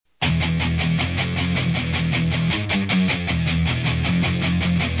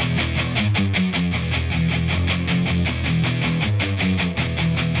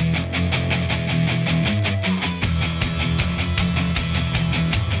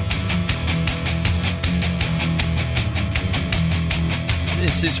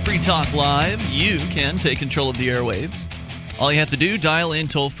This is Free Talk Live. You can take control of the airwaves. All you have to do, dial in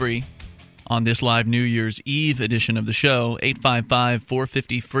toll-free on this live New Year's Eve edition of the show,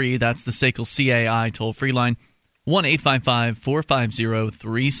 855-450-FREE. That's the SACL CAI toll-free line,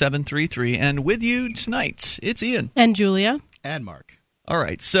 1-855-450-3733. And with you tonight, it's Ian. And Julia. And Mark. All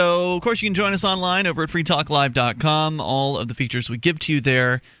right, so of course you can join us online over at freetalklive.com. All of the features we give to you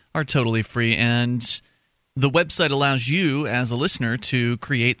there are totally free, and the website allows you as a listener to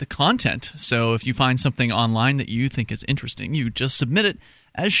create the content. So if you find something online that you think is interesting, you just submit it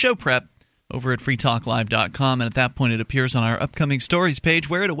as show prep over at freetalklive.com, and at that point it appears on our upcoming stories page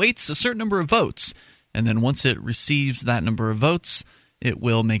where it awaits a certain number of votes. And then once it receives that number of votes, it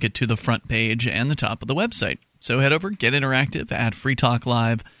will make it to the front page and the top of the website. So head over, get interactive at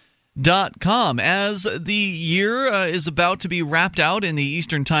freetalklive.com. As the year is about to be wrapped out in the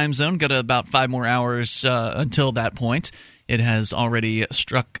Eastern Time Zone, got about 5 more hours until that point. It has already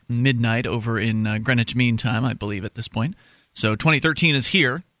struck midnight over in Greenwich Mean Time, I believe, at this point. So 2013 is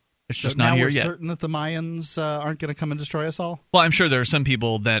here. It's just not here yet. Now we're certain that the Mayans aren't going to come and destroy us all? Well, I'm sure there are some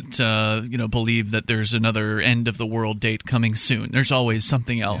people that believe that there's another end of the world date coming soon. There's always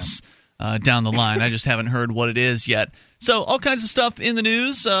something else down the line. I just haven't heard what it is yet. So all kinds of stuff in the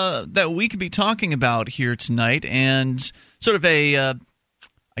news that we could be talking about here tonight, and sort of a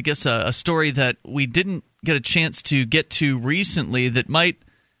story that we didn't get a chance to get to recently that might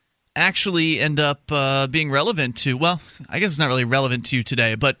actually end up being relevant to, well, I guess it's not really relevant to you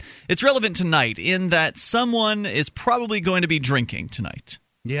today, but it's relevant tonight in that someone is probably going to be drinking tonight.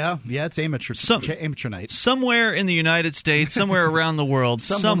 Yeah, it's amateur night. Somewhere in the United States, somewhere around the world,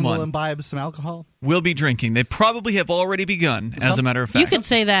 someone will imbibe some alcohol. Will be drinking. They probably have already begun, as a matter of fact. You could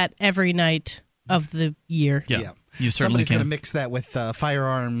say that every night of the year. Yeah. You certainly Somebody's can. going to mix that with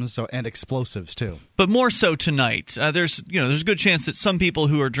firearms and explosives too. But more so tonight. There's a good chance that some people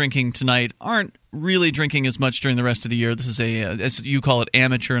who are drinking tonight aren't really drinking as much during the rest of the year. This is as you call it,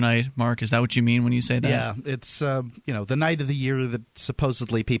 amateur night. Mark, is that what you mean when you say that? Yeah, it's the night of the year that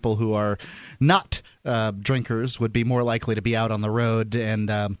supposedly people who are not drinkers would be more likely to be out on the road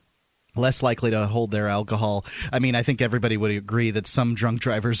and less likely to hold their alcohol. I mean, I think everybody would agree that some drunk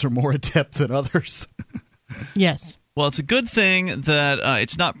drivers are more adept than others. Yes. Well, it's a good thing that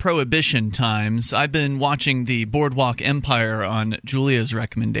it's not Prohibition times. I've been watching the Boardwalk Empire on Julia's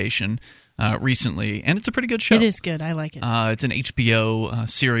recommendation recently, and it's a pretty good show. It is good. I like it. It's an HBO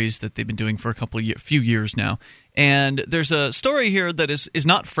series that they've been doing for a few years now. And there's a story here that is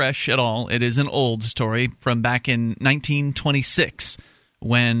not fresh at all. It is an old story from back in 1926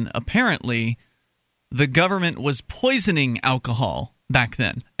 when apparently the government was poisoning alcohol back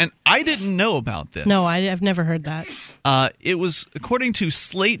then. And I didn't know about this. No, I've never heard that. It was, according to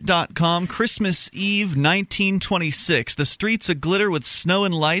Slate.com, Christmas Eve 1926. The streets aglitter with snow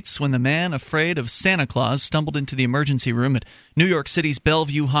and lights when the man afraid of Santa Claus stumbled into the emergency room at New York City's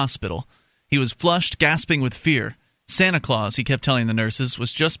Bellevue Hospital. He was flushed, gasping with fear. Santa Claus, he kept telling the nurses,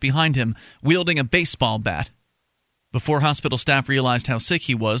 was just behind him, wielding a baseball bat. Before hospital staff realized how sick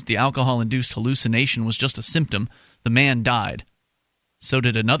he was, the alcohol-induced hallucination was just a symptom. The man died. So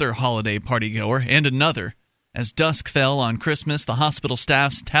did another holiday partygoer, and another. As dusk fell on Christmas, the hospital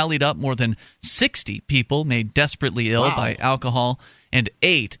staffs tallied up more than 60 people made desperately ill by alcohol, and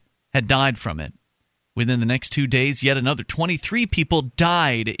 8 had died from it. Within the next 2 days, yet another 23 people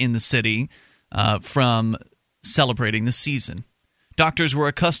died in the city from celebrating the season. Doctors were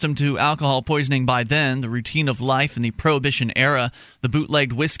accustomed to alcohol poisoning by then, the routine of life in the Prohibition era. The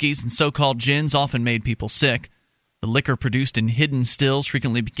bootlegged whiskeys and so-called gins often made people sick. The liquor produced in hidden stills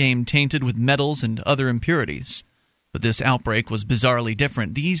frequently became tainted with metals and other impurities. But this outbreak was bizarrely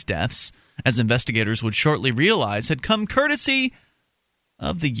different. These deaths, as investigators would shortly realize, had come courtesy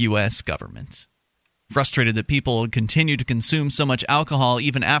of the U.S. government. Frustrated that people continued to consume so much alcohol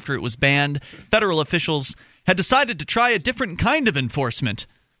even after it was banned, federal officials had decided to try a different kind of enforcement.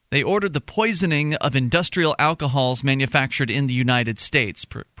 They ordered the poisoning of industrial alcohols manufactured in the United States,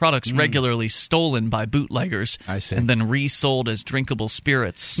 products regularly stolen by bootleggers and then resold as drinkable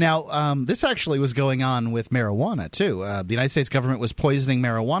spirits. Now, this actually was going on with marijuana, too. The United States government was poisoning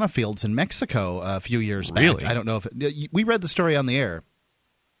marijuana fields in Mexico a few years back. Really? I don't know if we read the story on the air.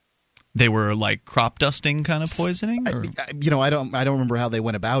 They were like crop dusting kind of poisoning? Or? I don't remember how they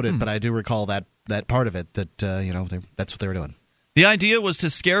went about it, but I do recall that part of it, that that's what they were doing. The idea was to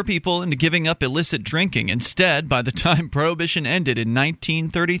scare people into giving up illicit drinking. Instead, by the time Prohibition ended in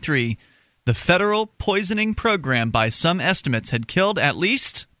 1933, the federal poisoning program, by some estimates, had killed at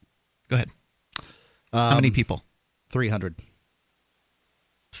least... Go ahead. How many people? 300.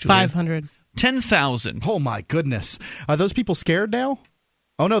 500. 10,000. Oh, my goodness. Are those people scared now?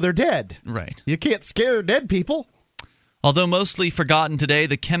 Oh, no, they're dead. Right. You can't scare dead people. Although mostly forgotten today,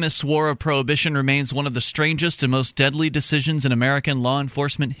 the chemists' war of prohibition remains one of the strangest and most deadly decisions in American law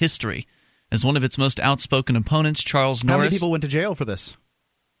enforcement history. As one of its most outspoken opponents, Charles Norris... How many people went to jail for this?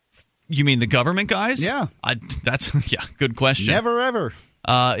 You mean the government guys? Yeah. Good question. Never, ever.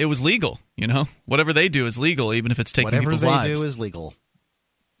 It was legal, Whatever they do is legal, even if it's taking people's lives. Whatever they do is legal.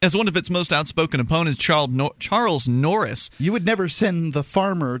 As one of its most outspoken opponents, Charles Norris... You would never send the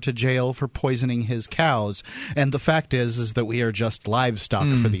farmer to jail for poisoning his cows, and the fact is that we are just livestock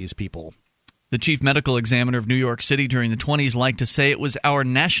for these people. The chief medical examiner of New York City during the 1920s liked to say it was our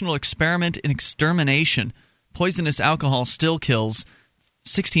national experiment in extermination. Poisonous alcohol still kills.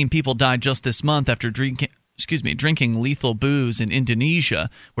 16 people died just this month after drinking lethal booze in Indonesia,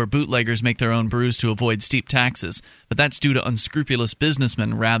 where bootleggers make their own brews to avoid steep taxes. But that's due to unscrupulous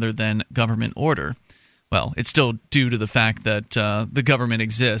businessmen rather than government order. Well, it's still due to the fact that the government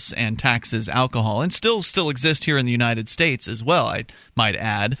exists and taxes alcohol, and still exist here in the United States as well, I might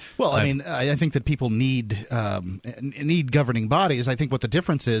add. Well, I think that people need governing bodies. I think what the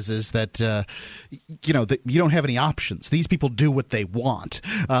difference is that that you don't have any options. These people do what they want.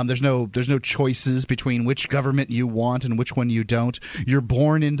 There's no choices between which government you want and which one you don't. You're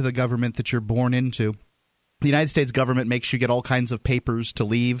born into the government that you're born into. The United States government makes you get all kinds of papers to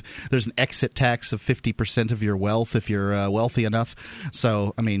leave. There's an exit tax of 50% of your wealth if you're wealthy enough.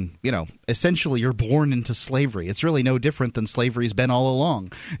 So, essentially you're born into slavery. It's really no different than slavery's been all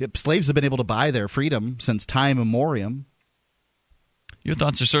along. Slaves have been able to buy their freedom since time immemorial. Your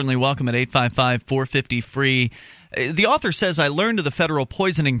thoughts are certainly welcome at 855-450-FREE. The author says, I learned of the federal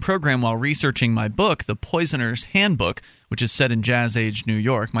poisoning program while researching my book, The Poisoner's Handbook, which is set in Jazz Age, New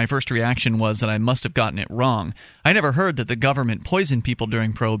York. My first reaction was that I must have gotten it wrong. I never heard that the government poisoned people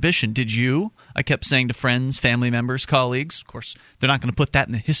during Prohibition. Did you? I kept saying to friends, family members, colleagues. Of course, they're not going to put that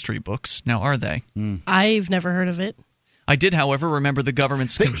in the history books, now are they? I've never heard of it. I did, however, remember the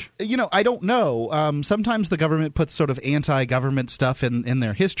government's... I don't know. Sometimes the government puts sort of anti-government stuff in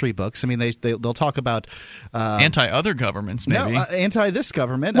their history books. I mean, they'll talk about... anti-other governments, maybe. No, anti-this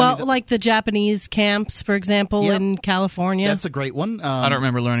government. Well, like the Japanese camps, for example, in California. That's a great one. I don't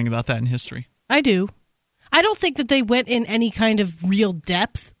remember learning about that in history. I do. I don't think that they went in any kind of real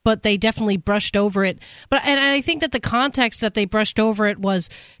depth, but they definitely brushed over it. And I think that the context that they brushed over it was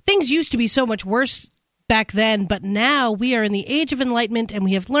things used to be so much worse back then, but now we are in the age of enlightenment and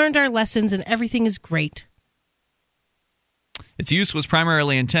we have learned our lessons and everything is great. Its use was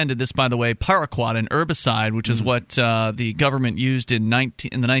primarily intended, this, by the way, paraquat, an herbicide, which is what the government used in the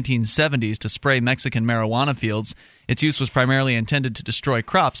 1970s to spray Mexican marijuana fields. Its use was primarily intended to destroy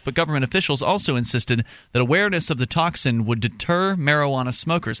crops, but government officials also insisted that awareness of the toxin would deter marijuana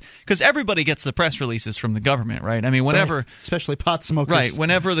smokers. Because everybody gets the press releases from the government, right? I mean, whenever... Right. Especially pot smokers. Right.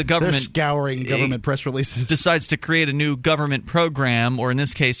 Whenever the government... They're scouring government press releases. ...decides to create a new government program, or in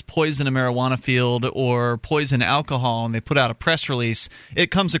this case, poison a marijuana field or poison alcohol, and they put out a press release, it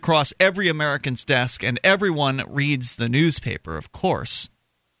comes across every American's desk, and everyone reads the newspaper, of course.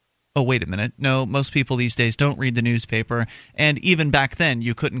 Oh, wait a minute. No, most people these days don't read the newspaper, and even back then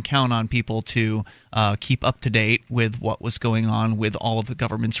you couldn't count on people to keep up to date with what was going on with all of the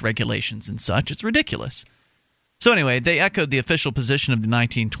government's regulations and such. It's ridiculous. So anyway, they echoed the official position of the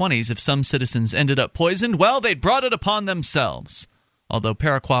 1920s. If some citizens ended up poisoned, well, they'd brought it upon themselves. Although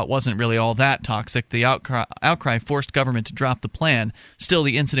paraquat wasn't really all that toxic, the outcry forced government to drop the plan. Still,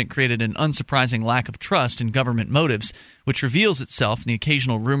 the incident created an unsurprising lack of trust in government motives, which reveals itself in the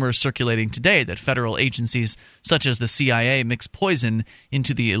occasional rumors circulating today that federal agencies such as the CIA mix poison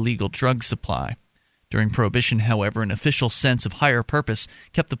into the illegal drug supply. During Prohibition, however, an official sense of higher purpose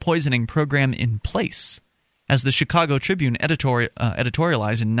kept the poisoning program in place. As the Chicago Tribune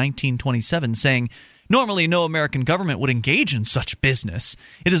editorialized in 1927, saying, "Normally, no American government would engage in such business.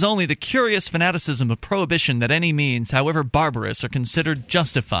 It is only the curious fanaticism of prohibition that any means, however barbarous, are considered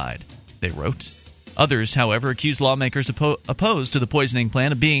justified," they wrote. Others, however, accused lawmakers opposed to the poisoning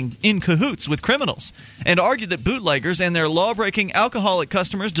plan of being in cahoots with criminals, and argued that bootleggers and their law-breaking alcoholic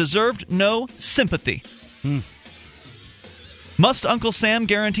customers deserved no sympathy. Must Uncle Sam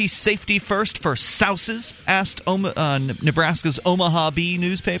guarantee safety first for souses? Asked Nebraska's Omaha Bee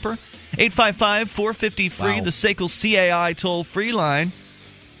newspaper. 855-450-FREE, the SACL CAI toll-free line.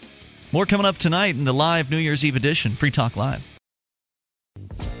 More coming up tonight in the live New Year's Eve edition. Free Talk Live.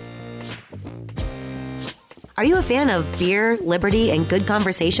 Are you a fan of beer, liberty, and good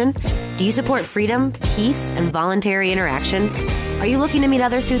conversation? Do you support freedom, peace, and voluntary interaction? Are you looking to meet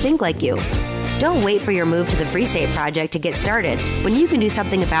others who think like you? Don't wait for your move to the Free State Project to get started when you can do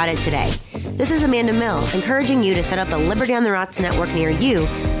something about it today. This is Amanda Mill, encouraging you to set up a Liberty on the Rocks network near you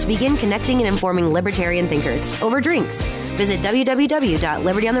to begin connecting and informing libertarian thinkers over drinks. Visit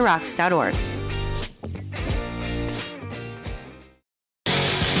www.libertyontherocks.org.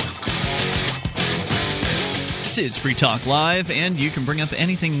 This is Free Talk Live, and you can bring up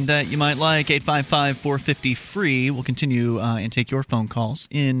anything that you might like. 855-450-FREE. We'll continue and take your phone calls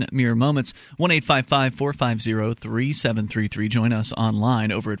in mere moments. 1-855-450-3733. Join us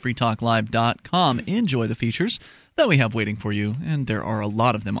online over at freetalklive.com. Enjoy the features that we have waiting for you, and there are a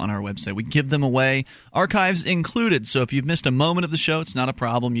lot of them on our website. We give them away, archives included, so if you've missed a moment of the show, it's not a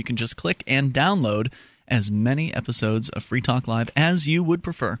problem. You can just click and download as many episodes of Free Talk Live as you would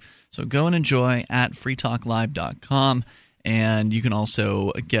prefer. So go and enjoy at freetalklive.com, and you can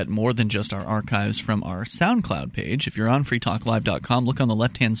also get more than just our archives from our SoundCloud page. If you're on freetalklive.com, look on the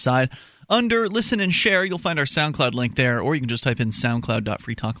left-hand side. Under Listen and Share, you'll find our SoundCloud link there, or you can just type in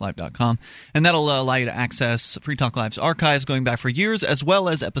soundcloud.freetalklive.com, and that'll allow you to access Free Talk Live's archives going back for years, as well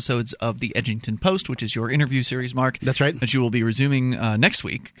as episodes of the Edgington Post, which is your interview series, Mark. That's right. That you will be resuming next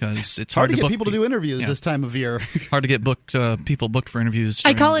week, because it's hard to get book people to do interviews this time of year. Hard to get people booked for interviews.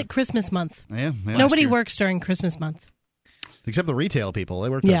 I call it Christmas month. Yeah, Nobody works during Christmas month. Except the retail people. They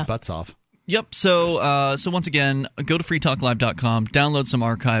work their butts off. Yep. So once again, go to freetalklive.com, download some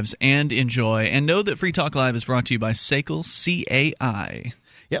archives, and enjoy. And know that Free Talk Live is brought to you by Fiscal CAI.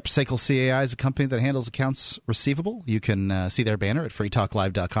 Yep, Fiscal CAI is a company that handles accounts receivable. You can see their banner at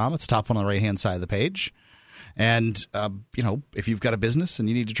freetalklive.com. It's top one on the right-hand side of the page. And, if you've got a business and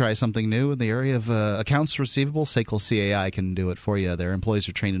you need to try something new in the area of accounts receivable, Fiscal CAI can do it for you. Their employees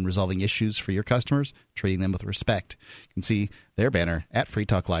are trained in resolving issues for your customers, treating them with respect. You can see their banner at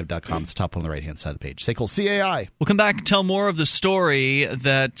freetalklive.com. It's top on the right-hand side of the page. Fiscal CAI. We'll come back and tell more of the story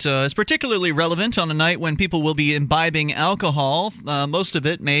that is particularly relevant on a night when people will be imbibing alcohol, most of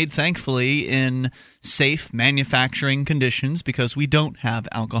it made, thankfully, in safe manufacturing conditions, because we don't have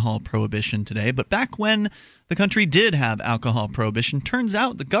alcohol prohibition today. But back when the country did have alcohol prohibition, turns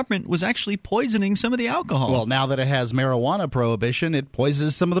out the government was actually poisoning some of the alcohol. Well, now that it has marijuana prohibition, it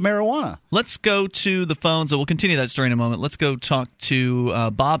poisons some of the marijuana. Let's go to the phones. We'll continue that story in a moment. Let's go talk to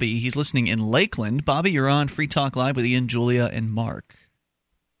Bobby. He's listening in Lakeland. Bobby, you're on Free Talk Live with Ian, Julia, and Mark.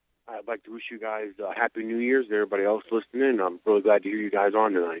 I'd like to wish you guys Happy New Year's and everybody else listening. I'm really glad to hear you guys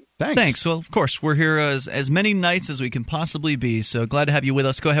on tonight. Thanks. Well, of course, we're here as many nights as we can possibly be, so glad to have you with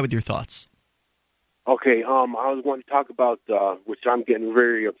us. Go ahead with your thoughts. Okay, I was wanting to talk about, which I'm getting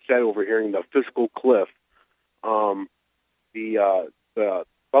very upset over hearing, the fiscal cliff. The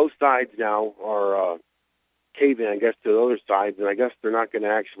both sides now are caving, I guess, to the other sides, and I guess they're not going to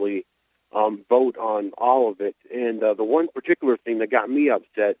actually vote on all of it. And the one particular thing that got me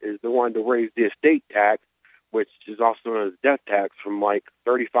upset is they wanted to raise the estate tax, which is also known as death tax, from like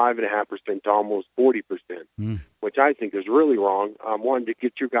 35.5% to almost 40%, which I think is really wrong. I wanted to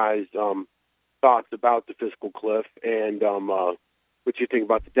get your guys' thoughts about the fiscal cliff and what you think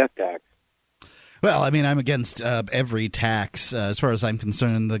about the death tax. Well, I mean, I'm against every tax. As far as I'm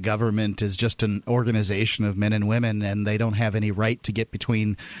concerned, the government is just an organization of men and women, and they don't have any right to get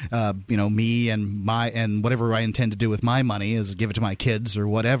between, me and whatever I intend to do with my money, is give it to my kids or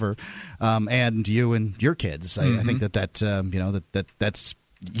whatever, and you and your kids. I think that's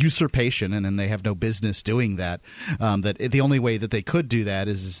usurpation, and they have no business doing that. That the only way that they could do that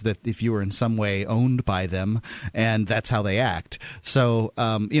is that if you were in some way owned by them, and that's how they act. So,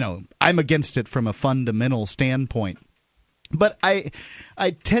 I'm against it from a fundamental standpoint. But I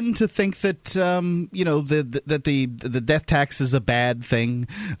tend to think that the death tax is a bad thing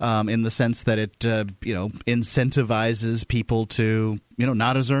in the sense that it incentivizes people to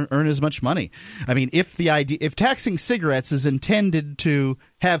not earn as much money. I mean, if taxing cigarettes is intended to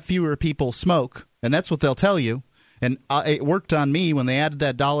have fewer people smoke, and that's what they'll tell you. And it worked on me when they added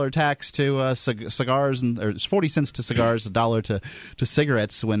that $1 tax to cigars, or 40 cents to cigars, $1 to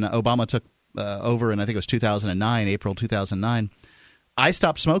cigarettes when Obama took over, and I think it was 2009, April 2009. I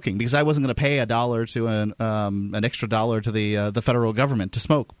stopped smoking because I wasn't going to pay $1 to an extra $1 to the federal government to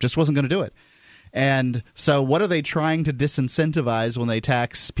smoke. Just wasn't going to do it. And so, what are they trying to disincentivize when they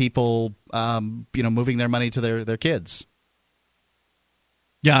tax people, moving their money to their kids?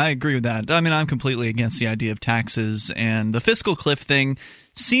 Yeah, I agree with that. I mean, I'm completely against the idea of taxes, and the fiscal cliff thing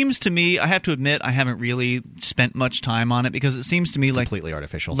seems to me, I have to admit, I haven't really spent much time on it because it seems to me like completely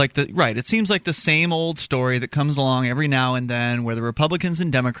artificial. Right. It seems like the same old story that comes along every now and then, where the Republicans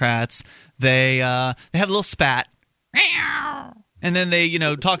and Democrats they have a little spat. And then they,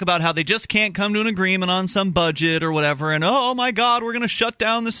 talk about how they just can't come to an agreement on some budget or whatever. And, oh, my God, we're going to shut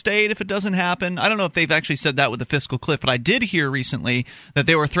down the state if it doesn't happen. I don't know if they've actually said that with the fiscal cliff, but I did hear recently that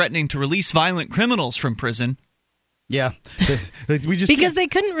they were threatening to release violent criminals from prison. Yeah, because they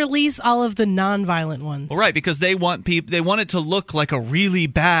couldn't release all of the non-violent ones. Well, right, because they want it to look like a really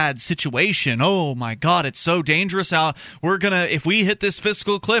bad situation. Oh my God, it's so dangerous out. If we hit this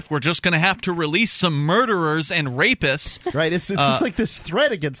fiscal cliff, we're just gonna have to release some murderers and rapists. Right, it's like this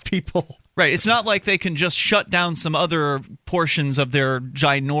threat against people. Right, it's not like they can just shut down some other portions of their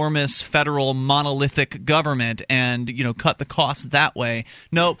ginormous federal monolithic government and, cut the costs that way.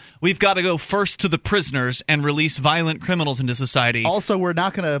 No, we've got to go first to the prisoners and release violent criminals into society. Also, we're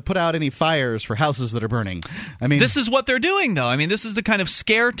not going to put out any fires for houses that are burning. I mean, this is what they're doing, though. I mean, this is the kind of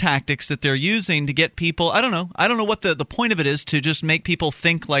scare tactics that they're using to get people. I don't know what the point of it is, to just make people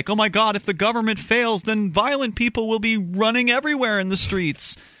think like, oh my God, if the government fails, then violent people will be running everywhere in the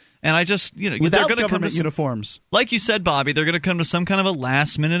streets. And I just, without they're government uniforms. Like you said, Bobby, they're going to come to some kind of a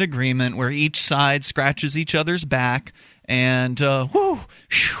last-minute agreement where each side scratches each other's back. And,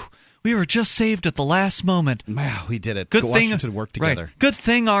 we were just saved at the last moment. Wow, we did it. Washington worked together. Right. Good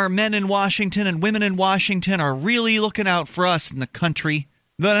thing our men in Washington and women in Washington are really looking out for us in the country.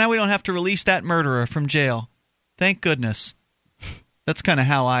 But now we don't have to release that murderer from jail. Thank goodness. That's kind of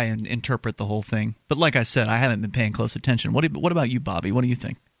how I interpret the whole thing. But like I said, I haven't been paying close attention. What about you, Bobby? What do you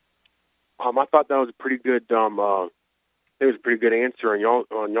think? I thought that was a pretty good. It was a pretty good answer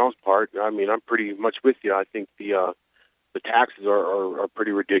on y'all's part. I mean, I'm pretty much with you. I think the taxes are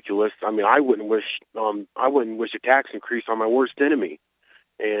pretty ridiculous. I mean, I wouldn't wish a tax increase on my worst enemy.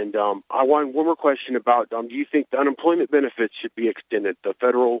 And I want one more question about: do you think the unemployment benefits should be extended? The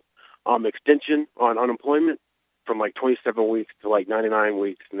federal extension on unemployment from like 27 weeks to like 99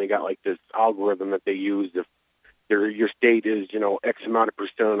 weeks, and they got like this algorithm that they use. If your state is, X amount of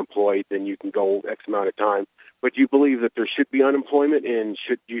percent unemployed, then you can go X amount of time. But do you believe that there should be unemployment, and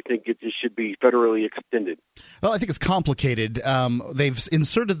do you think it should be federally extended? Well, I think it's complicated. They've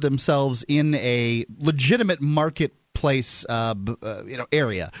inserted themselves in a legitimate marketplace,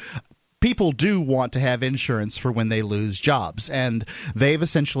 area. People do want to have insurance for when they lose jobs, and they've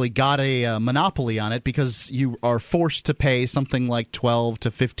essentially got a monopoly on it because you are forced to pay something like 12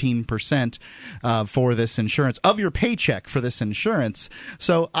 to 15% for this insurance of your paycheck for this insurance.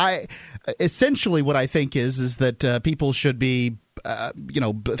 So essentially what I think is that people should be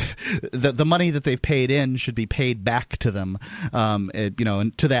the money that they've paid in should be paid back to them,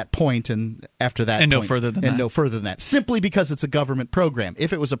 and to that point, and after that, and no further than that. Simply because it's a government program.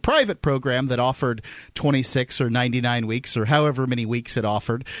 If it was a private program that offered 26 or 99 weeks or however many weeks it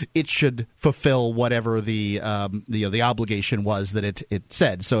offered, it should fulfill whatever the obligation was that it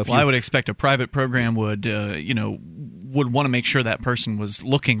said. So I would expect a private program would want to make sure that person was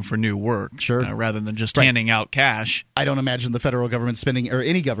looking for new work, sure, rather than just handing out cash. I don't imagine the federal government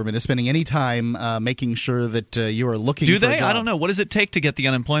any government is spending any time making sure that you are looking for a job. Do they? I don't know. What does it take to get the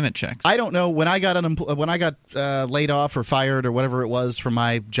unemployment checks? I don't know. When I got laid off or fired or whatever it was from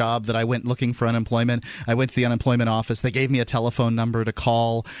my job that I went looking for unemployment, I went to the unemployment office. They gave me a telephone number to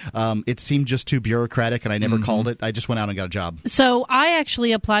call. It seemed just too bureaucratic, and I never called it. I just went out and got a job. So I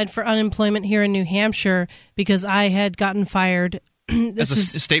actually applied for unemployment here in New Hampshire because I had gotten fired. As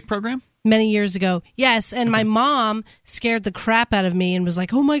a state program? Many years ago. Yes, and my mom scared the crap out of me and was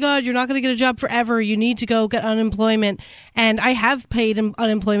like, oh my God, you're not going to get a job forever. You need to go get unemployment. And I have paid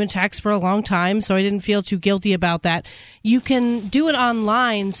unemployment tax for a long time, so I didn't feel too guilty about that. You can do it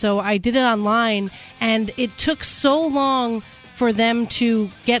online, so I did it online, and it took so long for them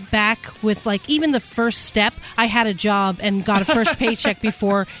to get back with even the first step. I had a job and got a first paycheck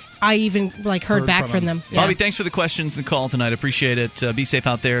before I even heard back from them. Yeah. Bobby, thanks for the questions and the call tonight. Appreciate it. Be safe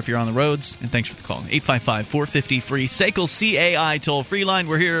out there if you're on the roads, and thanks for the call. 855-450-FREE, SACL CAI toll-free line.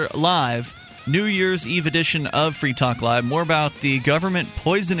 We're here live, New Year's Eve edition of Free Talk Live. More about the government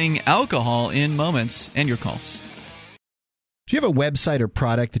poisoning alcohol in moments, and your calls. Do you have a website or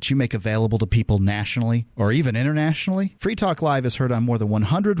product that you make available to people nationally or even internationally? Free Talk Live is heard on more than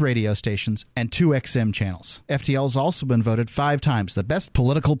 100 radio stations and 2 XM channels. FTL has also been voted 5 times the best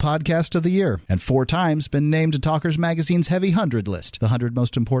political podcast of the year and 4 times been named to Talkers Magazine's Heavy 100 list, the 100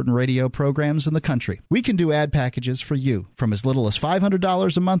 most important radio programs in the country. We can do ad packages for you from as little as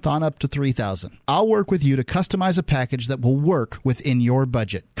 $500 a month on up to $3,000. I'll work with you to customize a package that will work within your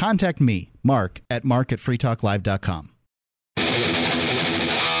budget. Contact me, Mark, at freetalklive.com.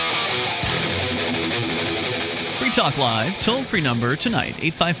 Free Talk Live, toll-free number tonight,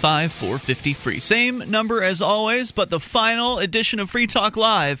 855-450-FREE. Same number as always, but the final edition of Free Talk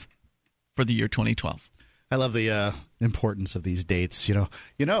Live for the year 2012. I love the importance of these dates.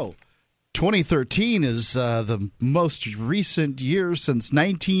 2013 is the most recent year since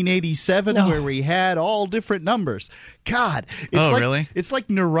 1987 where we had all different numbers. God, really? It's like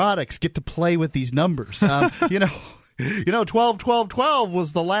neurotics get to play with these numbers. 12-12-12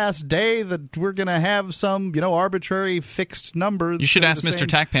 was the last day that we're going to have some, arbitrary fixed number. You should ask Mr.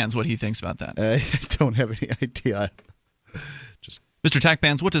 Tackpans what he thinks about that. I don't have any idea. Mr.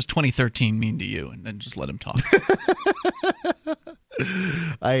 Tackpans, what does 2013 mean to you? And then just let him talk.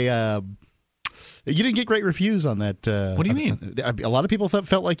 You didn't get great reviews on that. What do you mean? A lot of people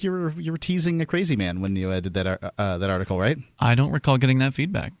felt like you were teasing a crazy man when you did that article, right? I don't recall getting that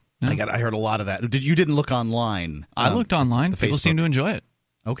feedback. No. I heard a lot of that. You didn't look online. I looked online. People seem to enjoy it.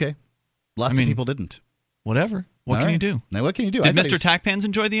 Okay. Lots of people didn't. Whatever. What can you do? Now, what can you do? Did Mr. Tackpans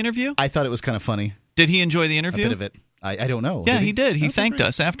enjoy the interview? I thought it was kind of funny. Did he enjoy the interview? A bit of it. I don't know. Yeah, he did. He thanked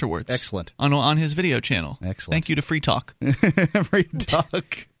us afterwards. Excellent. On his video channel. Excellent. Thank you to Free Talk. Free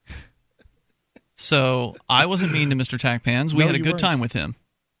Talk. So I wasn't mean to Mr. Tackpans. We had a good time with him.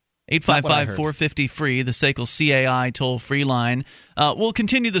 855-450-FREE, the SACL CAI toll-free line. We'll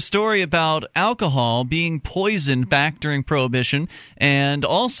continue the story about alcohol being poisoned back during Prohibition, and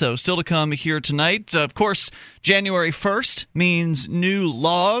also, still to come here tonight, of course, January 1st means new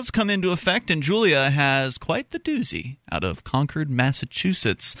laws come into effect, and Julia has quite the doozy out of Concord,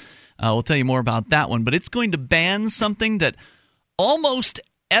 Massachusetts. We'll tell you more about that one, but it's going to ban something that almost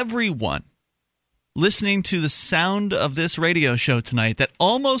everyone listening to the sound of this radio show tonight, that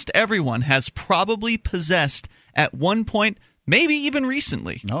almost everyone has probably possessed at one point, maybe even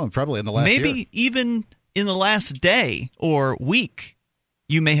recently. No, probably in the last year. Maybe even in the last day or week,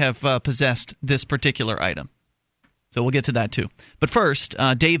 you may have possessed this particular item. So we'll get to that too. But first,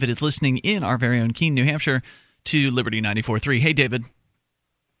 David is listening in our very own Keene, New Hampshire, to Liberty 94.3. Hey, David.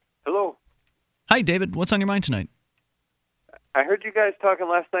 Hello. Hi, David. What's on your mind tonight? I heard you guys talking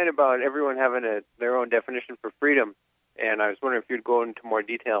last night about everyone having their own definition for freedom, and I was wondering if you'd go into more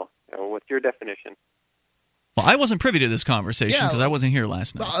detail. What's your definition? Well, I wasn't privy to this conversation because I wasn't here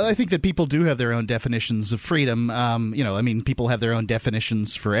last night. I think that people do have their own definitions of freedom. People have their own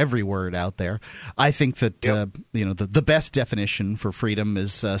definitions for every word out there. I think that the best definition for freedom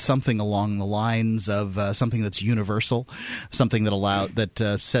is something along the lines of something that's universal, something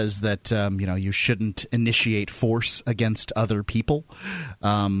that says that you shouldn't initiate force against other people,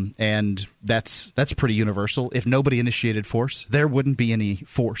 and that's pretty universal. If nobody initiated force, there wouldn't be any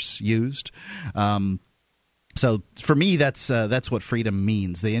force used. So for me, that's what freedom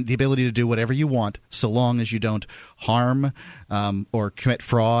means: the ability to do whatever you want, so long as you don't harm or commit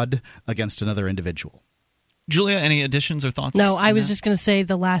fraud against another individual. Julia, any additions or thoughts? No, I was just going to say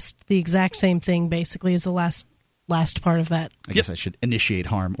the exact same thing. Basically, is the last part of that. I guess I should initiate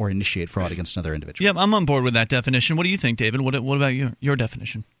harm or initiate fraud against another individual. Yep, I'm on board with that definition. What do you think, David? What about your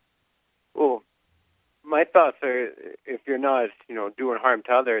definition? Well, my thoughts are, if you're not doing harm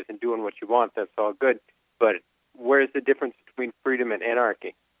to others and doing what you want, that's all good. But where's the difference between freedom and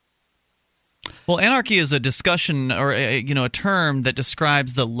anarchy? Well, anarchy is a discussion or a term that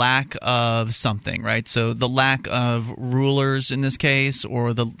describes the lack of something, right? So the lack of rulers in this case,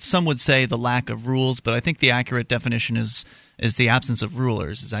 or some would say the lack of rules, but I think the accurate definition is the absence of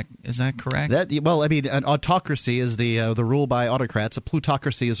rulers. Is that correct? An autocracy is the rule by autocrats. A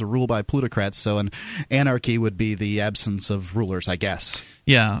plutocracy is a rule by plutocrats. So an anarchy would be the absence of rulers, I guess.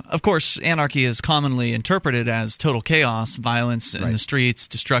 Yeah. Of course, anarchy is commonly interpreted as total chaos, violence in the streets,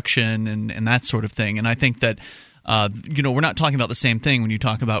 destruction, and that sort of thing. And I think that we're not talking about the same thing when you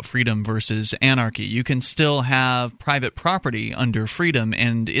talk about freedom versus anarchy. You can still have private property under freedom,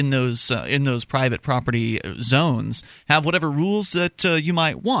 and in those private property zones, have whatever rules that you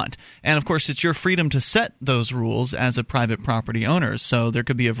might want. And of course, it's your freedom to set those rules as a private property owner. So there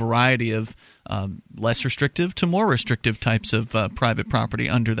could be a variety of less restrictive to more restrictive types of private property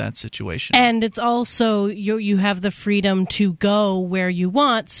under that situation. And it's also you have the freedom to go where you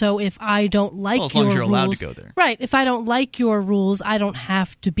want. So if I don't like your rules, as long as you're allowed to go there, right? If I don't like your rules, I don't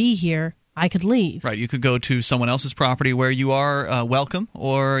have to be here. I could leave. Right. You could go to someone else's property where you are welcome,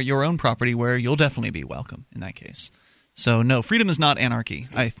 or your own property where you'll definitely be welcome in that case. So no, freedom is not anarchy,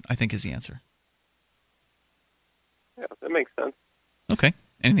 I think is the answer. Yeah, that makes sense. Okay.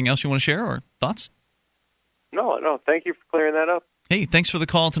 Anything else you want to share or thoughts? No. Thank you for clearing that up. Hey, thanks for the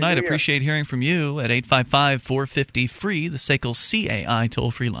call tonight. Appreciate hearing from you at 855-450-FREE, the SACL CAI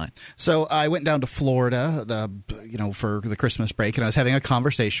toll-free line. So I went down to Florida, for the Christmas break, and I was having a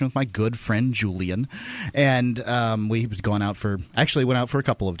conversation with my good friend Julian, and we went out for a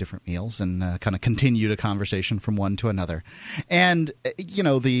couple of different meals and kind of continued a conversation from one to another. And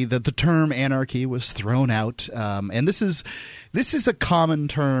the term anarchy was thrown out, and this is a common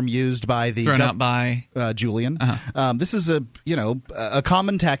term used by the thrown out by Julian. Uh-huh. This is a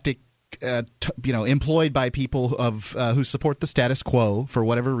common tactic, employed by people who support the status quo for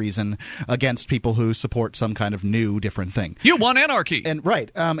whatever reason against people who support some kind of new, different thing. You want anarchy, and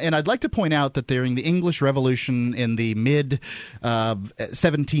right. And I'd like to point out that during the English Revolution in the mid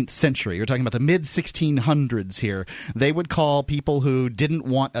 17th century, we're talking about the mid 1600s here, they would call people who didn't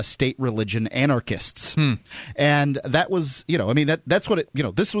want a state religion anarchists, and that was that's what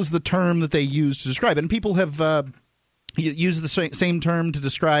this was the term that they used to describe it. And people have use the same term to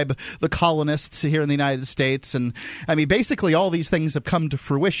describe the colonists here in the United States. And I mean, basically all these things have come to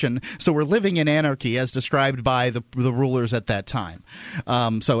fruition. So we're living in anarchy as described by the rulers at that time.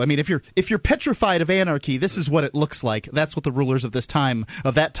 So I mean, if you're petrified of anarchy, this is what it looks like. That's what the rulers of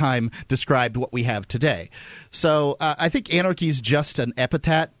that time described what we have today. So I think anarchy is just an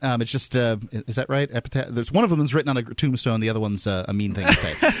epithet. It's just is that right? Epithet. There's one of them is written on a tombstone. The other one's a mean thing to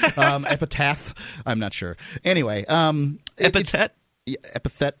say. Epitaph. I'm not sure. Anyway. Epithet?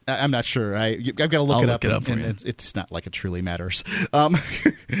 Epithet? I'm not sure. I've got to look it up. And it's not like it truly matters.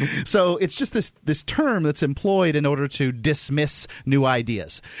 So it's just this term that's employed in order to dismiss new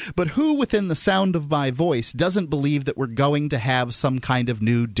ideas. But who within the sound of my voice doesn't believe that we're going to have some kind of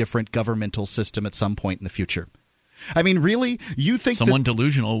new, different governmental system at some point in the future? I mean, really? You think someone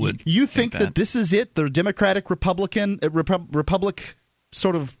delusional would? You think that this is it? The Democratic Republic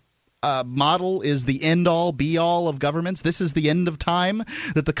sort of model is the end-all, be-all of governments? This is the end of time?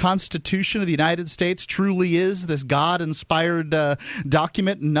 That the Constitution of the United States truly is this God-inspired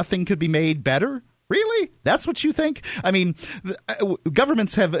document and nothing could be made better? Really? That's what you think? I mean,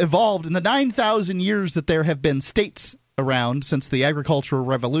 governments have evolved in the 9,000 years that there have been states around since the agricultural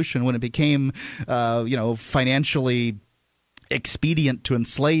revolution, when it became, financially expedient to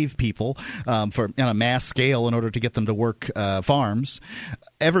enslave people on a mass scale in order to get them to work farms.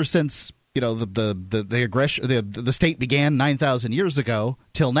 Ever since the aggression, the state began 9,000 years ago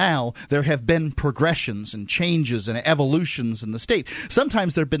till now, there have been progressions and changes and evolutions in the state.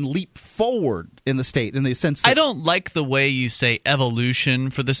 Sometimes there have been leap forward in the state in the sense that I don't like the way you say evolution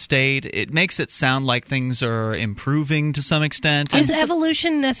for the state. It makes it sound like things are improving to some extent. Is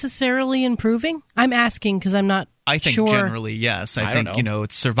evolution necessarily improving? I'm asking because I'm not I think sure. Generally, yes. I think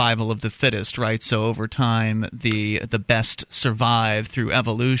it's survival of the fittest, right? So over time, the best survive through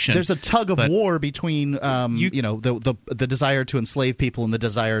evolution. There's a tug of war between the desire to enslave people and the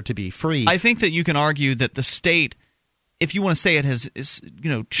desire to be free. I think that you can argue that the state, if you want to say it has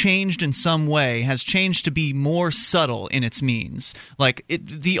changed in some way, has changed to be more subtle in its means. Like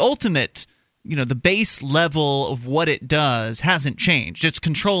the ultimate, the base level of what it does hasn't changed. It's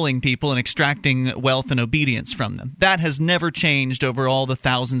controlling people and extracting wealth and obedience from them. That has never changed over all the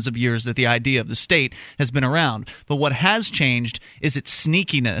thousands of years that the idea of the state has been around. But what has changed is its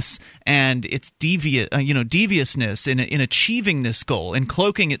sneakiness and its deviousness in achieving this goal, in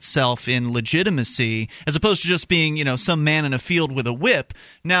cloaking itself in legitimacy, as opposed to just being, some man in a field with a whip.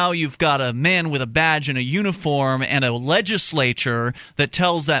 Now you've got a man with a badge and a uniform and a legislature that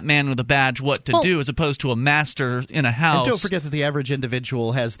tells that man with a badge what to do, as opposed to a master in a house. And don't forget that the average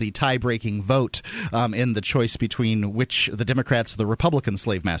individual has the tie-breaking vote in the choice between which the Democrats or the Republican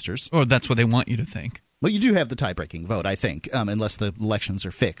slave masters. Or that's what they want you to think. Well, you do have the tie-breaking vote, I think, unless the elections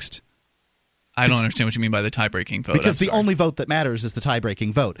are fixed. I don't understand what you mean by the tie-breaking vote. Because the only vote that matters is the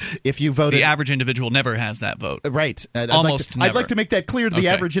tie-breaking vote. If you voted, the average individual never has that vote. Right. Almost never. I'd like to make that clear to the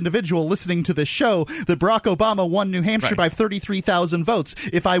average individual listening to this show that Barack Obama won New Hampshire by 33,000 votes.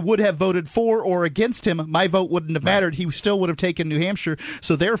 If I would have voted for or against him, my vote wouldn't have mattered. He still would have taken New Hampshire.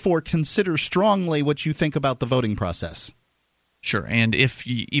 So therefore, consider strongly what you think about the voting process. Sure, and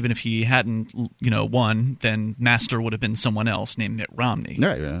even if he hadn't, won, then master would have been someone else named Mitt Romney.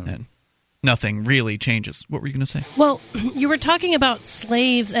 Right. And nothing really changes. What were you going to say? Well, you were talking about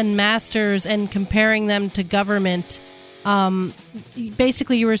slaves and masters and comparing them to government.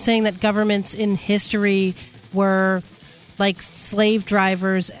 Basically, you were saying that governments in history were like slave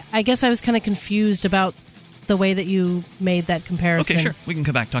drivers. I guess I was kind of confused about the way that you made that comparison. Okay, sure. We can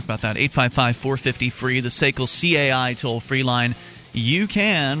come back and talk about that. 855-450-FREE, the SACL CAI toll-free line. You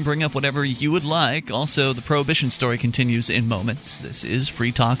can bring up whatever you would like. Also, the Prohibition story continues in moments. This is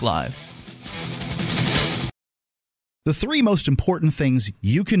Free Talk Live. The three most important things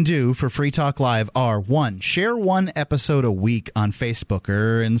you can do for Free Talk Live are: 1, share one episode a week on Facebook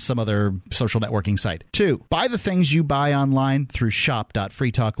or in some other social networking site. 2, buy the things you buy online through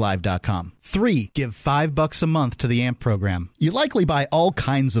shop.freetalklive.com. 3, give $5 a month to the AMP program. You likely buy all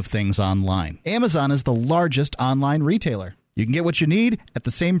kinds of things online. Amazon is the largest online retailer. You can get what you need at the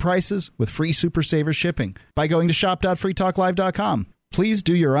same prices with free Super Saver shipping by going to shop.freetalklive.com. Please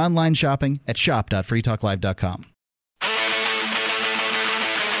do your online shopping at shop.freetalklive.com.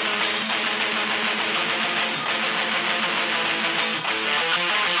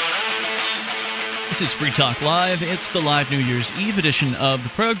 This is Free Talk Live. It's the live New Year's Eve edition of the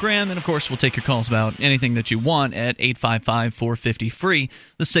program. And, of course, we'll take your calls about anything that you want at 855-450-FREE.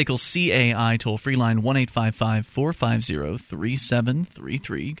 The SACL CAI toll-free line,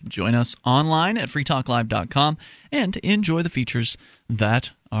 1-855-450-3733. You can join us online at freetalklive.com and enjoy the features that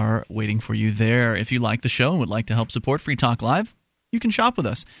are waiting for you there. If you like the show and would like to help support Free Talk Live, you can shop with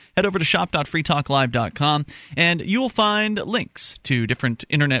us. Head over to shop.freetalklive.com, and you will find links to different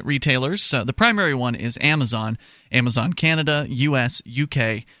internet retailers. The primary one is Amazon. Amazon Canada, US,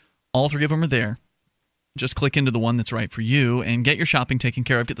 UK. All three of them are there. Just click into the one that's right for you and get your shopping taken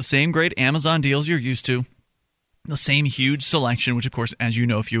care of. Get the same great Amazon deals you're used to. The same huge selection, which, of course, as you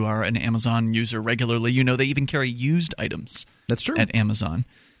know, if you are an Amazon user regularly, you know they even carry used items. That's true. At Amazon.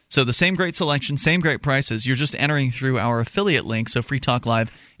 So the same great selection, same great prices. You're just entering through our affiliate link, so Free Talk Live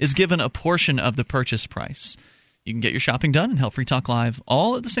is given a portion of the purchase price. You can get your shopping done and help Free Talk Live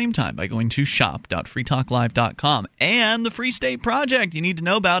all at the same time by going to shop.freetalklive.com. And the Free State Project, you need to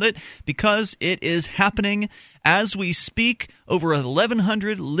know about it because it is happening as we speak. Over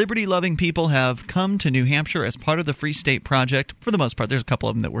 1,100 liberty-loving people have come to New Hampshire as part of the Free State Project. For the most part, there's a couple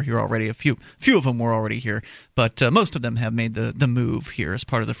of them that were here already. A few of them were already here, but most of them have made the move here as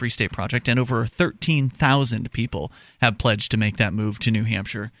part of the Free State Project. And over 13,000 people have pledged to make that move to New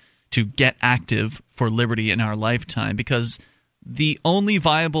Hampshire to get active for liberty in our lifetime, because the only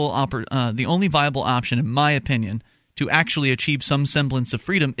viable option, in my opinion, to actually achieve some semblance of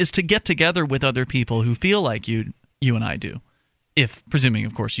freedom is to get together with other people who feel like you and I do. If, presuming,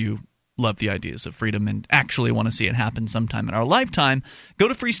 of course, you love the ideas of freedom and actually want to see it happen sometime in our lifetime, go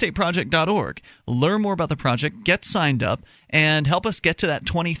to freestateproject.org. Learn more about the project, get signed up, and help us get to that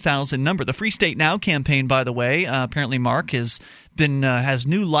 20,000 number. The Free State Now campaign, by the way, apparently Mark has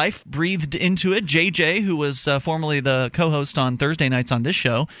new life breathed into it. JJ, who was formerly the co-host on Thursday nights on this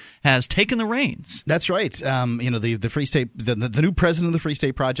show, has taken the reins. That's right. The Free State, the new president of the Free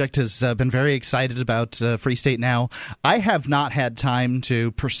State Project has been very excited about Free State Now. I have not had time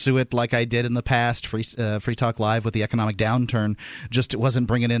to pursue it like I did in the past. Free Talk Live, with the economic downturn, just it wasn't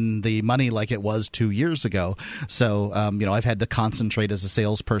bringing in the money like it was 2 years ago. So I've had to concentrate as a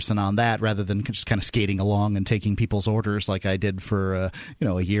salesperson on that rather than just kind of skating along and taking people's orders like I did for a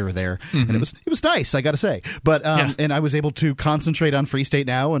year there. Mm-hmm. And it was nice, I got to say. But and I was able to concentrate on Free State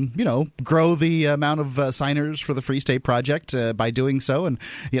Now and grow the amount of signers for the Free State Project by doing so. And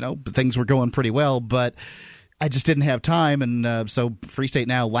things were going pretty well, but I just didn't have time, and so Free State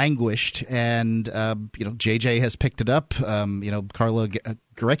Now languished, and JJ has picked it up. Carla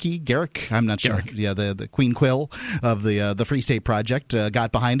Garrick, I'm not sure. Yeah, the Queen Quill of the Free State Project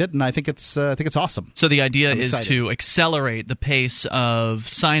got behind it, and I think it's awesome. So the idea is to accelerate the pace of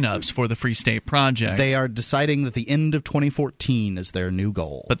signups for the Free State Project. They are deciding that the end of 2014 is their new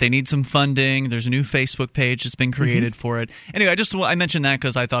goal, but they need some funding. There's a new Facebook page that's been created for it. Anyway, I mentioned that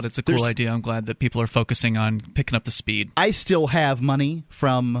because I thought it's a cool idea. I'm glad that people are focusing on picking up the speed. I still have money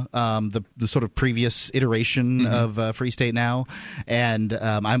from the sort of previous iteration of Free State Now, and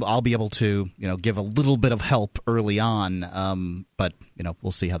I'll be able to give a little bit of help early on, but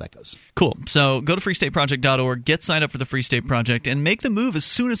we'll see how that goes. Cool. So go to freestateproject.org, get signed up for the Free State Project, and make the move as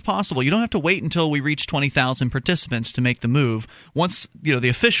soon as possible. You don't have to wait until we reach 20,000 participants to make the move. Once the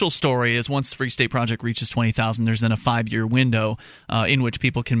official story is once the Free State Project reaches 20,000, there's then a 5-year window in which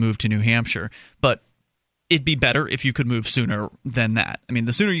people can move to New Hampshire. But it'd be better if you could move sooner than that. I mean,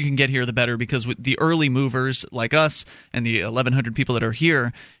 the sooner you can get here, the better, because with the early movers like us and the 1,100 people that are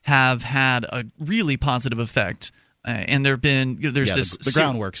here have had a really positive effect. And there's the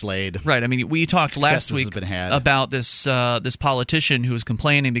groundwork's laid. Right. I mean, we talked last week about this politician who was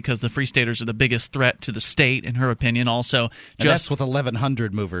complaining because the Free Staters are the biggest threat to the state, in her opinion. Also, that's with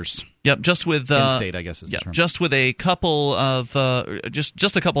 1,100 movers. Yep, just with in-state, I guess is the term. Just with a couple of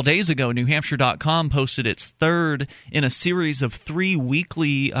just a couple days ago, NewHampshire.com posted its third in a series of 3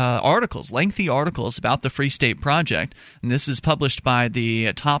 weekly articles, lengthy articles about the Free State Project. And this is published by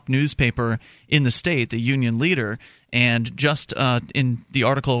the top newspaper in the state, the Union Leader. And just in the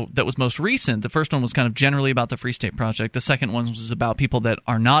article that was most recent, the first one was kind of generally about the Free State Project. The second one was about people that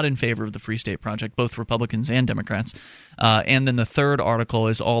are not in favor of the Free State Project, both Republicans and Democrats. And then the third article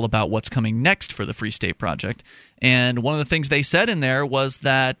is all about what's coming next for the Free State Project. And one of the things they said in there was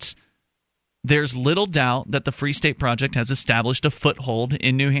that there's little doubt that the Free State Project has established a foothold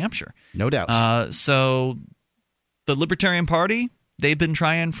in New Hampshire. No doubt. So the Libertarian Party, they've been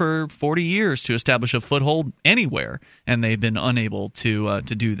trying for 40 years to establish a foothold anywhere, and they've been unable to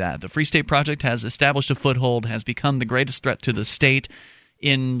do that. The Free State Project has established a foothold, has become the greatest threat to the state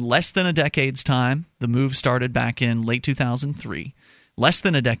in less than a decade's time. The move started back in late 2003. Less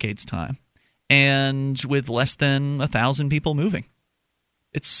than a decade's time, and with less than 1,000 people moving.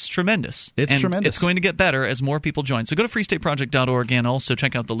 It's tremendous. It's tremendous. It's going to get better as more people join. So go to freestateproject.org and also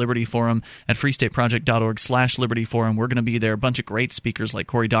check out the Liberty Forum at freestateproject.org/Liberty Forum. We're going to be there. A bunch of great speakers like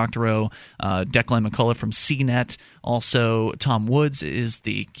Cory Doctorow, Declan McCullough from CNET. Also, Tom Woods is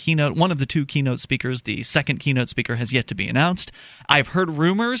the keynote, one of the two keynote speakers. The second keynote speaker has yet to be announced. I've heard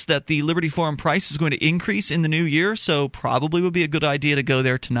rumors that the Liberty Forum price is going to increase in the new year, so probably would be a good idea to go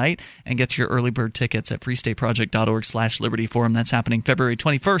there tonight and get your early bird tickets at freestateproject.org/Liberty Forum. That's happening February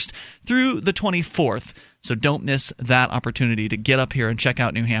 21st through the 24th. So don't miss that opportunity to get up here and check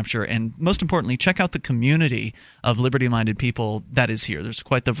out New Hampshire, and most importantly, check out the community of liberty-minded people that is here. There's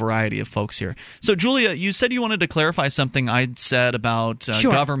quite the variety of folks here. So, Julia, you said you wanted to clarify something I'd said about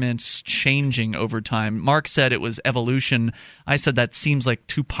Sure. governments changing over time. Mark said it was evolution. I said that seems like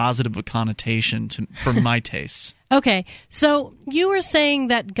too positive a connotation for my tastes. Okay, so you were saying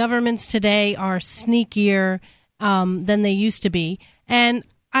that governments today are sneakier than they used to be, and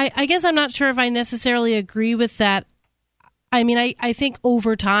I guess I'm not sure if I necessarily agree with that. I mean, I think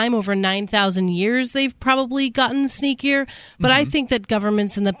over time, over 9,000 years, they've probably gotten sneakier. But I think that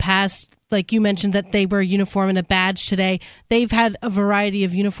governments in the past, like you mentioned, that they wear a uniform and a badge today, they've had a variety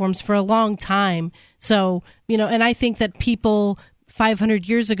of uniforms for a long time. So, and I think that people 500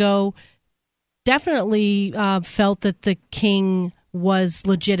 years ago definitely felt that the king was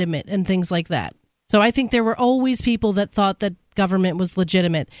legitimate and things like that. So I think there were always people that thought that government was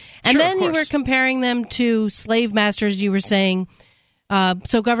legitimate. And Sure, then you were comparing them to slave masters. You were saying,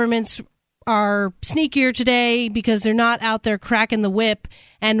 so governments are sneakier today because they're not out there cracking the whip.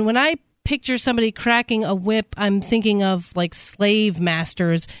 And when I picture somebody cracking a whip, I'm thinking of like slave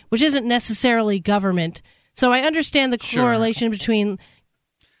masters, which isn't necessarily government. So I understand the correlation between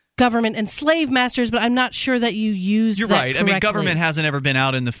government and slave masters, but I'm not sure that you used You're that right. correctly. I mean, government hasn't ever been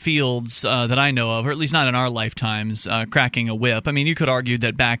out in the fields that I know of, or at least not in our lifetimes, cracking a whip. I mean, you could argue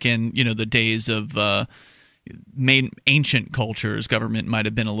that back in the days of ancient cultures, government might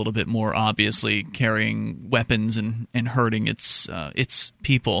have been a little bit more obviously carrying weapons and hurting its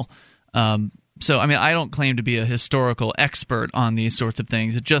people. So, I mean, I don't claim to be a historical expert on these sorts of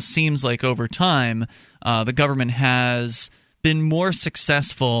things. It just seems like over time, the government has been more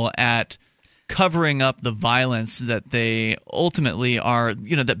successful at covering up the violence that they ultimately are,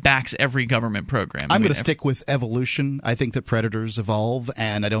 that backs every government program. I'm going to stick with evolution. I think that predators evolve,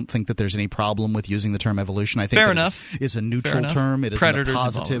 and I don't think that there's any problem with using the term evolution. I think Fair that enough. It's a neutral term. It is a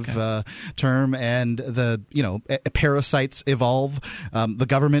positive term, and the parasites evolve. The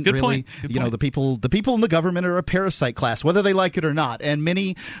government Good really, point. the people in the government are a parasite class, whether they like it or not, and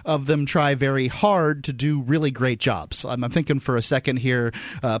many of them try very hard to do really great jobs. I'm thinking for a second here,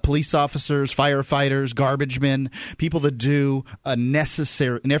 police officers, firefighters, garbage men, people that do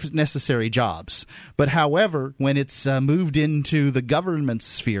necessary jobs. But however, when it's moved into the government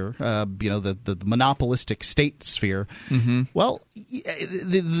sphere, the monopolistic state sphere, well,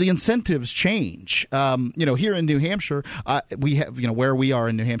 the incentives change. Here in New Hampshire, we have, where we are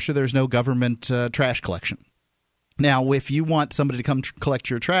in New Hampshire, there's no government trash collection. Now, if you want somebody to come collect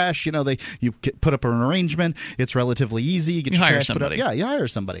your trash, you put up an arrangement. It's relatively easy. You get your hire trash somebody. put up. Yeah, you hire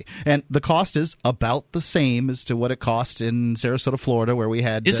somebody, and the cost is about the same as to what it cost in Sarasota, Florida, where we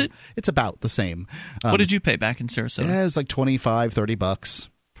had. Is it? It's about the same. What did you pay back in Sarasota? Yeah, it's like $25-$30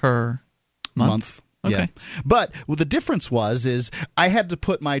 per month. Okay. Yeah. But the difference is I had to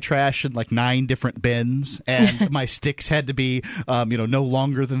put my trash in like 9 different bins, and my sticks had to be, no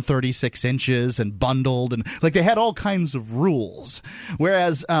longer than 36 inches and bundled, and like they had all kinds of rules.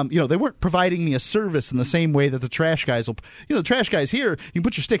 Whereas, they weren't providing me a service in the same way that the trash guys will. The trash guys here, you can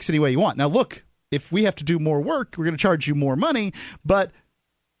put your sticks any way you want. Now, look, if we have to do more work, we're going to charge you more money, but.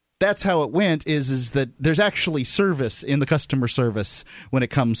 That's how it went. Is that there's actually service in the customer service when it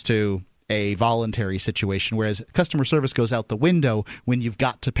comes to a voluntary situation, whereas customer service goes out the window when you've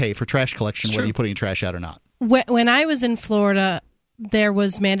got to pay for trash collection, whether you're putting trash out or not. When I was in Florida, there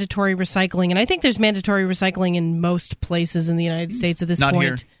was mandatory recycling, and I think there's mandatory recycling in most places in the United States at this point.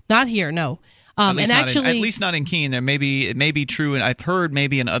 Here. Not here, no. At least not in Keene. It may be true, and I've heard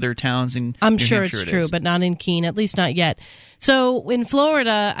maybe in other towns in I'm New sure Hampshire it's true, but not in Keene, at least not yet. So in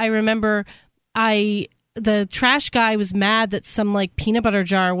Florida, I remember the trash guy was mad that some peanut butter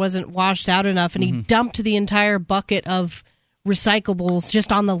jar wasn't washed out enough, and he dumped the entire bucket of recyclables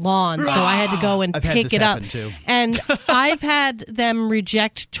just on the lawn, so I had to go and pick it up. Too. And I've had them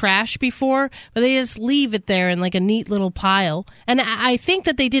reject trash before, but they just leave it there in a neat little pile. And I think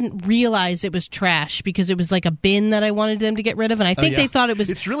that they didn't realize it was trash because it was a bin that I wanted them to get rid of, and I think they thought it was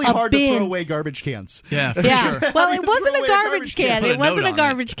It's really a hard bin. to throw away garbage cans. Yeah, for Yeah. sure. Well, it wasn't a garbage can. It wasn't a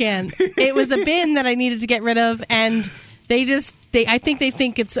garbage can. It was a bin that I needed to get rid of, and I think they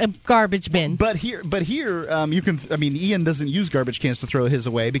think it's a garbage bin. But here, you can. I mean, Ian doesn't use garbage cans to throw his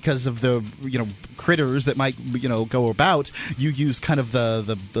away because of the critters that might go about. You use kind of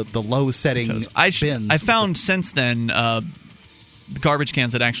the low setting bins. I found since then garbage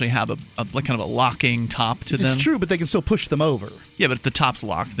cans that actually have a kind of a locking top to them. It's true, but they can still push them over. Yeah, but if the top's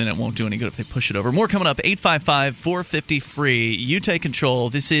locked, then it won't do any good if they push it over. More coming up. 855-450-FREE. You take control.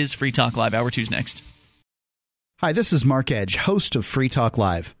 This is Free Talk Live. Hour 2's next. Hi, this is Mark Edge, host of Free Talk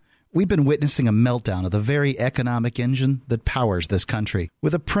Live. We've been witnessing a meltdown of the very economic engine that powers this country.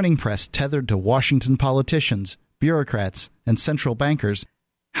 With a printing press tethered to Washington politicians, bureaucrats, and central bankers,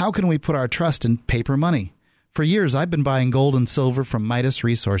 how can we put our trust in paper money? For years, I've been buying gold and silver from Midas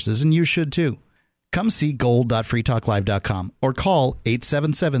Resources, and you should too. Come see gold.freetalklive.com or call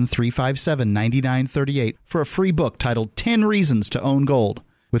 877-357-9938 for a free book titled 10 Reasons to Own Gold.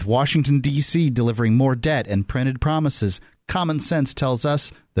 With Washington, D.C. delivering more debt and printed promises, common sense tells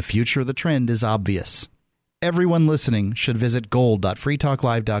us the future of the trend is obvious. Everyone listening should visit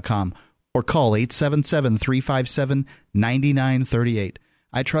gold.freetalklive.com or call 877-357-9938.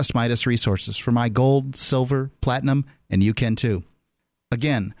 I trust Midas Resources for my gold, silver, platinum, and you can too.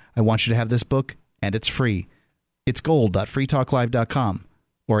 Again, I want you to have this book, and it's free. It's gold.freetalklive.com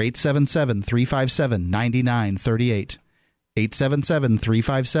or 877-357-9938.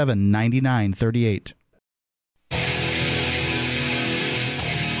 877-357-9938.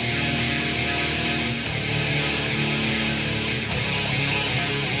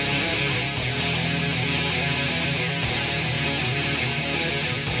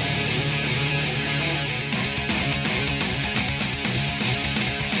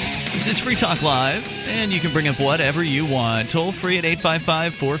 This is Free Talk Live, and you can bring up whatever you want. Toll free at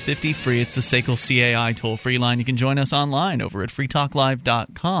 855-450-FREE. It's the SACL CAI toll-free line. You can join us online over at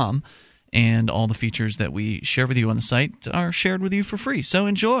freetalklive.com, and all the features that we share with you on the site are shared with you for free. So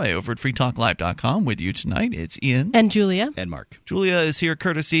enjoy over at freetalklive.com. With you tonight, it's Ian. And Julia. And Mark. Julia is here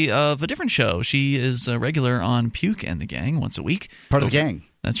courtesy of a different show. She is a regular on Puke and the Gang once a week. Part of the gang.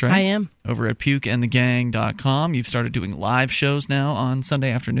 That's right. I am. Over at pukeandthegang.com. You've started doing live shows now on Sunday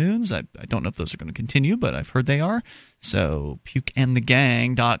afternoons. I don't know if those are going to continue, but I've heard they are. So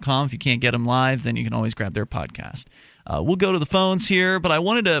pukeandthegang.com. If you can't get them live, then you can always grab their podcast. We'll go to the phones here, but I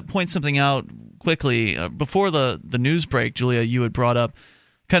wanted to point something out quickly. Before the news break, Julia, you had brought up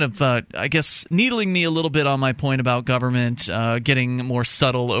kind of, I guess, needling me a little bit on my point about government getting more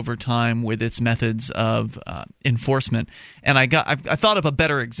subtle over time with its methods of enforcement. And I thought of a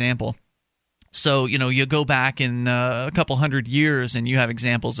better example. So, you go back in a couple hundred years and you have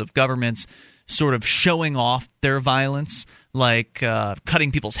examples of governments sort of showing off their violence, like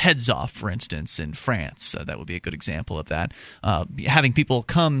cutting people's heads off, for instance, in France. That would be a good example of that. Having people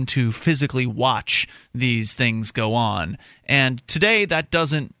come to physically watch these things go on. And today that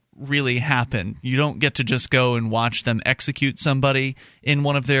doesn't really happen. You don't get to just go and watch them execute somebody in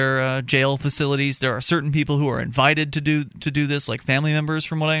one of their jail facilities. There are certain people who are invited to do this, like family members,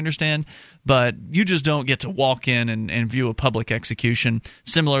 from what I understand, but you just don't get to walk in and view a public execution.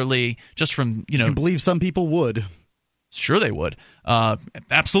 Similarly, just from You can believe some people would. Sure they would.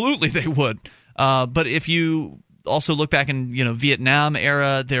 Absolutely they would. But if you also look back in Vietnam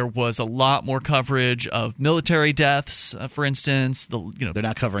era, there was a lot more coverage of military deaths, for instance. They're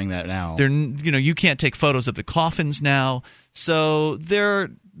not covering that now. You can't take photos of the coffins now. So they're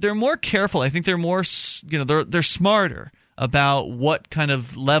more careful. I think they're more they're smarter about what kind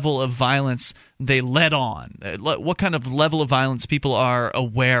of level of violence they let on, what kind of level of violence people are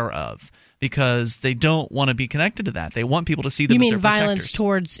aware of, because they don't want to be connected to that. They want people to see them as their protectors. You mean violence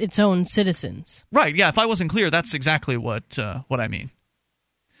towards its own citizens? Right, yeah. If I wasn't clear, that's exactly what I mean.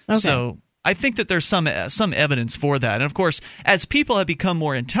 Okay. So I think that there's some evidence for that. And, of course, as people have become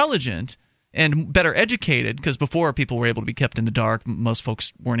more intelligent, and better educated, because before people were able to be kept in the dark. Most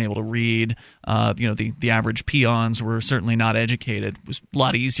folks weren't able to read. The average peons were certainly not educated. It was a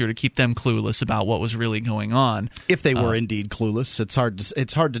lot easier to keep them clueless about what was really going on. If they were indeed clueless,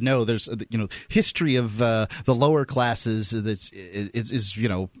 it's hard to know. There's history of the lower classes is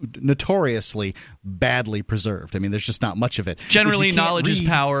notoriously badly preserved. I mean, there's just not much of it. Generally, knowledge is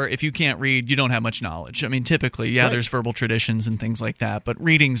power. If you can't read, you don't have much knowledge. I mean, typically, Right. there's verbal traditions and things like that, but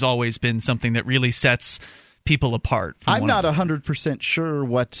reading's always been something that really sets people apart. I'm not 100% sure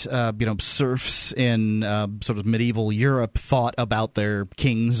what serfs in sort of medieval Europe thought about their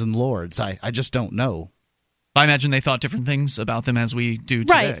kings and lords. I just don't know. I imagine they thought different things about them as we do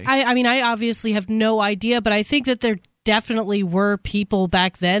today. Right. I mean, I obviously have no idea, but I think that there definitely were people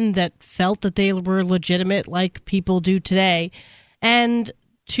back then that felt that they were legitimate like people do today. And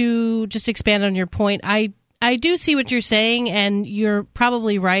to just expand on your point, I do see what you're saying, and you're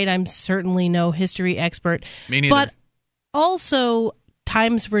probably right. I'm certainly no history expert. Me neither. But also,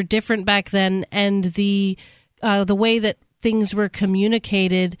 times were different back then, and the way that things were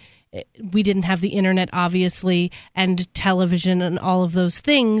communicated, we didn't have the internet, obviously, and television and all of those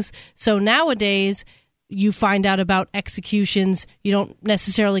things. So nowadays, you find out about executions. You don't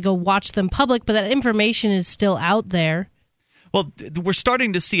necessarily go watch them public, but that information is still out there. Well, we're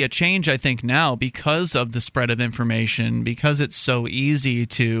starting to see a change, I think, now because of the spread of information, because it's so easy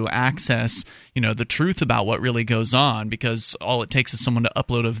to access, the truth about what really goes on, because all it takes is someone to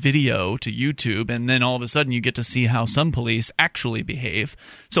upload a video to YouTube, and then all of a sudden you get to see how some police actually behave.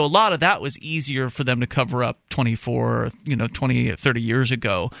 So a lot of that was easier for them to cover up 20 or 30 years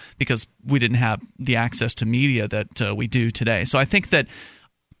ago, because we didn't have the access to media that we do today. So I think that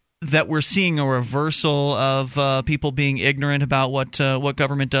we're seeing a reversal of people being ignorant about what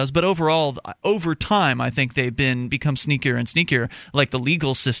government does, but overall, over time, I think they've become sneakier and sneakier. Like the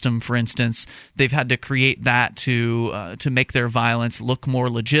legal system, for instance, they've had to create that to make their violence look more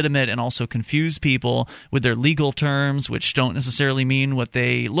legitimate and also confuse people with their legal terms, which don't necessarily mean what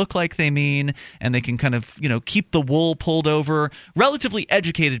they look like they mean, and they can kind of keep the wool pulled over relatively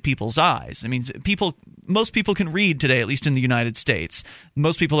educated people's eyes. I mean, most people can read today, at least in the United States.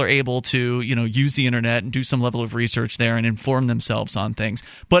 Most people are able to, use the internet and do some level of research there and inform themselves on things.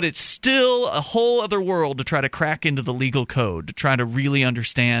 But it's still a whole other world to try to crack into the legal code, to try to really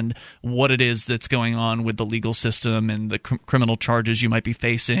understand what it is that's going on with the legal system and the criminal charges you might be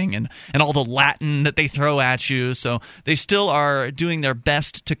facing and all the Latin that they throw at you. So they still are doing their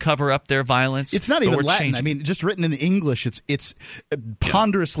best to cover up their violence. It's not even Latin. Changing. I mean, just written in English, it's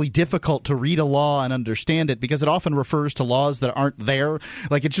ponderously difficult to read a law and understand it, because it often refers to laws that aren't there.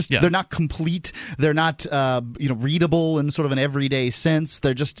 Like, it's just they're not complete. They're not readable in sort of an everyday sense.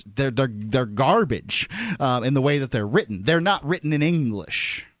 They're just they're garbage in the way that they're written. They're not written in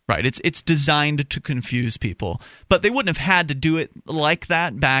English. Right. It's designed to confuse people. But they wouldn't have had to do it like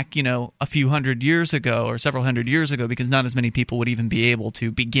that back, a few hundred years ago or several hundred years ago, because not as many people would even be able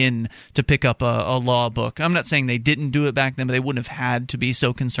to begin to pick up a law book. I'm not saying they didn't do it back then, but they wouldn't have had to be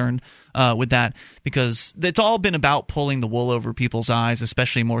so concerned with that, because it's all been about pulling the wool over people's eyes,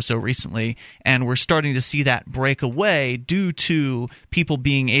 especially more so recently. And we're starting to see that break away due to people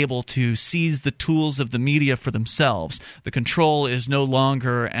being able to seize the tools of the media for themselves. The control is no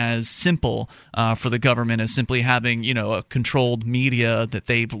longer as simple for the government as simply having, a controlled media that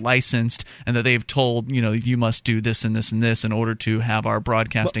they've licensed and that they've told, you must do this and this and this in order to have our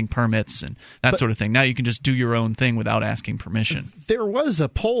broadcasting permits and that sort of thing. Now you can just do your own thing without asking permission. There was a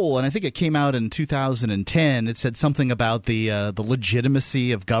poll, and I think it came out in 2010. It said something about the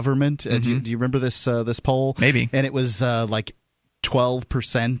legitimacy of government. Do you remember this poll? Maybe. And it was like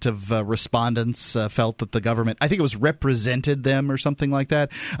 12% of respondents felt that the government, I think it was represented them or something like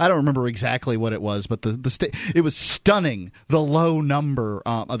that. I don't remember exactly what it was, but it was stunning. The low number,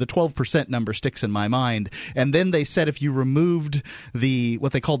 the 12% number sticks in my mind. And then they said if you removed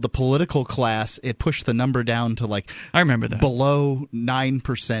what they called the political class, it pushed the number down to I remember that, below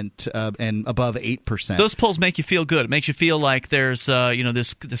 9% and above 8%. Those polls make you feel good. It makes you feel like there's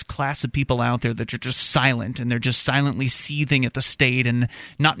this class of people out there that are just silent, and they're just silently seething at the state and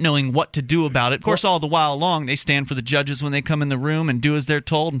not knowing what to do about it. Of course, all the while along, they stand for the judges when they come in the room and do as they're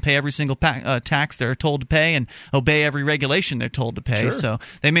told and pay every single tax they're told to pay and obey every regulation they're told to pay. Sure. So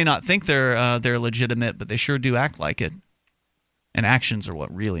they may not think they're legitimate, but they sure do act like it. And actions are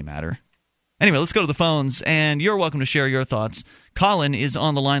what really matter. Anyway, let's go to the phones, and you're welcome to share your thoughts. Colin is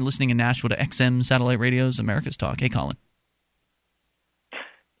on the line listening in Nashville to XM Satellite Radio's America's Talk. Hey, Colin.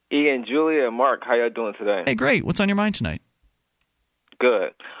 Ian, Julia, and Mark, how y'all doing today? Hey, great. What's on your mind tonight?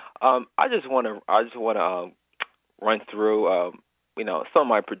 Good. I just want to run through some of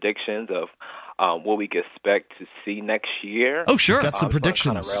my predictions of what we can expect to see next year. Oh, sure. Got some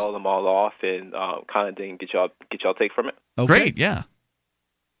predictions. Kind of rattle them all off and kind of then get y'all take from it. Okay. Great, yeah.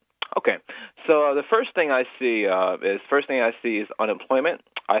 Okay, so the first thing I see is unemployment.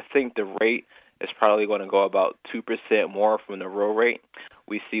 I think the rate is probably going to go about 2% more from the real rate.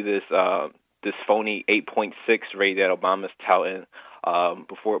 We see this phony 8.6 rate that Obama's touting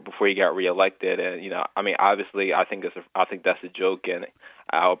before he got reelected, and obviously I think that's a joke, and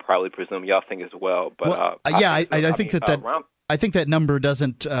I'll probably presume y'all think as well. But I think that number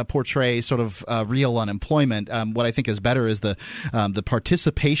doesn't portray sort of real unemployment. What I think is better is the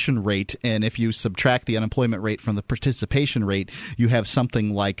participation rate, and if you subtract the unemployment rate from the participation rate, you have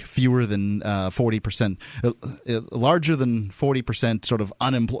something like fewer than 40%, larger than 40% sort of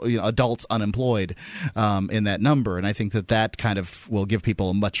adults unemployed in that number, and I think that kind of will give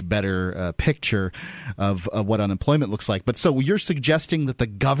people a much better picture of what unemployment looks like. But so you're suggesting that the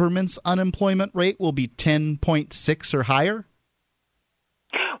government's unemployment rate will be 10.6 or higher?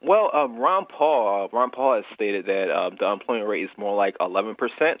 Well, Ron Paul has stated that the unemployment rate is more like 11%.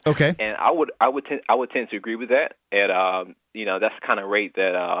 Okay, and I would tend to agree with that, and that's the kind of rate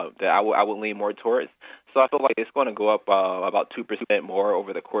that I would lean more towards. So I feel like it's going to go up about 2% more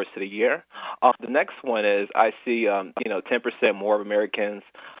over the course of the year. The next one is I see 10% more of Americans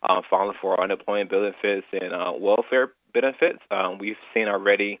filing for unemployment benefits and welfare benefits. We've seen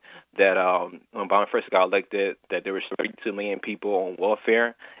already that when Obama first got elected, that there were 32 million people on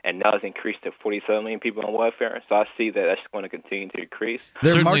welfare, and now it's increased to 47 million people on welfare. So I see that that's going to continue to increase.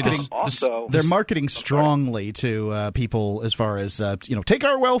 They're marketing strongly to people as far as take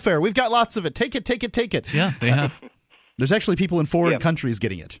our welfare. We've got lots of it. Take it, take it, take it. Yeah, they have. There's actually people in foreign countries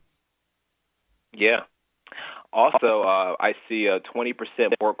getting it. Yeah. Also, I see 20%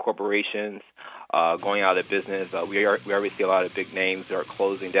 more corporations going out of business. We already see a lot of big names that are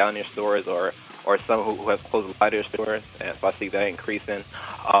closing down their stores, or some who have closed a lot of their stores, and so I see that increasing.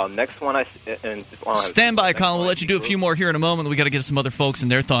 Next one, stand by, Colin. We'll let you do a few more here in a moment. We got to get some other folks and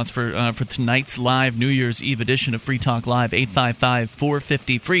their thoughts for tonight's live New Year's Eve edition of Free Talk Live.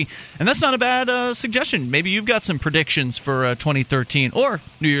 855-450-FREE, and that's not a bad suggestion. Maybe you've got some predictions for 2013 or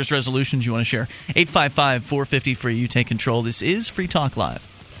New Year's resolutions you want to share. 855-450-FREE. You take control. This is Free Talk Live.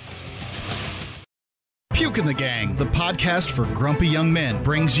 Puke in the Gang, the podcast for grumpy young men,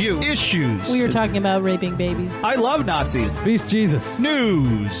 brings you issues. We were talking about raping babies. I love Nazis. Peace, Jesus.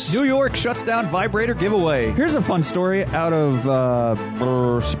 News. New York shuts down vibrator giveaway. Here's a fun story out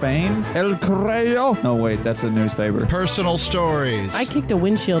of Spain. El Correo. No, wait, that's a newspaper. Personal stories. I kicked a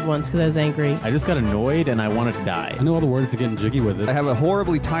windshield once because I was angry. I just got annoyed and I wanted to die. I know all the words to getting jiggy with it. I have a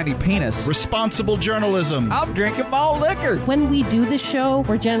horribly tiny penis. Responsible journalism. I'm drinking malt liquor. When we do the show,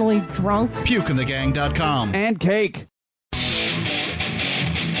 we're generally drunk. PukeInTheGang.com. And cake.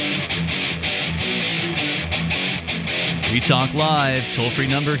 We Talk Live, toll-free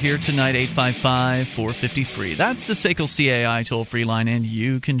number here tonight, 855-450-FREE. That's the SACL CAI toll-free line, and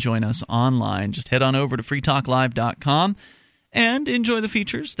you can join us online. Just head on over to freetalklive.com and enjoy the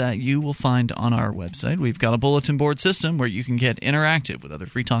features that you will find on our website. We've got a bulletin board system where you can get interactive with other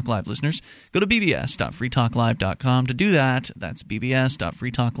Free Talk Live listeners. Go to bbs.freetalklive.com to do that. That's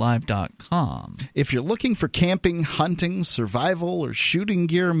bbs.freetalklive.com. If you're looking for camping, hunting, survival, or shooting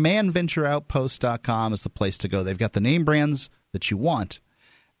gear, manventureoutpost.com is the place to go. They've got the name brands that you want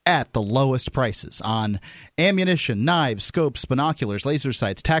at the lowest prices on ammunition, knives, scopes, binoculars, laser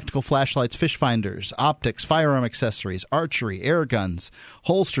sights, tactical flashlights, fish finders, optics, firearm accessories, archery, air guns,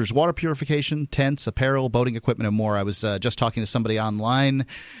 holsters, water purification, tents, apparel, boating equipment, and more. I was just talking to somebody online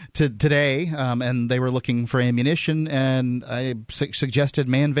today, and they were looking for ammunition, and I suggested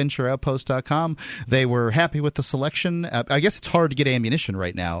manventureoutpost.com. They were happy with the selection. I guess it's hard to get ammunition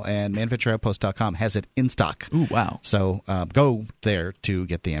right now, and manventureoutpost.com has it in stock. Ooh, wow. So go there to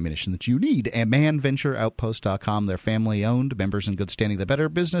get the ammunition that you need. And manventureoutpost.com, they're family-owned, members in good standing, the Better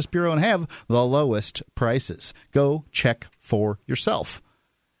Business Bureau, and have the lowest prices. Go check for yourself.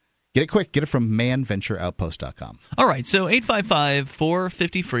 Get it quick. Get it from manventureoutpost.com. All right, so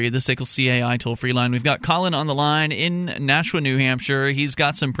 855-450-FREE, the SACL CAI toll-free line. We've got Colin on the line in Nashua, New Hampshire. He's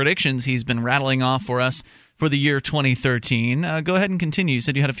got some predictions he's been rattling off for us for the year 2013. Go ahead and continue. You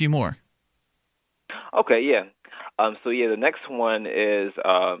said you had a few more. Okay, yeah. The next one is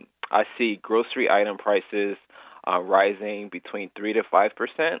I see grocery item prices rising between 3 to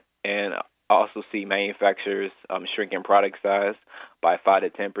 5%, and I also see manufacturers shrinking product size. by 5 to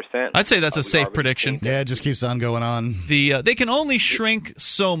 10%. I'd say that's a safe prediction. Yeah, it just keeps on going on. They can only shrink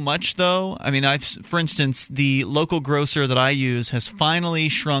so much, though. I mean, for instance, the local grocer that I use has finally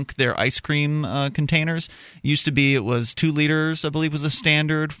shrunk their ice cream containers. Used to be it was 2 liters, I believe, was the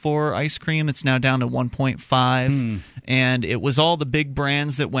standard for ice cream. It's now down to 1.5. And it was all the big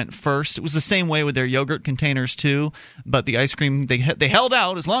brands that went first. It was the same way with their yogurt containers, too. But the ice cream, they held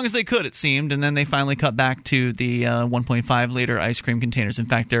out as long as they could, it seemed, and then they finally cut back to the 1.5-liter ice cream containers. In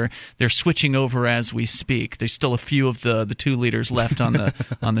fact, they're switching over as we speak. There's still a few of the 2 liters left on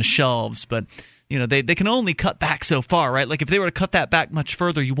the shelves, but they can only cut back so far, right? Like if they were to cut that back much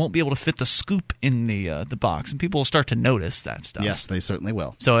further, you won't be able to fit the scoop in the box, and people will start to notice that stuff. Yes, they certainly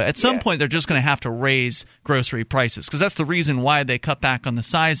will. So at some point, they're just going to have to raise grocery prices, because that's the reason why they cut back on the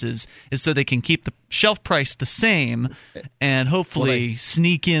sizes, is so they can keep the shelf price the same and hopefully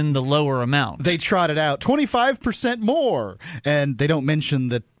sneak in the lower amount. They trotted out 25% more, and they don't mention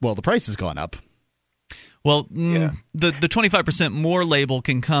that, well, the price has gone up. Well, the 25% more label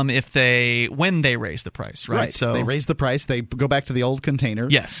can come when they raise the price, right? So they raise the price, they go back to the old container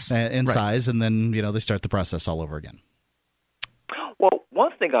in size, and then they start the process all over again. Well,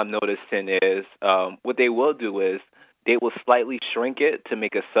 one thing I'm noticing is what they will do is they will slightly shrink it to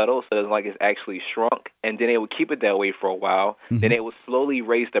make it subtle, so it's like it's actually shrunk, and then they will keep it that way for a while. Then they will slowly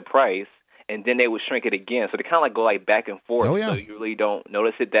raise the price, and then they will shrink it again. So they kind of go back and forth, so you really don't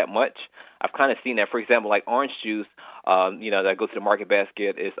notice it that much. I've kind of seen that. For example, like orange juice, that goes to the market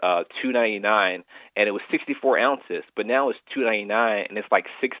basket is $2.99, and it was 64 ounces, but now it's $2.99, and it's like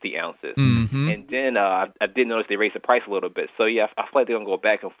 60 ounces. And then I did notice they raised the price a little bit. So yeah, I feel like they're gonna go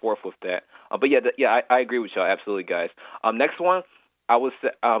back and forth with that. But I agree with y'all absolutely, guys. Next one,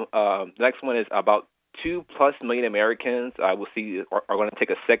 the next one is about 2+ million Americans I will see are going to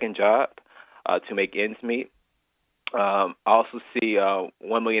take a second job to make ends meet. I also see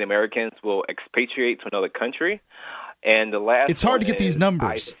 1 million Americans will expatriate to another country. And the last it's hard to get these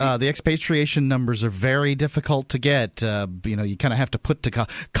numbers. The expatriation numbers are very difficult to get. You kind of have to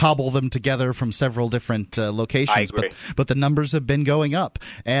cobble them together from several different locations. I agree. But the numbers have been going up.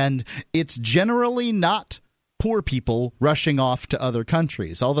 And it's generally not poor people rushing off to other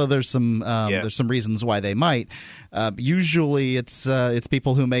countries, although there's some reasons why they might. Usually it's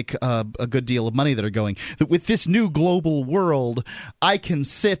people who make a good deal of money that are going. With this new global world, I can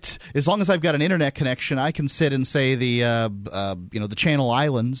sit, as long as I've got an internet connection, I can sit and say the Channel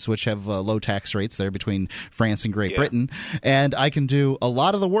Islands, which have low tax rates there between France and Great Britain, and I can do a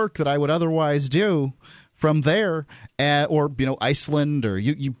lot of the work that I would otherwise do from there, or Iceland, or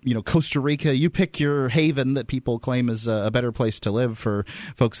Costa Rica. You pick your haven that people claim is a better place to live for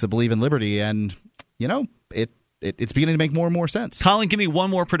folks that believe in liberty, and it's beginning to make more and more sense. Colin, give me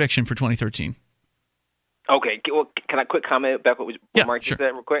one more prediction for 2013. Okay, well, can I quick comment back what Mark just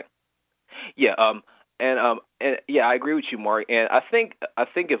said real quick? Yeah, I agree with you, Mark. And I think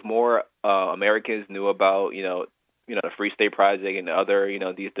if more Americans knew about the Free State Project and the other,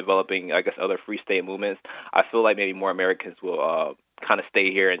 these developing, I guess, other free state movements, I feel like maybe more Americans will kind of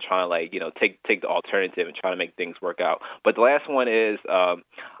stay here and try to take the alternative and try to make things work out. But the last one is I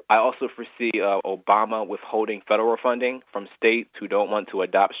also foresee Obama withholding federal funding from states who don't want to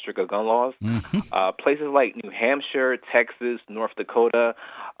adopt stricter gun laws. Places like New Hampshire, Texas, North Dakota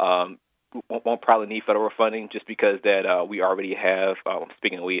won't probably need federal funding just because that we already have,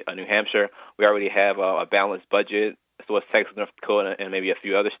 speaking of New Hampshire, we already have a balanced budget. So it's Texas, North Dakota, and maybe a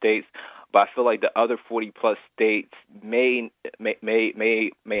few other states. But I feel like the other 40+ states may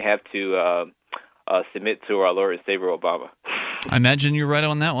have to submit to our Lord and Savior Obama. I imagine you're right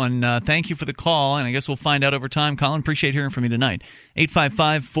on that one. Thank you for the call, and I guess we'll find out over time. Colin, appreciate hearing from you tonight.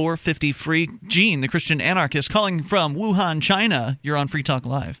 855-450-FREE. Gene, the Christian anarchist, calling from Wuhan, China. You're on Free Talk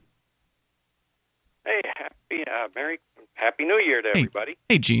Live. Hey, happy New Year to everybody.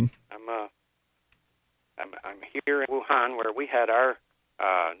 Hey, Gene. I'm here in Wuhan where we had our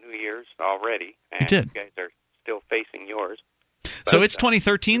New Year's already, and you did. You guys are still facing yours. So it's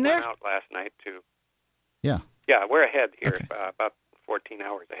 2013 there? We went out last night to. Yeah. Yeah, we're ahead here, okay. About 14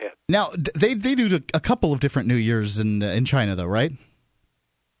 hours ahead. Now they do a couple of different New Years in China, though, right?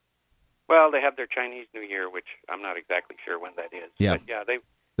 Well, they have their Chinese New Year, which I'm not exactly sure when that is. Yeah. But yeah,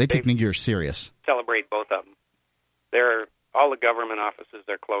 they take New Year serious. Celebrate both of them. All the government offices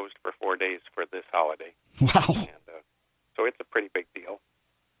are closed for 4 days for this holiday. Wow. And, so it's a pretty big deal.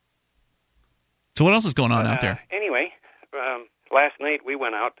 So what else is going on out there? Anyway, last night we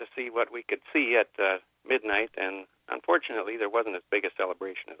went out to see what we could see at midnight, and unfortunately there wasn't as big a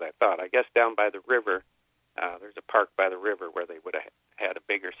celebration as I thought. I guess down by the river, there's a park by the river where they would have had a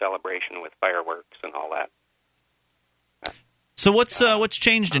bigger celebration with fireworks and all that. So what's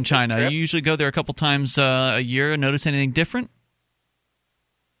changed in China? You usually go there a couple times a year. Notice anything different?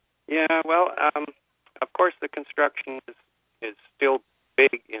 Yeah, well, of course the construction is still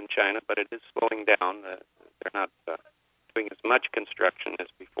big in China, but it is slowing down. They're not doing as much construction as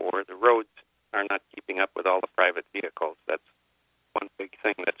before. The roads are not keeping up with all the private vehicles. That's one big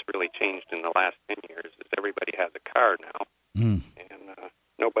thing that's really changed in the last 10 years. Is everybody has a car now, and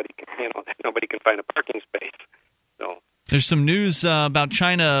nobody can find a parking space. So there's some news about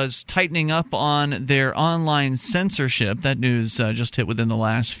China's tightening up on their online censorship. That news just hit within the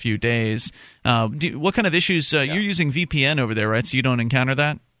last few days. What kind of issues? You're using VPN over there, right? So you don't encounter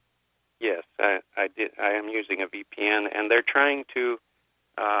that? Yes, I did. I am using a VPN, and they're trying to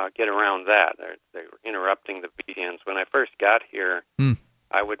get around that. They're interrupting the VPNs. When I first got here,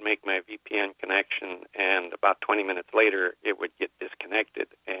 I would make my VPN connection, and about 20 minutes later, it would get disconnected.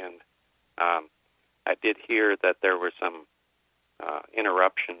 And I did hear that there were some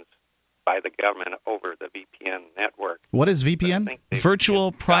interruptions by the government over the VPN network. What is VPN?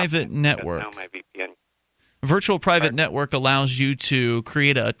 Virtual Private Network. Now my VPN. Virtual Private Network allows you to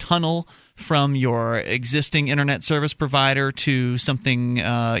create a tunnel from your existing internet service provider to something,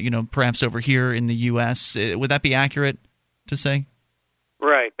 perhaps over here in the U.S. Would that be accurate to say?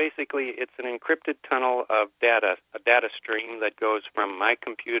 Right. Basically, it's an encrypted tunnel of data, a data stream that goes from my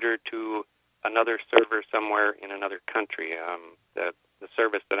computer to another server somewhere in another country. The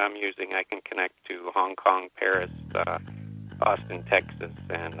service that I'm using, I can connect to Hong Kong, Paris, Austin, Texas,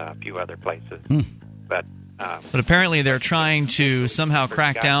 and a few other places. But apparently they're trying to somehow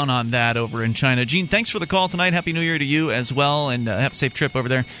crack down on that over in China. Gene, thanks for the call tonight. Happy New Year to you as well, and have a safe trip over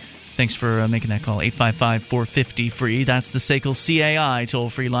there. Thanks for making that call. 855-450-FREE. That's the SACL CAI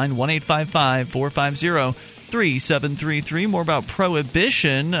toll-free line, 1-855-450-3733. More about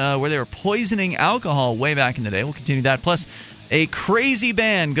Prohibition, where they were poisoning alcohol way back in the day. We'll continue that. Plus, a crazy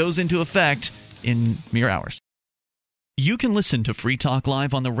ban goes into effect in mere hours. You can listen to Free Talk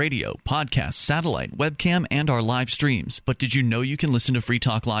Live on the radio, podcast, satellite, webcam, and our live streams. But did you know you can listen to Free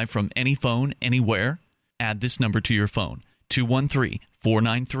Talk Live from any phone, anywhere? Add this number to your phone,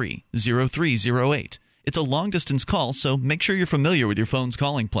 213-493-0308. It's a long-distance call, so make sure you're familiar with your phone's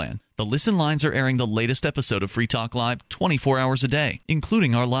calling plan. The Listen lines are airing the latest episode of Free Talk Live 24 hours a day,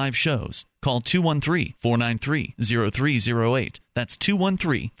 including our live shows. Call 213-493-0308. That's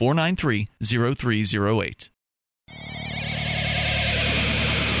 213-493-0308.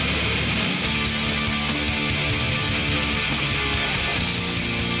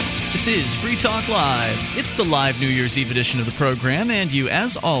 This is Free Talk Live. It's the live New Year's Eve edition of the program, and you,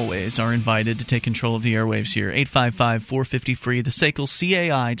 as always, are invited to take control of the airwaves here. 855-450-FREE, the SACL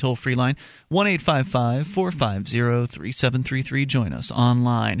CAI toll-free line, 1-855-450-3733. Join us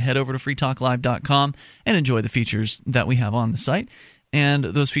online. Head over to freetalklive.com and enjoy the features that we have on the site. And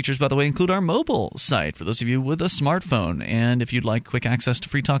those features, by the way, include our mobile site for those of you with a smartphone. And if you'd like quick access to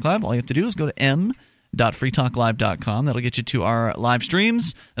Free Talk Live, all you have to do is go to m.freetalklive.com. That'll get you to our live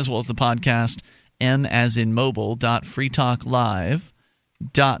streams as well as the podcast,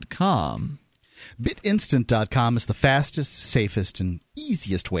 m.as.in-mobile.freetalklive.com. BitInstant.com is the fastest, safest, and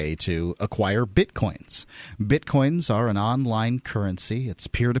easiest way to acquire bitcoins. Bitcoins are an online currency. It's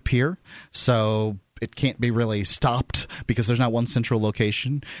peer-to-peer, so it can't be really stopped because there's not one central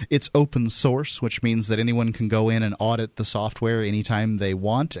location. It's open source, which means that anyone can go in and audit the software anytime they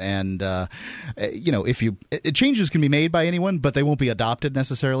want. And, changes can be made by anyone, but they won't be adopted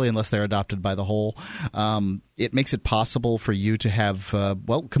necessarily unless they're adopted by the whole. It makes it possible for you to have,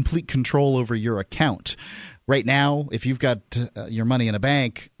 complete control over your account. Right now, if you've got your money in a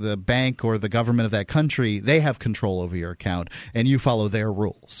bank, the bank or the government of that country, they have control over your account, and you follow their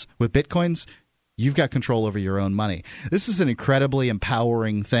rules. With Bitcoins, you've got control over your own money. This is an incredibly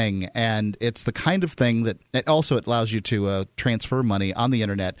empowering thing, and it's the kind of thing that it allows you to transfer money on the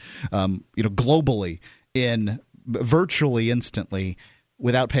internet, globally in virtually instantly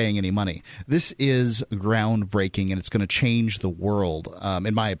without paying any money. This is groundbreaking, and it's going to change the world,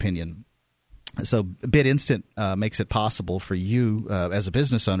 in my opinion. So BitInstant makes it possible for you as a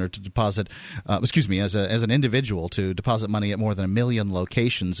business owner to deposit, as an individual to deposit money at more than 1 million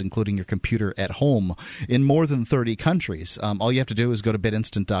locations, including your computer at home in more than 30 countries. All you have to do is go to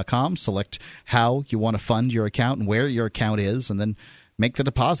BitInstant.com, select how you want to fund your account and where your account is, and then make the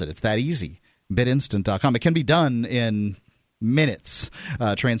deposit. It's that easy. BitInstant.com. It can be done in minutes,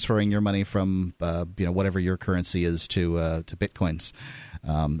 transferring your money from whatever your currency is to Bitcoins.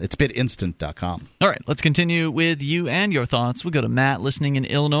 It's bitinstant.com. All right, let's continue with you and your thoughts. We'll go to Matt listening in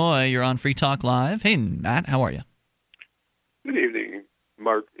Illinois. You're on Free Talk Live. Hey, Matt, how are you? Good evening,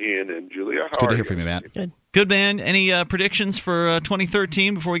 Mark, Ian, and Julia. How Good are to hear you? from you, Matt. Good. Good, man. Any predictions for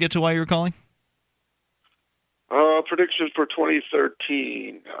 2013 before we get to why you were calling? Predictions for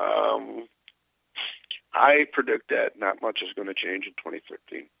 2013. I predict that not much is going to change in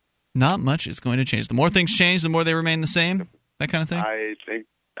 2013. Not much is going to change. The more things change, the more they remain the same? That kind of thing?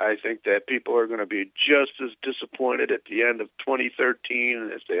 I think that people are going to be just as disappointed at the end of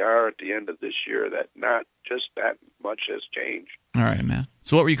 2013 as they are at the end of this year, that not just that much has changed. All right, man.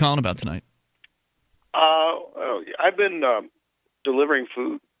 So what were you calling about tonight? I've been delivering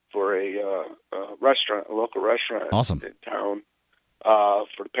food for a restaurant, a local restaurant awesome. in town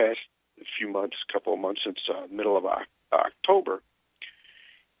for the past couple of months since middle of October.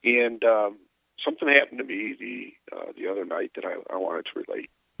 And something happened to me the other night that I wanted to relate.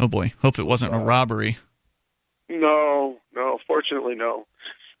 Oh, boy. Hope it wasn't a robbery. No. Fortunately, no.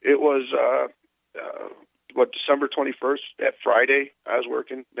 It was, December 21st, that Friday, I was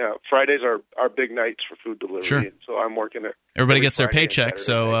working. Now, Fridays are our big nights for food delivery. Sure. And so I'm working there. Everybody gets their paycheck,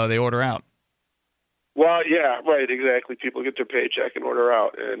 so they order out. Well, yeah, right, exactly. People get their paycheck and order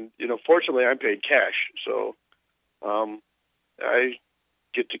out. And, fortunately, I'm paid cash. So I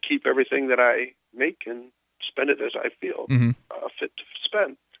get to keep everything that I make and spend it as I feel fit to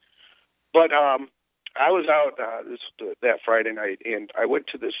spend. But I was out that Friday night, and I went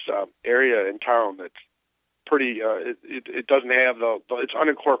to this area in town that's pretty. It doesn't have it's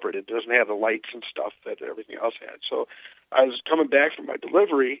unincorporated. It doesn't have the lights and stuff that everything else had. So I was coming back from my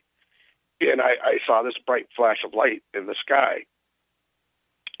delivery, and I saw this bright flash of light in the sky.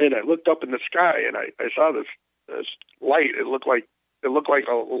 And I looked up in the sky, and I saw this light. It looked like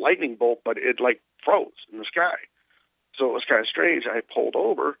a lightning bolt, but it froze in the sky. So it was kind of strange. I pulled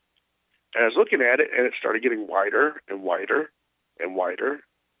over, and I was looking at it, and it started getting wider and wider and wider.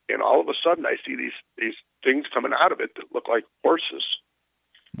 And all of a sudden, I see these things coming out of it that look like horses.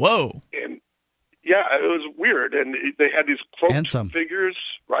 Whoa! And yeah, it was weird. And they had these cloaked figures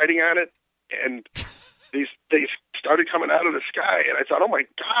riding on it, and they started coming out of the sky. And I thought, oh my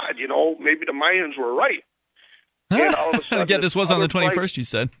God, maybe the Mayans were right. And all of a sudden, this was on the 21st, you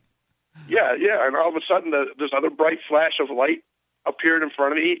said. Yeah. And all of a sudden, this other bright flash of light appeared in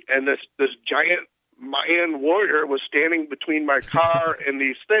front of me, and this giant Mayan warrior was standing between my car and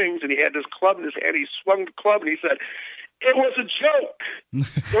these things, and he had this club in his hand. He swung the club, and he said, "It was a joke.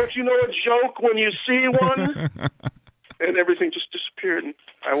 Don't you know a joke when you see one?" And everything just disappeared, and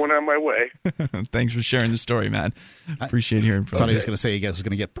I went on my way. Thanks for sharing the story, man. Appreciate hearing from you. I thought he was going to say he was going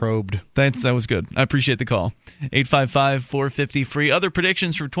to get probed. That was good. I appreciate the call. 855-450-FREE. Other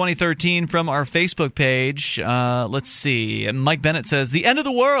predictions for 2013 from our Facebook page. Let's see. Mike Bennett says, the end of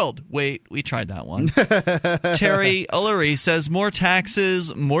the world. Wait, we tried that one. Terry Ullery says, more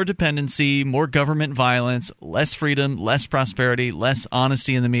taxes, more dependency, more government violence, less freedom, less prosperity, less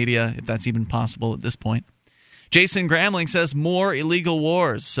honesty in the media, if that's even possible at this point. Jason Gramling says more illegal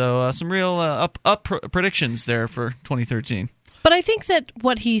wars. So some real up predictions there for 2013. But I think that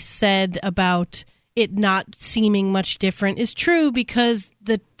what he said about it not seeming much different is true because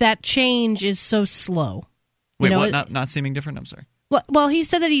that change is so slow. Wait, what? Not seeming different? I'm sorry. Well, he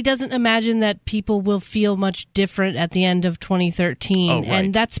said that he doesn't imagine that people will feel much different at the end of 2013. Oh, right.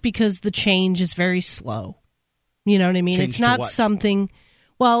 And that's because the change is very slow. You know what I mean? Change it's to not what? something...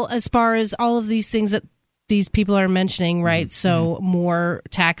 Well, as far as all of these things that these people are mentioning, right? Mm-hmm. So more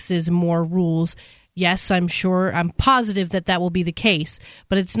taxes, more rules. Yes, I'm positive that will be the case,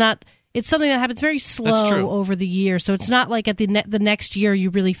 but it's not. It's something that happens very slow over the year. So it's not like at the next year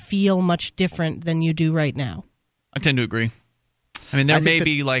you really feel much different than you do right now. I tend to agree. I mean, there may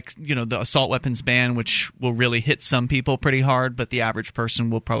be the assault weapons ban, which will really hit some people pretty hard, but the average person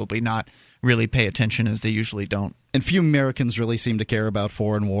will probably not really pay attention as they usually don't. And few Americans really seem to care about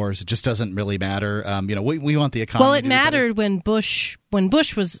foreign wars. It just doesn't really matter. We want the economy. Well, it mattered when Bush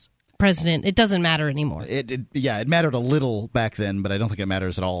was president. It doesn't matter anymore. It mattered a little back then, but I don't think it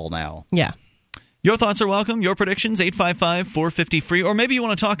matters at all now. Yeah. Your thoughts are welcome. Your predictions, 855-450-FREE. Or maybe you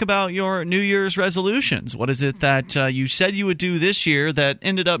want to talk about your New Year's resolutions. What is it that you said you would do this year that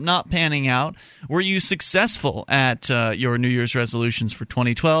ended up not panning out? Were you successful at your New Year's resolutions for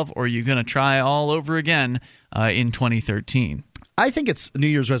 2012, or are you going to try all over again in 2013? I think New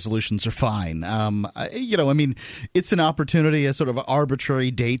Year's resolutions are fine. It's an opportunity, a sort of arbitrary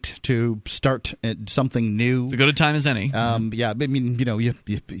date to start something new. It's as good a time as any. Yeah, I mean,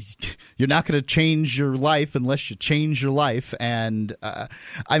 you're not going to change your life unless you change your life. And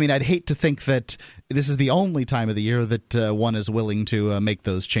I'd hate to think that this is the only time of the year that one is willing to make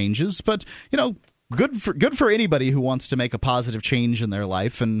those changes. But good for anybody who wants to make a positive change in their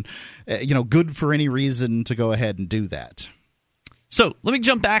life, and good for any reason to go ahead and do that. So let me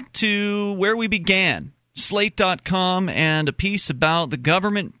jump back to where we began. Slate.com, and a piece about the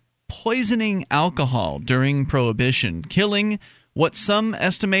government poisoning alcohol during Prohibition, killing what some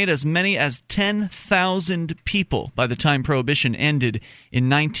estimate as many as 10,000 people by the time Prohibition ended in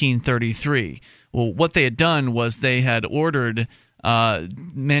 1933. Well, what they had done was they had ordered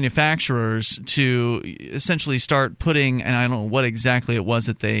manufacturers to essentially start putting, and I don't know what exactly it was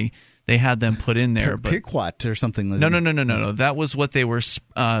that they had them put in there. Pirquat or something. No. That was what they were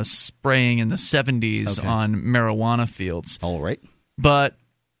spraying in the 70s on marijuana fields. All right. But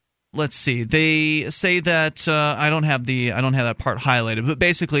let's see. They say that I don't have that part highlighted, but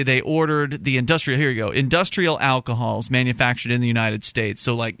basically they ordered the industrial alcohols manufactured in the United States.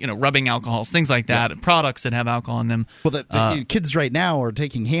 So like, rubbing alcohols, things like that, products that have alcohol in them. Well, the kids right now are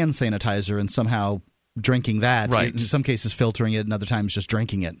taking hand sanitizer and somehow drinking that. Right. In some cases filtering it, and other times just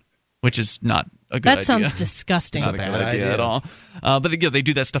drinking it. Which is not a good idea. That sounds disgusting. Not a good idea at all. But they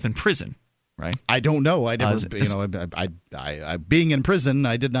do that stuff in prison. Right? I don't know. I never, I being in prison,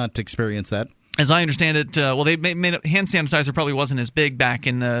 I did not experience that. As I understand it, they made hand sanitizer probably wasn't as big back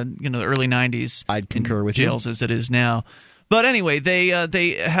in the the early 90s. I'd concur with jails as it is now. But anyway,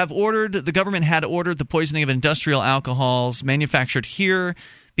 the government had ordered the poisoning of industrial alcohols manufactured here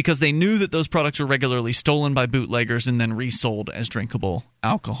because they knew that those products were regularly stolen by bootleggers and then resold as drinkable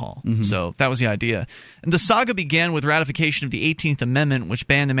alcohol. Mm-hmm. So that was the idea. And the saga began with ratification of the 18th Amendment, which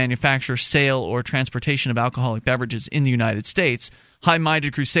banned the manufacture, sale, or transportation of alcoholic beverages in the United States.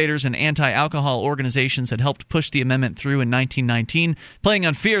 High-minded crusaders and anti-alcohol organizations had helped push the amendment through in 1919, playing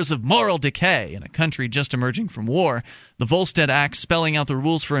on fears of moral decay in a country just emerging from war. The Volstead Act, spelling out the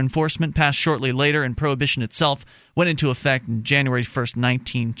rules for enforcement, passed shortly later, and Prohibition itself went into effect on January 1st,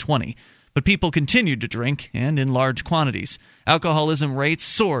 1920. But people continued to drink, and in large quantities. Alcoholism rates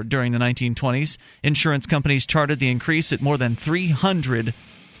soared during the 1920s. Insurance companies charted the increase at more than 300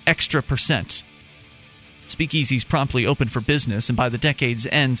 extra %. Speakeasies promptly opened for business, and by the decade's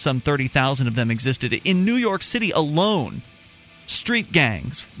end, some 30,000 of them existed. In New York City alone, street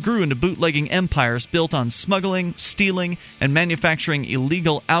gangs grew into bootlegging empires built on smuggling, stealing, and manufacturing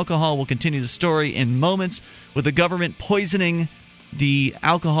illegal alcohol. We'll continue the story in moments, with the government poisoning the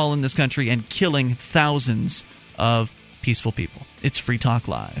alcohol in this country and killing thousands of peaceful people. It's Free Talk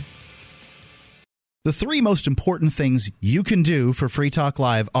Live. The three most important things you can do for Free Talk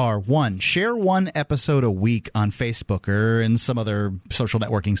Live are: 1, share one episode a week on Facebook or in some other social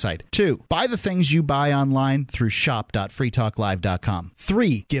networking site. 2, buy the things you buy online through shop.freetalklive.com.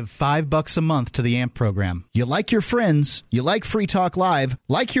 3, give $5 a month to the AMP program. You like your friends, you like Free Talk Live,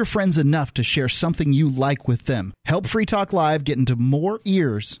 like your friends enough to share something you like with them. Help Free Talk Live get into more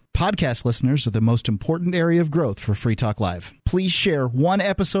ears. Podcast listeners are the most important area of growth for Free Talk Live. Please share one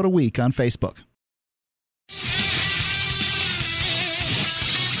episode a week on Facebook.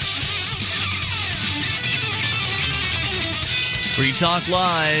 Free Talk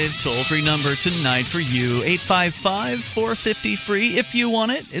Live, toll-free number tonight for you, 855-450-FREE. If you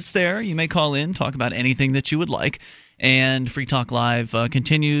want it, it's there. You may call in, talk about anything that you would like. And Free Talk Live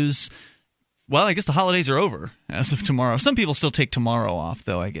continues. Well, I guess the holidays are over as of tomorrow. Some people still take tomorrow off,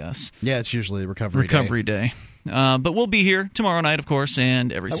 though, I guess. Yeah, it's usually recovery day. But we'll be here tomorrow night, of course,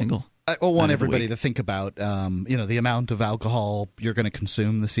 and every single I want everybody to think about the amount of alcohol you're going to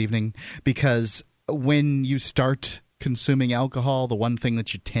consume this evening, because when you start consuming alcohol, the one thing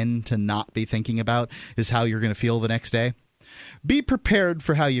that you tend to not be thinking about is how you're going to feel the next day. Be prepared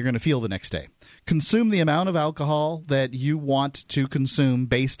for how you're going to feel the next day. Consume the amount of alcohol that you want to consume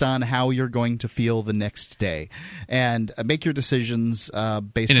based on how you're going to feel the next day, and make your decisions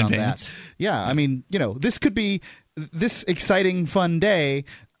based on that. Yeah, I mean, this could be this exciting, fun day.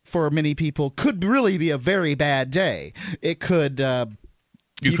 For many people, could really be a very bad day. It could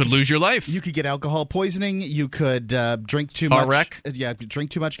you could lose your life. You could get alcohol poisoning. You could drink too much. Car wreck. Yeah, drink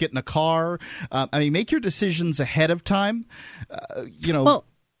too much. Get in a car. Make your decisions ahead of time. Well,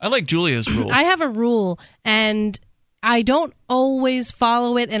 I like Julia's rule. I have a rule, and I don't always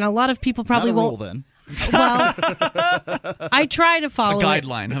follow it, and a lot of people probably won't. Rule, then. Well, I try to follow a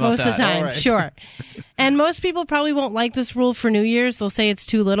guideline. it most of the time. Right. Sure. And most people probably won't like this rule for New Year's. They'll say it's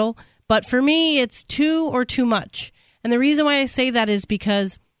too little. But for me, it's too or too much. And the reason why I say that is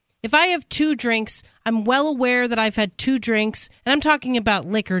because if I have 2 drinks, I'm well aware that I've had 2 drinks. And I'm talking about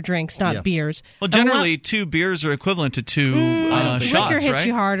liquor drinks, not beers. Well, generally, 2 beers are equivalent to 2 shots, liquor hits right?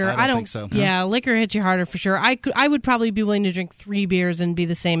 you harder. I don't think so. Yeah, liquor hits you harder for sure. I would probably be willing to drink 3 beers and be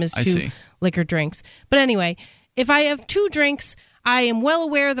the same as 2 liquor drinks. But anyway, if I have 2 drinks, I am well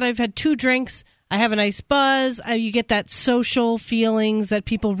aware that I've had 2 drinks. I have a nice buzz. You get that social feelings that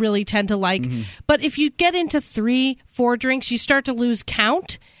people really tend to like. Mm-hmm. But if you get into 3, 4 drinks, you start to lose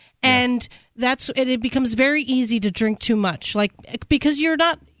count. And it becomes very easy to drink too much, like because you're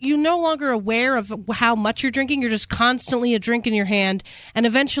no longer aware of how much you're drinking. You're just constantly a drink in your hand, and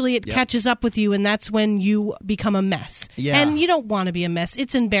eventually it catches up with you, and that's when you become a mess. Yeah. And you don't want to be a mess.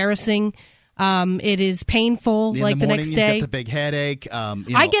 It's embarrassing. It is painful. In like the morning, next day, you get the big headache.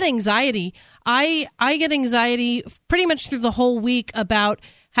 I get anxiety. I get anxiety pretty much through the whole week about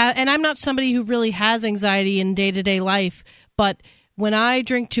and I'm not somebody who really has anxiety in day-to-day life, but when I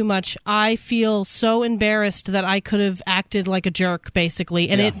drink too much, I feel so embarrassed that I could have acted like a jerk, basically,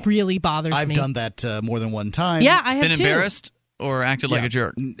 and it really bothers me. I've done that more than one time. Yeah, I have been embarrassed or acted like a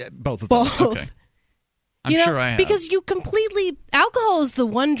jerk? Both of them. Okay. I'm sure I have. Because alcohol is the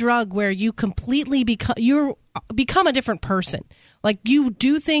one drug where you completely become a different person. Like, you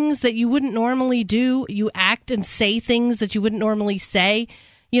do things that you wouldn't normally do. You act and say things that you wouldn't normally say.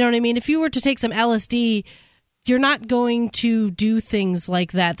 You know what I mean? If you were to take some LSD, you're not going to do things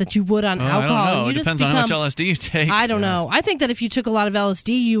like that you would on alcohol. I don't know. You It depends on how much LSD you take. I don't know. I think that if you took a lot of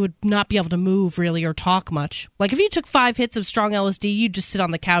LSD, you would not be able to move really or talk much. Like, if you took 5 hits of strong LSD, you'd just sit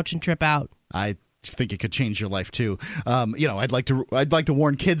on the couch and trip out. I think it could change your life too. I'd like to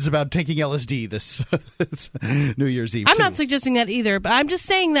warn kids about taking LSD this New Year's Eve. I'm not suggesting that either, but I'm just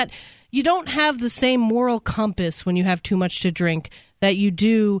saying that you don't have the same moral compass when you have too much to drink that you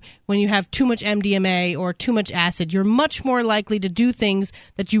do when you have too much MDMA or too much acid. You're much more likely to do things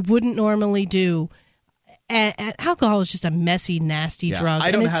that you wouldn't normally do. And alcohol is just a messy, nasty drug,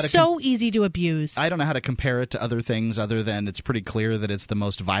 and it's so easy to abuse. I don't know how to compare it to other things other than it's pretty clear that it's the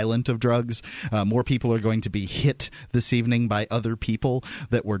most violent of drugs. More people are going to be hit this evening by other people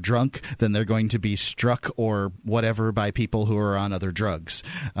that were drunk than they're going to be struck or whatever by people who are on other drugs.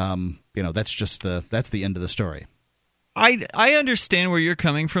 That's just that's the end of the story. I understand where you're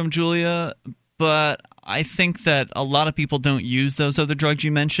coming from, Julia, but I think that a lot of people don't use those other drugs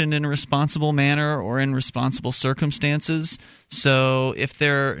you mentioned in a responsible manner or in responsible circumstances. So if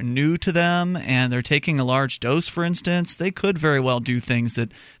they're new to them and they're taking a large dose, for instance, they could very well do things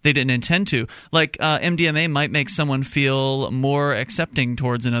that they didn't intend to. Like MDMA might make someone feel more accepting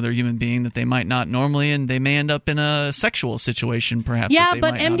towards another human being that they might not normally, and they may end up in a sexual situation, perhaps. Yeah,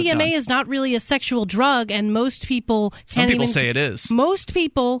 but MDMA is not really a sexual drug, and most people Some people say it is. Most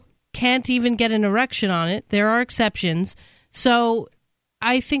people can't even get an erection on it. There are exceptions. So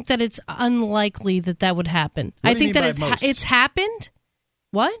I think that it's unlikely that would happen. I think that it's happened.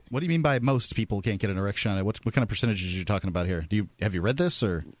 What? What do you mean by most people can't get an erection on it? What kind of percentages are you talking about here? Have you read this?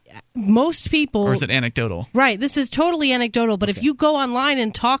 Or most people. Or is it anecdotal? Right. This is totally anecdotal. But if you go online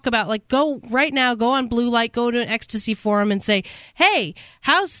and talk about, go on Blue Light, go to an ecstasy forum and say, hey,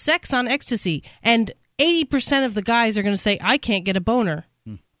 how's sex on ecstasy? And 80% of the guys are going to say, I can't get a boner.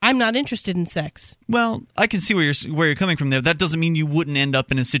 I'm not interested in sex. Well, I can see where you're coming from there. That doesn't mean you wouldn't end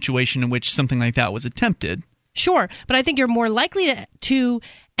up in a situation in which something like that was attempted. Sure, but I think you're more likely to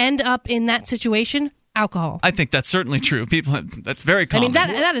end up in that situation. Alcohol. I think that's certainly true. That's very common. I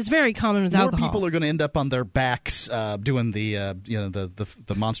mean, that is very common with alcohol. More people are going to end up on their backs doing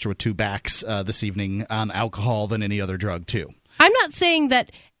the monster with two backs this evening on alcohol than any other drug too. I'm not saying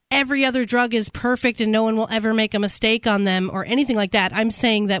that every other drug is perfect and no one will ever make a mistake on them or anything like that. I'm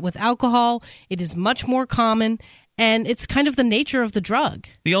saying that with alcohol, it is much more common, and it's kind of the nature of the drug.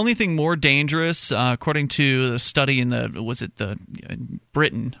 The only thing more dangerous, according to the study in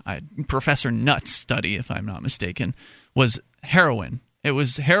Britain, Professor Nutt's study, if I'm not mistaken, was heroin. It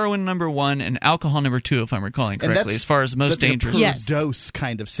was heroin number 1 and alcohol number 2, if I'm recalling correctly, as far as most dangerous. That's a per dose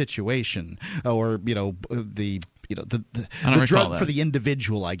kind of situation, or the drug for the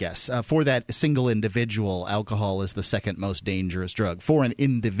individual, I guess. For that single individual, alcohol is the second most dangerous drug for an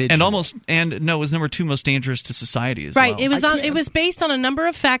individual. It was number 2 most dangerous to society as well. Right. It was based on a number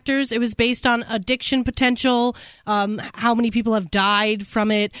of factors. It was based on addiction potential, how many people have died from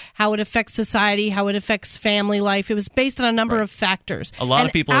it, how it affects society, how it affects family life. It was based on a number of factors. A lot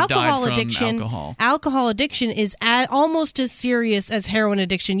of people have died from alcohol. Alcohol addiction is almost as serious as heroin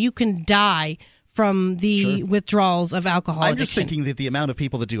addiction. You can die from the withdrawals of alcohol addiction. I'm just thinking that the amount of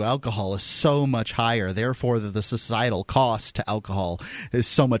people that do alcohol is so much higher, therefore that the societal cost to alcohol is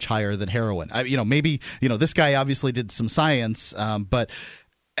so much higher than heroin. Maybe this guy obviously did some science, but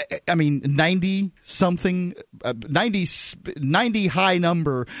I mean 90 high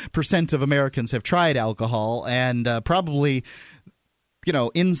number % of Americans have tried alcohol, and probably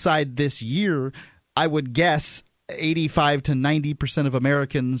inside this year I would guess 85 to 90% of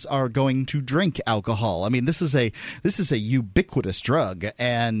Americans are going to drink alcohol. I mean, this is a ubiquitous drug,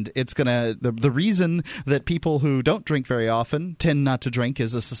 and it's gonna. The reason that people who don't drink very often tend not to drink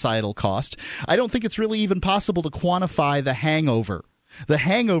is a societal cost. I don't think it's really even possible to quantify the hangover The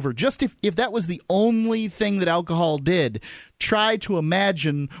hangover, just if that was the only thing that alcohol did, try to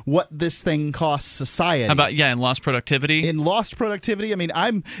imagine what this thing costs society. How about, in lost productivity? In lost productivity, I mean,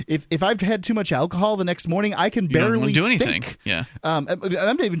 if I've had too much alcohol the next morning, I can barely do anything. think. Yeah. I'm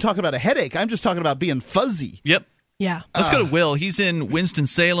not even talking about a headache. I'm just talking about being fuzzy. Yep. Yeah. Let's go to Will. He's in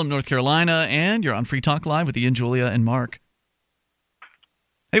Winston-Salem, North Carolina, and you're on Free Talk Live with Ian, Julia, and Mark.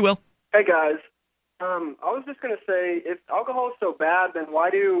 Hey, Will. Hey, guys. I was just going to say, if alcohol is so bad, then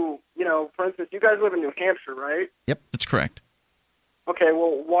why do, for instance, you guys live in New Hampshire, right? Yep, that's correct. Okay,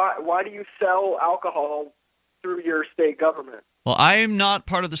 well, why do you sell alcohol through your state government? Well, I am not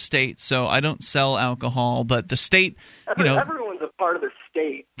part of the state, so I don't sell alcohol, but the state, Everyone's a part of the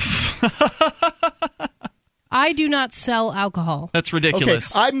state. I do not sell alcohol. That's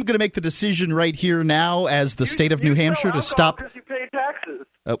ridiculous. Okay, I'm going to make the decision right here now as the state of New Hampshire to stop. Because you pay taxes.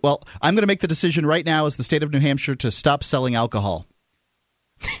 I'm going to make the decision right now as the state of New Hampshire to stop selling alcohol.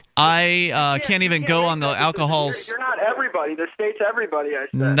 I can't even go on the alcohols. You're not everybody. The state's everybody, I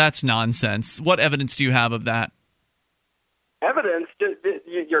said. That's nonsense. What evidence do you have of that? Evidence?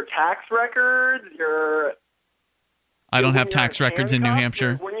 Your tax records, I don't have tax records in New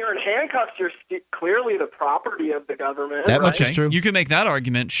Hampshire. When you're in handcuffs, you're clearly the property of the government. That much is true. You can make that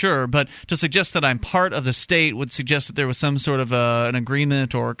argument, sure, but to suggest that I'm part of the state would suggest that there was some sort of an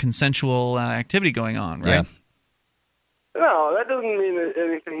agreement or consensual activity going on, right? Yeah. No, that doesn't mean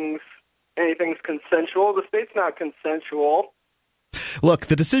that anything's consensual. The state's not consensual. Look,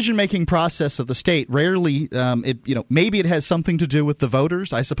 the decision-making process of the state rarely, maybe it has something to do with the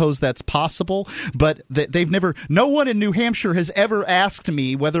voters. I suppose that's possible, but no one in New Hampshire has ever asked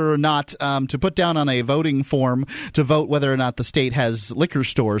me whether or not to put down on a voting form to vote whether or not the state has liquor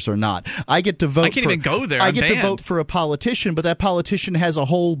stores or not. I get to vote. I can't even go there. I get to vote for a politician, but that politician has a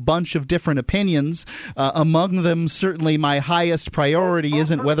whole bunch of different opinions. Among them, certainly my highest priority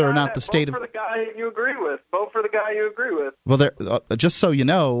isn't whether or not the state of. Vote for the guy you agree with. Vote for the guy you agree with. Well, just so you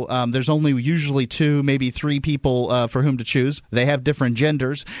know, there's only usually 2, maybe 3 people for whom to choose. They have different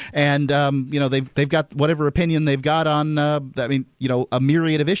genders, and they've got whatever opinion they've got on a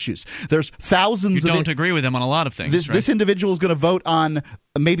myriad of issues. There's thousands. You don't agree with them on a lot of things. This individual is going to vote on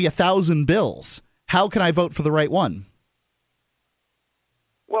maybe 1,000 bills. How can I vote for the right one?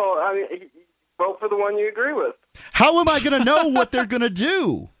 Well, vote for the one you agree with. How am I going to know what they're going to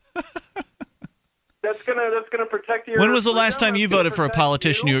do? That's gonna protect your. When was the last time you voted for a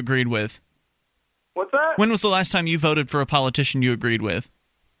politician you agreed with? What's that? When was the last time you voted for a politician you agreed with?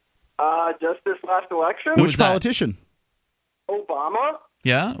 Just this last election. Which politician? Obama.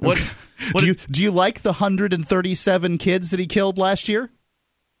 Yeah. What? Do you like the 137 kids that he killed last year?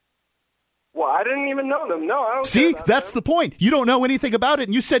 Well, I didn't even know them. No, I don't. See, that's the point. You don't know anything about it,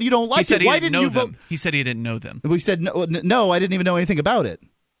 and you said you don't like it. Why didn't you vote? He said he didn't know them. We said no. I didn't even know anything about it.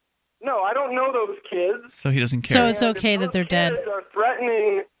 No, I don't know those kids. So he doesn't care. So it's okay that they're dead. If those kids are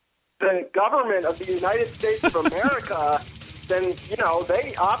threatening the government of the United States of America, then,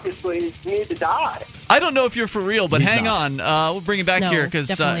 they obviously need to die. I don't know if you're for real, but He's hang not. on. We'll bring it back here because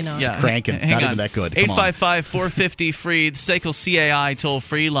definitely not. Yeah, cranking. Hang Not on. even that good. 855-450-FREE, the SACL CAI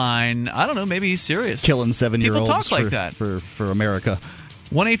toll-free line. I don't know. Maybe he's serious. Killing 7-year-olds People talk like that. for America.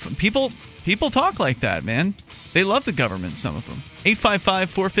 People talk like that, man. They love the government, some of them.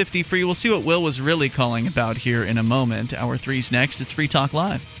 855-450-FREE. We'll see what Will was really calling about here in a moment. Hour 3's next. It's Free Talk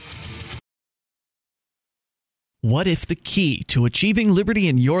Live. What if the key to achieving liberty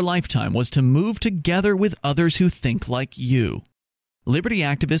in your lifetime was to move together with others who think like you? Liberty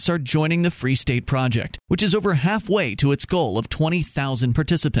activists are joining the Free State Project, which is over halfway to its goal of 20,000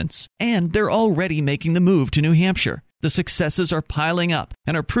 participants. And they're already making the move to New Hampshire. The successes are piling up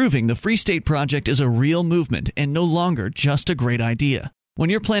and are proving the Free State Project is a real movement and no longer just a great idea.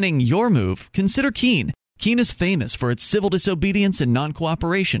 When you're planning your move, consider Keene. Keene is famous for its civil disobedience and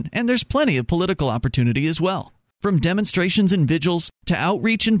non-cooperation, and there's plenty of political opportunity as well. From demonstrations and vigils to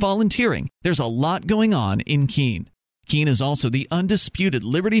outreach and volunteering, there's a lot going on in Keene. Keene is also the undisputed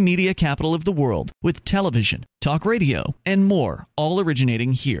liberty media capital of the world, with television, talk radio, and more, all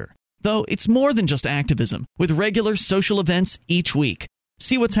originating here. Though it's more than just activism, with regular social events each week.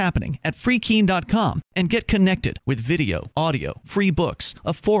 See what's happening at freekeene.com and get connected with video, audio, free books,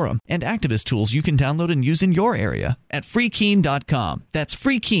 a forum, and activist tools you can download and use in your area at freekeene.com. That's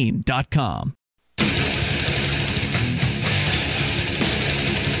freekeene.com.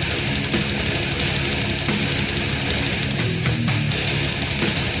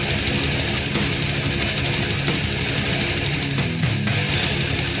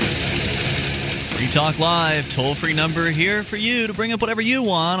 Talk Live, toll-free number here for you to bring up whatever you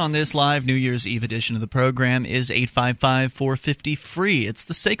want on this live New Year's Eve edition of the program is 855-450-FREE. It's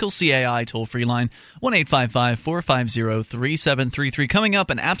the SACL CAI toll-free line, 1-855-450-3733. Coming up,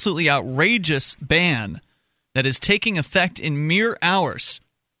 an absolutely outrageous ban that is taking effect in mere hours.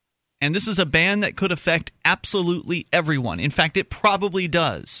 And this is a ban that could affect absolutely everyone. In fact, it probably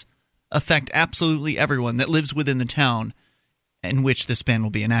does affect absolutely everyone that lives within the town in which this ban will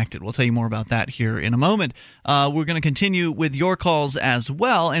be enacted. We'll tell you more about that here in a moment. We're going to continue with your calls as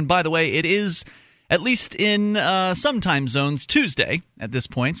well. And by the way, it is, at least in some time zones, Tuesday at this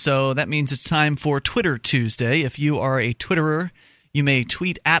point. So that means it's time for Twitter Tuesday. If you are a Twitterer, you may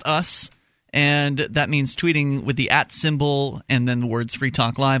tweet at us. And that means tweeting with the @ symbol and then the words Free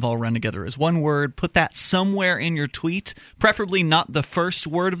Talk Live all run together as one word. Put that somewhere in your tweet, preferably not the first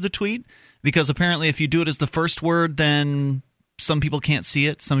word of the tweet, because apparently if you do it as the first word, then some people can't see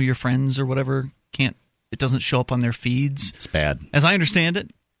it. Some of your friends or whatever can't. It doesn't show up on their feeds. It's bad. As I understand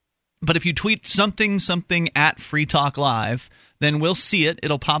it. But if you tweet something at Free Talk Live, then we'll see it.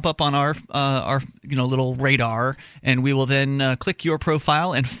 It'll pop up on our little radar, and we will then click your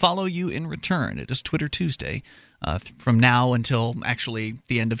profile and follow you in return. It is Twitter Tuesday from now until actually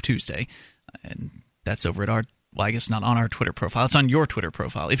the end of Tuesday. And that's over at our, well, I guess not on our Twitter profile. It's on your Twitter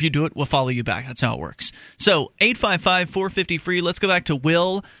profile. If you do it, we'll follow you back. That's how it works. So 855-450-FREE. Let's go back to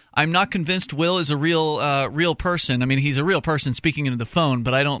Will. I'm not convinced Will is a real person. I mean, he's a real person speaking into the phone,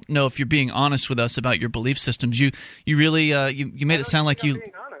 but I don't know if you're being honest with us about your belief systems. You really you made it sound like you...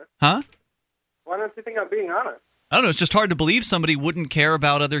 Huh? Why don't you think I'm being honest? I don't know. It's just hard to believe somebody wouldn't care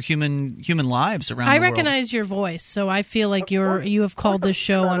about other human lives around the world. I recognize your voice, so I feel like you have called this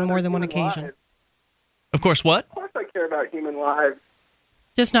show on more than one occasion. Of course, what? Of course I care about human lives.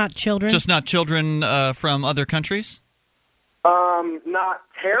 Just not children? Just not children from other countries? Not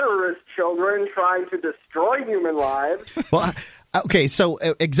terrorist children trying to destroy human lives. Well, okay, so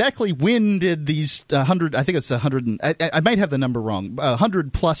exactly when did these 100, I think it's 100, I might have the number wrong,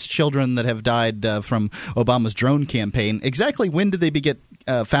 100-plus children that have died from Obama's drone campaign, exactly when did they get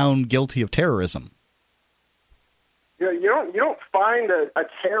found guilty of terrorism? You don't find a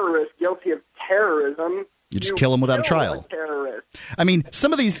terrorist guilty of terrorism. You just kill them without a trial. Terrorist. I mean,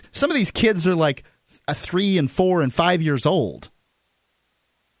 some of these kids are like 3 and 4 and 5 years old.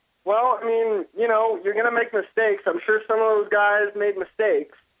 Well, I mean, you're going to make mistakes. I'm sure some of those guys made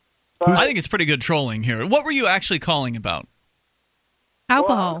mistakes. I think it's pretty good trolling here. What were you actually calling about?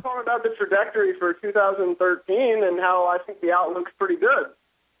 Alcohol. Well, I'm calling about the trajectory for 2013 and how I think the outlook's pretty good.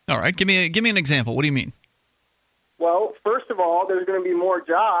 All right, give me an example. What do you mean? Well, first of all, there's going to be more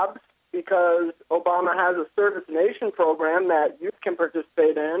jobs because Obama has a Service Nation program that youth can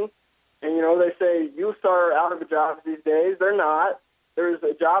participate in. And, they say youth are out of a job these days. They're not. There's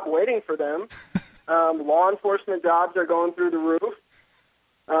a job waiting for them. Law enforcement jobs are going through the roof.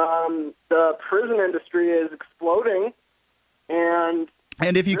 The prison industry is exploding. And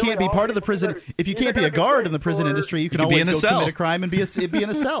if you can't be part of the prison, if you can't be a guard in the prison industry, you can always go commit a crime and be in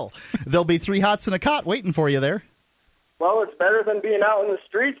a cell. There'll be 3 hots and a cot waiting for you there. Well, it's better than being out in the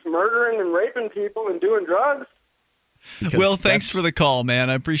streets murdering and raping people and doing drugs. Will, thanks for the call, man.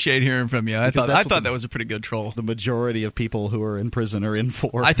 I appreciate hearing from you. I thought that was a pretty good troll. The majority of people who are in prison are in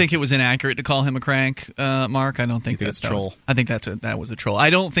for. I think it was inaccurate to call him a crank, Mark. I don't think that's a troll. I think that was a troll. I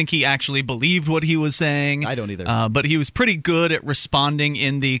don't think he actually believed what he was saying. I don't either. But he was pretty good at responding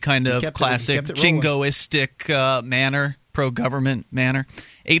in the kind of classic jingoistic manner, pro-government manner.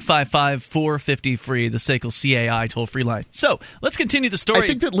 855-450-FREE, the SACL CAI toll-free line. So, let's continue the story. I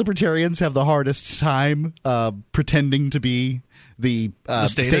think that libertarians have the hardest time pretending to be the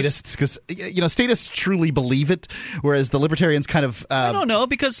statists, because statists truly believe it, whereas the libertarians kind of I don't know,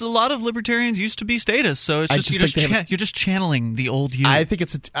 because a lot of libertarians used to be statists, so it's you're just channeling the old you. I think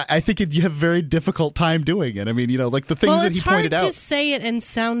you have a very difficult time doing it. I mean, like the things that he pointed out. Well, it's hard to say it and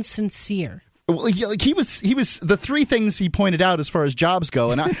sound sincere. Well, he was the 3 things he pointed out as far as jobs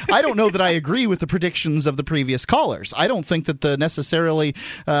go, and I don't know that I agree with the predictions of the previous callers. I don't think that necessarily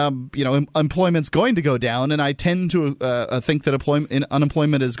employment's going to go down, and I tend to think that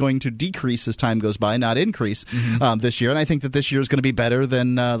unemployment is going to decrease as time goes by, not increase this year. And I think that this year is going to be better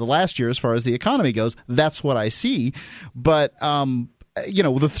than the last year as far as the economy goes. That's what I see, but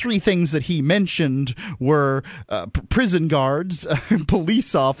the three things that he mentioned were prison guards,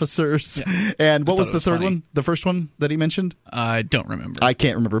 police officers, and what was the third one? The first one that he mentioned? I don't remember. I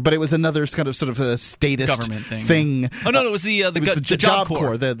can't remember, but it was another sort of a statist government thing. Oh no, it was the Job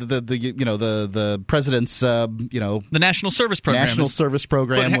Corps. The president's the National Service Program. Service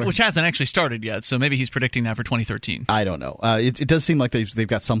Program, which hasn't actually started yet. So maybe he's predicting that for 2013. I don't know. It does seem like they've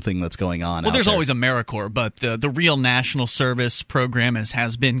got something that's going on. Well, there's always AmeriCorps, but the real National Service Program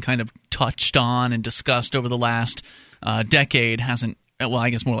has been kind of touched on and discussed over the last decade. Hasn't, well, I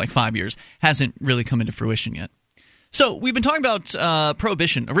guess more like 5 years, hasn't really come into fruition yet. So we've been talking about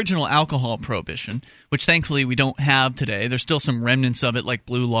Prohibition, original alcohol prohibition, which thankfully we don't have today. There's still some remnants of it, like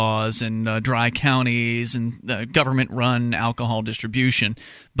blue laws and dry counties and government-run alcohol distribution,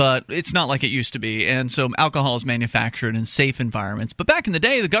 but it's not like it used to be. And so alcohol is manufactured in safe environments. But back in the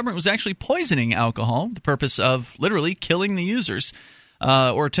day, the government was actually poisoning alcohol, the purpose of literally killing the users.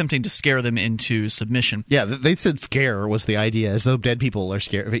 Or attempting to scare them into submission. Yeah, they said scare was the idea, as though dead people are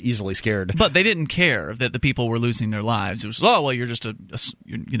easily scared. But they didn't care that the people were losing their lives. It was, oh well, you're just a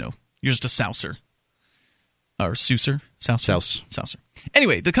souser. Or souser? Souser.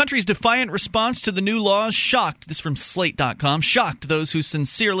 Anyway, the country's defiant response to the new laws shocked, this is from Slate.com, shocked those who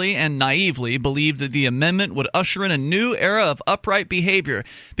sincerely and naively believed that the amendment would usher in a new era of upright behavior.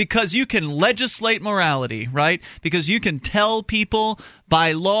 Because you can legislate morality, right? Because you can tell people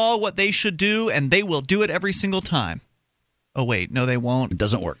by law what they should do, and they will do it every single time. Oh, wait, no, they won't. It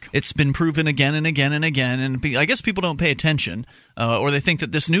doesn't work. It's been proven again and again and again, and I guess people don't pay attention, or they think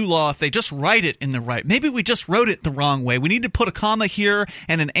that this new law, if they just write it in the right, maybe we just wrote it the wrong way. We need to put a comma here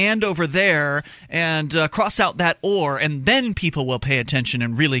and an and over there and cross out that or, and then people will pay attention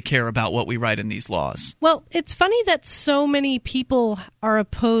and really care about what we write in these laws. Well, it's funny that so many people are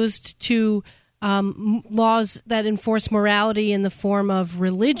opposed to laws that enforce morality in the form of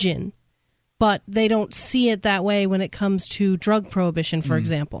religion, but they don't see it that way when it comes to drug prohibition, for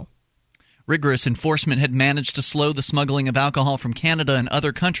example. Rigorous enforcement had managed to slow the smuggling of alcohol from Canada and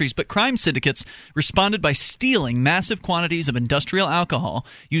other countries, but crime syndicates responded by stealing massive quantities of industrial alcohol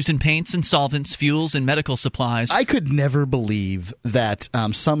used in paints and solvents, fuels, and medical supplies. I could never believe that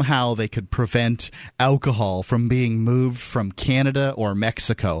somehow they could prevent alcohol from being moved from Canada or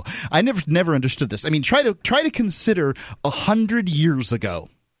Mexico. I never understood this. I mean, try to consider 100 years ago.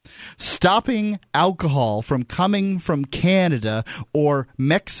 Stopping alcohol from coming from Canada or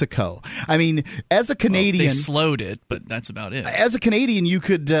Mexico. I mean, as a Canadian, they slowed it, but that's about it. As a Canadian, you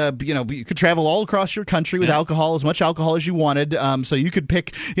could you could travel all across your country with alcohol, as much alcohol as you wanted. So you could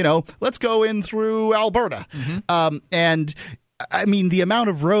pick, let's go in through Alberta, and. I mean, the amount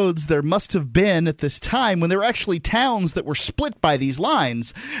of roads there must have been at this time when there were actually towns that were split by these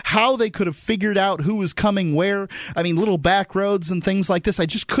lines, how they could have figured out who was coming where. I mean, little back roads and things like this. I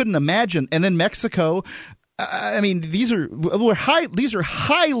just couldn't imagine. And then Mexico. I mean, these are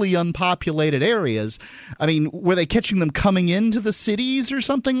highly unpopulated areas. I mean, were they catching them coming into the cities or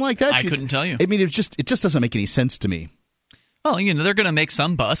something like that? I couldn't tell you. I mean, it just doesn't make any sense to me. Well, they're going to make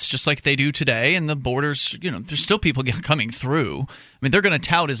some busts just like they do today, and the borders, there's still people coming through. I mean, they're going to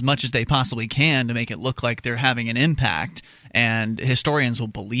tout as much as they possibly can to make it look like they're having an impact, and historians will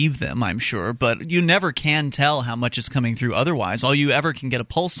believe them, I'm sure, but you never can tell how much is coming through otherwise. All you ever can get a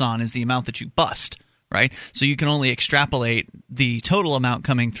pulse on is the amount that you bust, right? So you can only extrapolate the total amount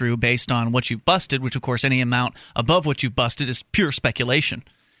coming through based on what you've busted, which, of course, any amount above what you've busted is pure speculation.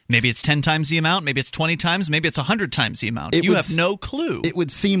 Maybe it's 10 times the amount, maybe it's 20 times, maybe it's 100 times the amount. You have no clue. It would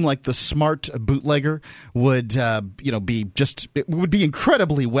seem like the smart bootlegger would, be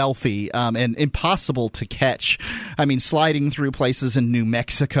incredibly wealthy and impossible to catch. I mean, sliding through places in New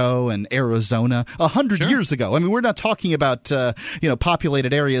Mexico and Arizona 100 years ago. I mean, we're not talking about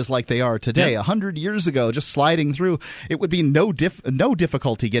populated areas like they are today. 100 years ago, just sliding through, it would be no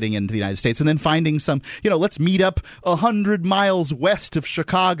difficulty getting into the United States, and then finding some. Let's meet up 100 miles west of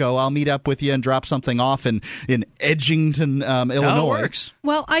Chicago. I'll meet up with you and drop something off in Edgington, Illinois. How it works.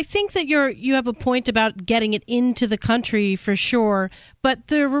 Well, I think that you have a point about getting it into the country for sure, but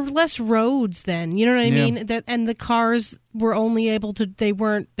there were less roads then. You know what I mean? And the cars were only able to. They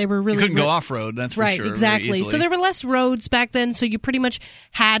were really. You couldn't go off road. That's for sure. Right, exactly. So there were less roads back then. So you pretty much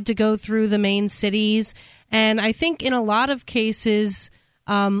had to go through the main cities, and I think in a lot of cases,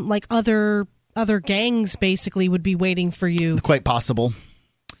 like other gangs basically would be waiting for you. It's quite possible.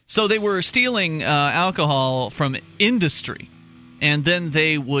 So they were stealing alcohol from industry, and then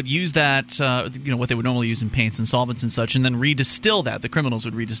they would use that, what they would normally use in paints and solvents and such, and then redistill that. The criminals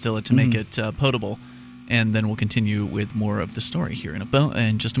would redistill it to make it potable. and then we'll continue with more of the story here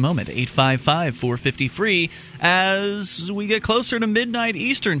in just a moment. 855-450-FREE. As we get closer to midnight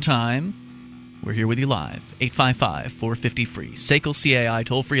Eastern Time, we're here with you live. 855-450-FREE. SACL CAI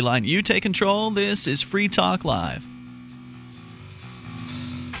toll-free line. You take control. This is Free Talk Live.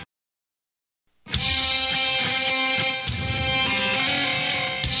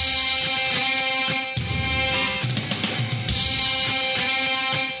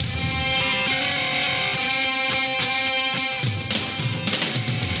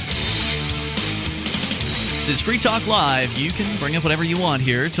 This is Free Talk Live. You can bring up whatever you want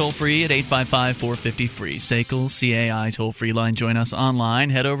here. Toll free at 855-450-FREE. SACL CAI toll free line. Join us online.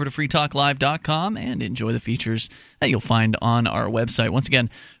 Head over to freetalklive.com and enjoy the features that you'll find on our website. Once again,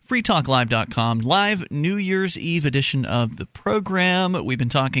 freetalklive.com. Live New Year's Eve edition of the program. We've been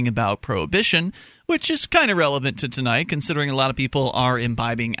talking about Prohibition, which is kind of relevant to tonight, considering a lot of people are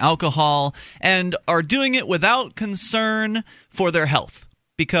imbibing alcohol and are doing it without concern for their health.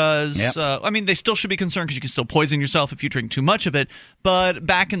 Because, they still should be concerned because you can still poison yourself if you drink too much of it. But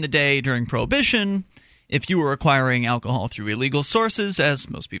back in the day during Prohibition, if you were acquiring alcohol through illegal sources,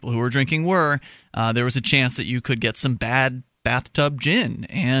 as most people who were drinking were, there was a chance that you could get some bad bathtub gin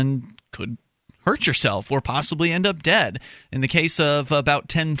and could hurt yourself or possibly end up dead. In the case of about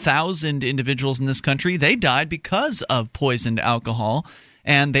 10,000 individuals in this country, they died because of poisoned alcohol,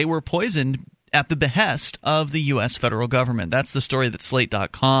 and they were poisoned at the behest of the U.S. federal government. That's the story that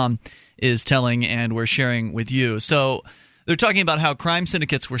Slate.com is telling, and we're sharing with you. So they're talking about how crime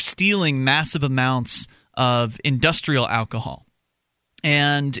syndicates were stealing massive amounts of industrial alcohol.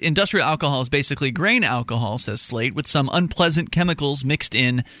 And industrial alcohol is basically grain alcohol, says Slate, with some unpleasant chemicals mixed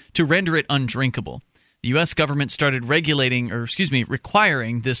in to render it undrinkable. The U.S. government started requiring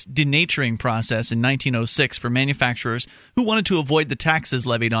this denaturing process in 1906 for manufacturers who wanted to avoid the taxes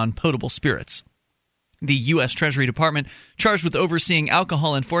levied on potable spirits. The U.S. Treasury Department, charged with overseeing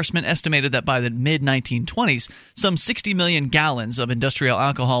alcohol enforcement, estimated that by the mid-1920s, some 60 million gallons of industrial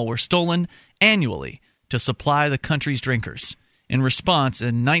alcohol were stolen annually to supply the country's drinkers. In response,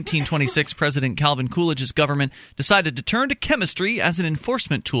 in 1926, President Calvin Coolidge's government decided to turn to chemistry as an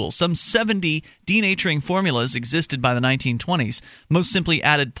enforcement tool. Some 70 denaturing formulas existed by the 1920s. Most simply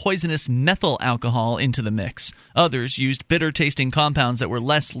added poisonous methyl alcohol into the mix. Others used bitter-tasting compounds that were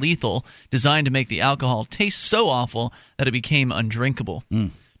less lethal, designed to make the alcohol taste so awful that it became undrinkable.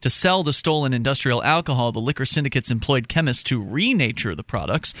 To sell the stolen industrial alcohol, the liquor syndicates employed chemists to renature the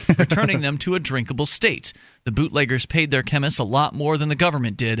products, returning them to a drinkable state. The bootleggers paid their chemists a lot more than the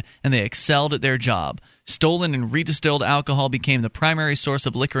government did, and they excelled at their job. Stolen and redistilled alcohol became the primary source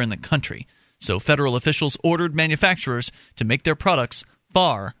of liquor in the country. So federal officials ordered manufacturers to make their products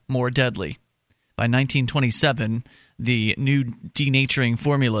far more deadly. By 1927, the new denaturing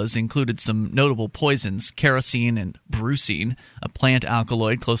formulas included some notable poisons: kerosene and brucine, a plant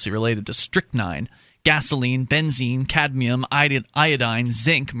alkaloid closely related to strychnine, gasoline, benzene, cadmium, iodine,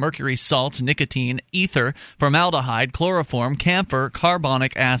 zinc, mercury salts, nicotine, ether, formaldehyde, chloroform, camphor,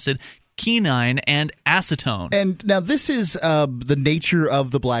 carbonic acid, quinine, and acetone. And now this is the nature of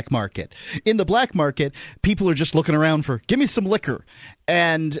the black market. In the black market, people are just looking around for, give me some liquor.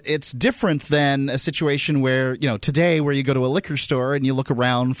 And it's different than a situation where, today where you go to a liquor store and you look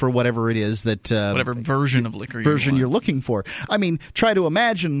around for whatever it is that... whatever version of liquor you're looking for. I mean, try to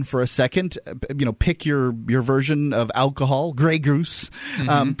imagine for a second, pick your version of alcohol, Grey Goose.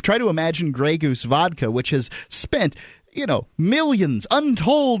 Mm-hmm. Try to imagine Grey Goose vodka, which has spent... millions,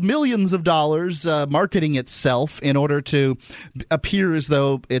 untold millions of dollars marketing itself in order to appear as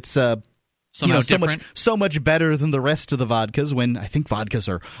though it's so much better than the rest of the vodkas, when I think vodkas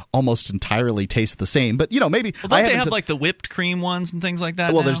are almost entirely taste the same. But maybe don't they have like the whipped cream ones and things like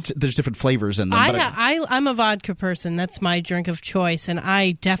that? Well, now? there's different flavors in them. I'm a vodka person. That's my drink of choice, and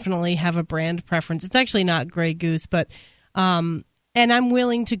I definitely have a brand preference. It's actually not Grey Goose, but. And I'm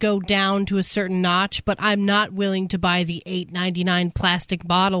willing to go down to a certain notch, but I'm not willing to buy the $8.99 plastic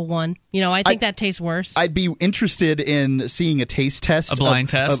bottle one. I think that tastes worse. I'd be interested in seeing a taste test. A blind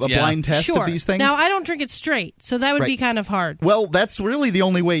test? Blind test sure. of these things. Now, I don't drink it straight, so that would be kind of hard. Well, that's really the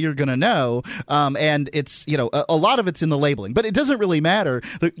only way you're going to know. And it's, a lot of it's in the labeling. But it doesn't really matter.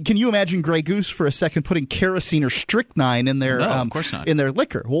 Can you imagine Grey Goose for a second putting kerosene or strychnine in their, no, of course not. In their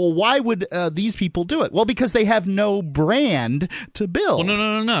liquor? Well, why would these people do it? Well, because they have no brand to build.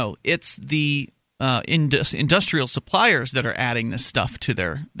 Well, no. It's the industrial suppliers that are adding this stuff to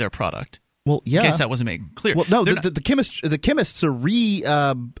their product. Well, yeah. In case that wasn't made clear. Well, no, the chemists are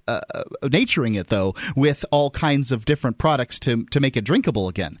renaturing it, though, with all kinds of different products to make it drinkable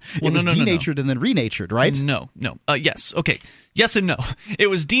again. It was denatured and then renatured, right? No. Yes. Okay. Yes and no.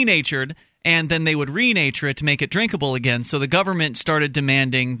 It was denatured, and then they would renature it to make it drinkable again. So the government started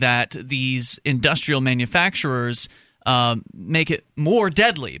demanding that these industrial manufacturers make it more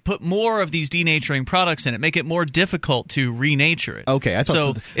deadly, put more of these denaturing products in it, make it more difficult to renature it. Okay, I thought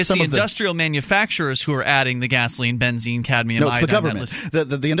so it's the industrial manufacturers who are adding the gasoline, benzene, cadmium, no, it's iodine. the government.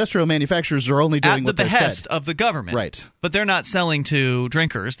 The industrial manufacturers are only doing what at the they're behest said. of the government, right? But they're not selling to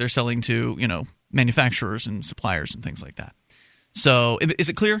drinkers; they're selling to manufacturers and suppliers and things like that. So, is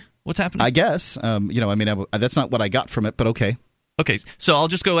it clear what's happening? I guess. That's not what I got from it, but okay. Okay, so I'll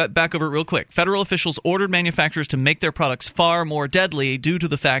just go back over it real quick. Federal officials ordered manufacturers to make their products far more deadly due to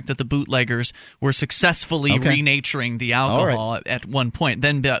the fact that the bootleggers were successfully renaturing the alcohol at one point.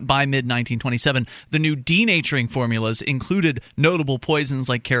 Then by mid-1927, the new denaturing formulas included notable poisons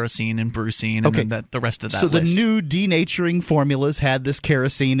like kerosene and brucine and then the rest of that list. So the new denaturing formulas had this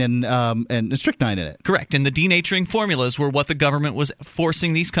kerosene and strychnine in it? Correct, and the denaturing formulas were what the government was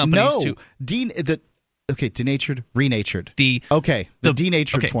forcing these companies to... denatured, renatured. The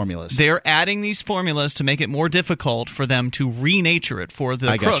denatured formulas. They're adding these formulas to make it more difficult for them to renature it, for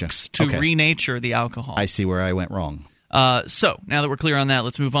the crooks to renature the alcohol. I see where I went wrong. So, now that we're clear on that,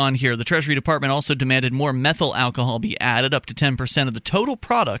 let's move on here. The Treasury Department also demanded more methyl alcohol be added, up to 10% of the total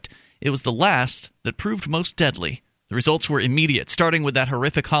product. It was the last that proved most deadly. The results were immediate, starting with that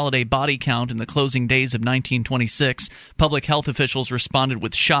horrific holiday body count in the closing days of 1926. Public health officials responded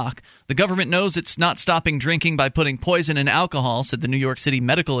with shock. The government knows it's not stopping drinking by putting poison in alcohol, said the New York City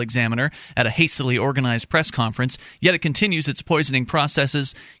medical examiner at a hastily organized press conference. Yet it continues its poisoning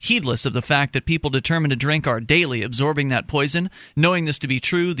processes, heedless of the fact that people determined to drink are daily absorbing that poison. Knowing this to be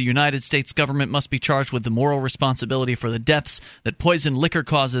true, the United States government must be charged with the moral responsibility for the deaths that poisoned liquor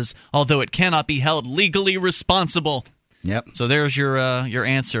causes, although it cannot be held legally responsible. Yep. So there's your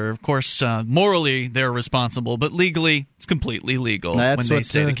answer. Of course, morally they're responsible, but legally it's completely legal when they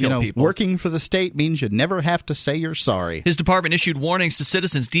say to kill people. Working for the state means you never have to say you're sorry. His department issued warnings to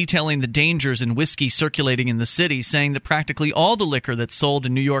citizens detailing the dangers in whiskey circulating in the city, saying that practically all the liquor that's sold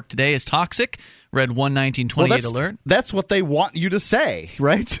in New York today is toxic. Read 1/1928 alert. That's what they want you to say,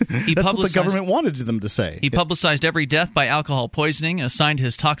 right? That's what the government wanted them to say. He publicized every death by alcohol poisoning, assigned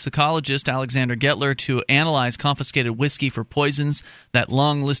his toxicologist, Alexander Gettler, to analyze confiscated whiskey for poisons. That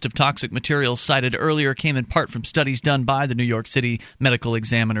long list of toxic materials cited earlier came in part from studies done by the New York City Medical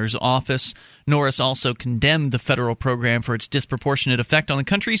Examiner's Office. Norris also condemned the federal program for its disproportionate effect on the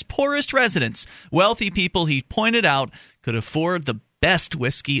country's poorest residents. Wealthy people, he pointed out, could afford the best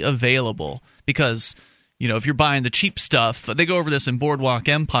whiskey available because, if you're buying the cheap stuff, they go over this in Boardwalk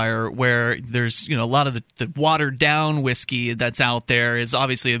Empire where there's, a lot of the watered down whiskey that's out there is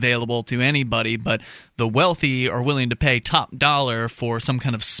obviously available to anybody, but the wealthy are willing to pay top dollar for some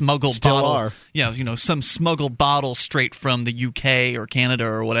kind of smuggled bottle. Yeah, some smuggled bottle straight from the UK or Canada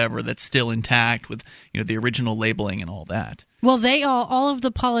or whatever that's still intact with, the original labeling and all that. Well, all of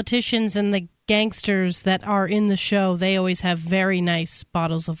the politicians and the gangsters that are in the show, they always have very nice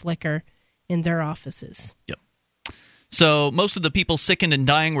bottles of liquor in their offices. Yep. So most of the people sickened and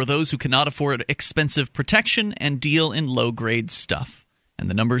dying were those who could not afford expensive protection and deal in low-grade stuff. And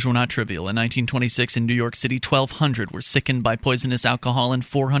the numbers were not trivial. In 1926 in New York City, 1,200 were sickened by poisonous alcohol and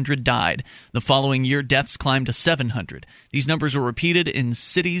 400 died. The following year, deaths climbed to 700. These numbers were repeated in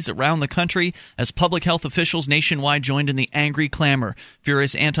cities around the country as public health officials nationwide joined in the angry clamor.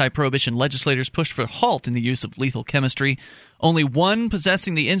 Furious anti-prohibition legislators pushed for a halt in the use of lethal chemistry. Only one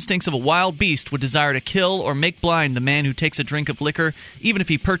possessing the instincts of a wild beast would desire to kill or make blind the man who takes a drink of liquor, even if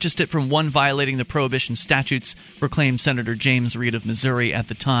he purchased it from one violating the prohibition statutes, proclaimed Senator James Reed of Missouri at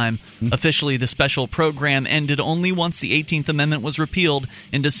the time. Officially, the special program ended only once the 18th Amendment was repealed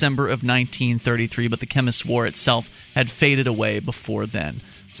in December of 1933, but the chemist's war itself had faded away before then.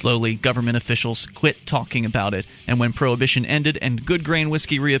 Slowly, government officials quit talking about it, and when Prohibition ended and good grain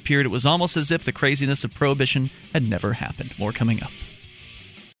whiskey reappeared, it was almost as if the craziness of Prohibition had never happened. More coming up.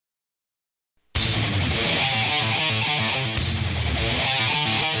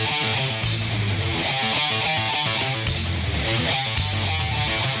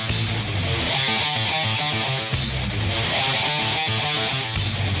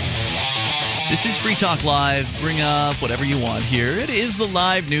 This is Free Talk Live. Bring up whatever you want here. It is the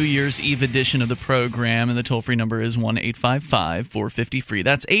live New Year's Eve edition of the program, and the toll-free number is 1-855-450-FREE.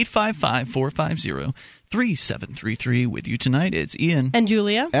 That's 855-450-3733. With you tonight, it's Ian. And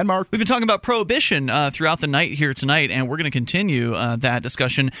Julia. And Mark. We've been talking about Prohibition throughout the night here tonight, and we're going to continue that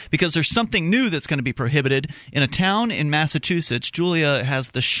discussion because there's something new that's going to be prohibited in a town in Massachusetts. Julia has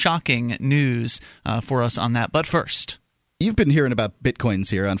the shocking news for us on that, but first... You've been hearing about Bitcoins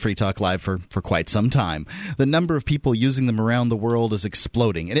here on Free Talk Live for quite some time. The number of people using them around the world is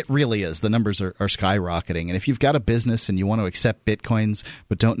exploding, and it really is. The numbers are skyrocketing. And if you've got a business and you want to accept Bitcoins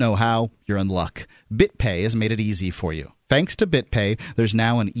but don't know how, you're in luck. BitPay has made it easy for you. Thanks to BitPay, there's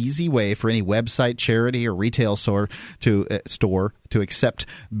now an easy way for any website, charity, or retail store to accept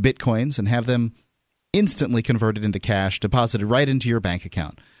Bitcoins and have them instantly converted into cash, deposited right into your bank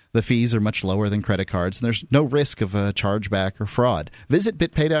account. The fees are much lower than credit cards, and there's no risk of a chargeback or fraud. Visit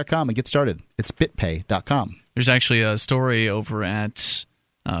bitpay.com and get started. It's bitpay.com. There's actually a story over at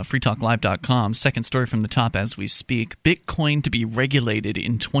freetalklive.com, second story from the top as we speak. Bitcoin to be regulated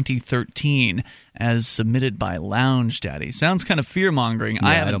in 2013 as submitted by Lounge Daddy. Sounds kind of fear-mongering.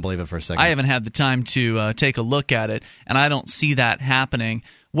 Yeah, I don't believe it for a second. I haven't had the time to take a look at it, and I don't see that happening.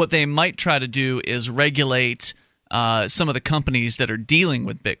 What they might try to do is regulate some of the companies that are dealing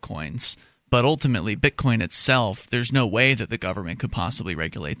with Bitcoins. But ultimately, Bitcoin itself, there's no way that the government could possibly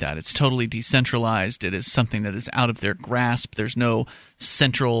regulate that. It's totally decentralized. It is something that is out of their grasp. There's no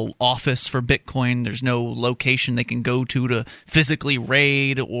central office for Bitcoin. There's no location they can go to physically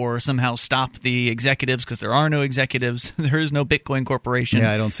raid or somehow stop the executives, because there are no executives. There is no Bitcoin corporation.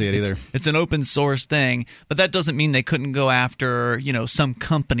 Yeah, I don't see it either. It's an open source thing, but that doesn't mean they couldn't go after, some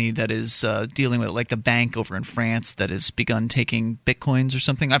company that is dealing with it, like the bank over in France that has begun taking Bitcoins or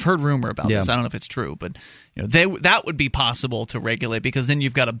something. I've heard rumor about this. I don't know if it's true, but that would be possible to regulate, because then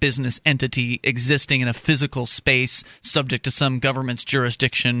you've got a business entity existing in a physical space subject to some government's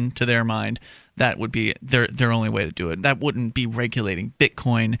jurisdiction, to their mind. That would be their only way to do it. That wouldn't be regulating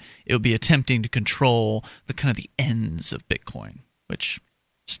Bitcoin. It would be attempting to control the ends of Bitcoin, which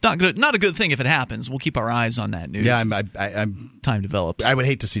it's not good. Not a good thing if it happens. We'll keep our eyes on that news. Yeah, time develops. I would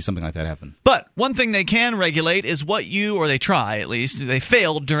hate to see something like that happen. But one thing they can regulate is or they try at least. They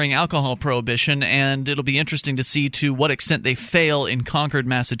failed during alcohol prohibition, and it'll be interesting to see to what extent they fail in Concord,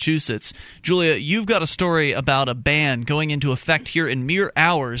 Massachusetts. Julia, you've got a story about a ban going into effect here in mere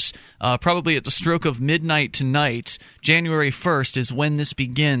hours, probably at the stroke of midnight tonight. January 1st is when this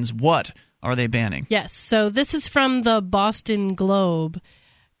begins. What are they banning? Yes, so this is from the Boston Globe.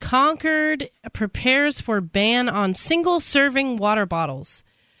 Concord prepares for ban on single-serving water bottles.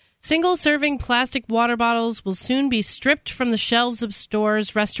 Single-serving plastic water bottles will soon be stripped from the shelves of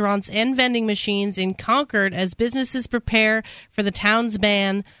stores, restaurants, and vending machines in Concord as businesses prepare for the town's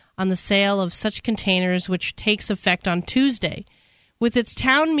ban on the sale of such containers, which takes effect on Tuesday. With its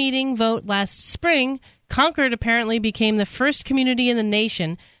town meeting vote last spring, Concord apparently became the first community in the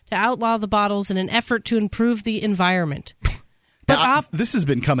nation to outlaw the bottles in an effort to improve the environment. But this has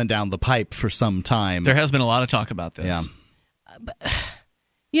been coming down the pipe for some time. There has been a lot of talk about this.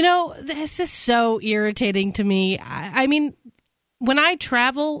 Yeah. This is so irritating to me. I mean, when I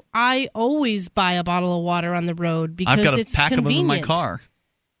travel, I always buy a bottle of water on the road because I've got it's a pack convenient. of them in my car.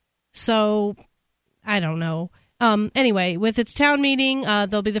 So, I don't know. Anyway, with its town meeting,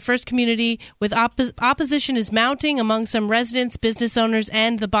 they'll be the first community with opposition is mounting among some residents, business owners,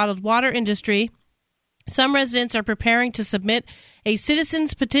 and the bottled water industry. Some residents are preparing to submit a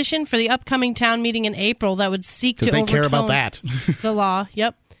citizens' petition for the upcoming town meeting in April that would seek to overturn care about that. the law.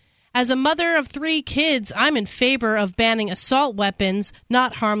 Yep. As a mother of 3 kids, I'm in favor of banning assault weapons,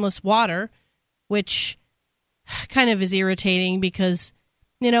 not harmless water, which kind of is irritating because,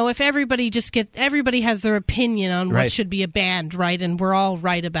 if everybody has their opinion on what should be banned, right? And we're all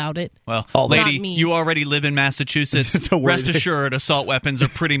right about it. Well, lady, you already live in Massachusetts. Rest assured, assault weapons are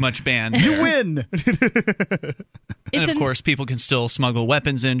pretty much banned. You win! And of course, people can still smuggle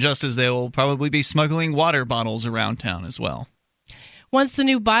weapons in, just as they will probably be smuggling water bottles around town as well. Once the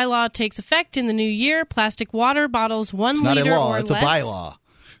new bylaw takes effect in the new year, plastic water bottles 1 liter or less. It's not a law, it's a bylaw.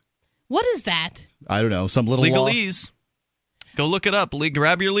 What is that? I don't know, some little legalese. Go look it up.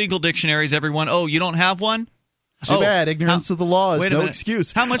 Grab your legal dictionaries, everyone. Oh, you don't have one? Too bad. Ignorance of the law is no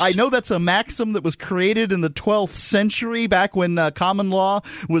excuse. How much? I know that's a maxim that was created in the 12th century, back when common law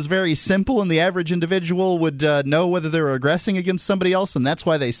was very simple and the average individual would know whether they were aggressing against somebody else, and that's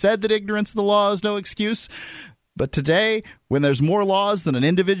why they said that ignorance of the law is no excuse. But today, when there's more laws than an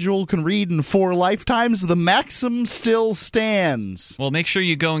individual can read in 4 lifetimes, the maxim still stands. Well, make sure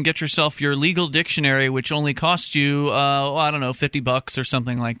you go and get yourself your legal dictionary, which only costs you, $50 or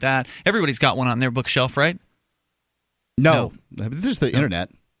something like that. Everybody's got one on their bookshelf, right? No. There's the internet.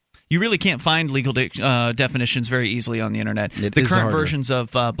 You really can't find legal definitions very easily on the internet. The current harder. versions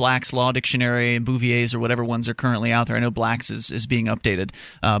of Black's Law Dictionary and Bouvier's or whatever ones are currently out there. I know Black's is being updated,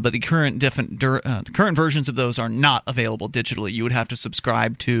 but the current current versions of those are not available digitally. You would have to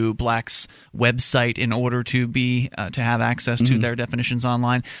subscribe to Black's website in order to have access to their definitions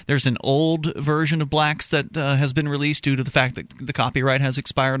online. There's an old version of Black's that has been released due to the fact that the copyright has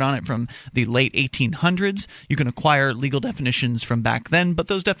expired on it from the late 1800s. You can acquire legal definitions from back then, but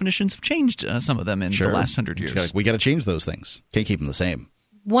those definitions have changed, some of them, in the last 100 years. We got to change those things. Can't keep them the same.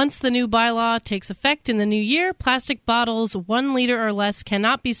 Once the new bylaw takes effect in the new year, plastic bottles 1 liter or less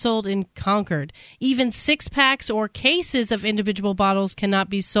cannot be sold in Concord. Even 6-packs or cases of individual bottles cannot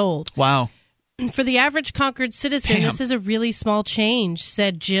be sold. Wow. For the average Concord citizen, this is a really small change,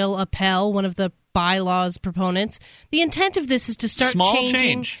 said Jill Appel, one of the bylaw's proponents. The intent of this is to start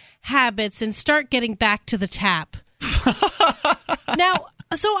changing habits and start getting back to the tap. Now,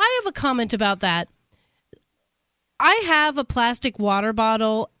 so I have a comment about that. I have a plastic water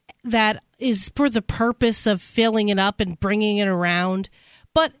bottle that is for the purpose of filling it up and bringing it around,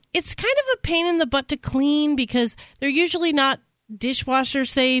 but it's kind of a pain in the butt to clean because they're usually not dishwasher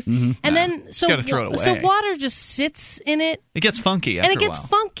safe. And then so water just sits in it. It gets funky after and it gets a while.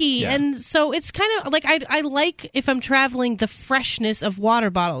 funky, and so it's kind of like I like, if I'm traveling, the freshness of water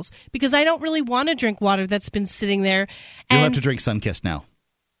bottles because I don't really want to drink water that's been sitting there. You'll have to drink Sunkist now.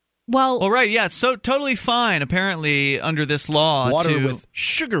 Well, right, yeah, it's so totally fine, apparently, under this law. Water with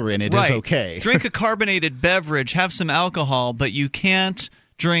sugar in it is okay. Drink a carbonated beverage, have some alcohol, but you can't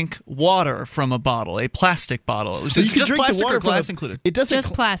drink water from a bottle, a plastic bottle. Is you can just drink plastic the water or glass included? It doesn't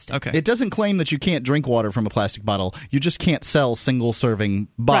just plastic. Okay. It doesn't claim that you can't drink water from a plastic bottle. You just can't sell single-serving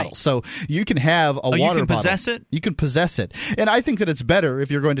bottles. Right. So you can have a water bottle. You can possess it? You can possess it. And I think that it's better if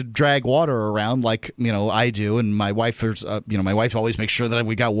you're going to drag water around like, I do, and my wife my wife always makes sure that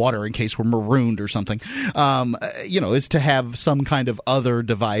we got water in case we're marooned or something. Is to have some kind of other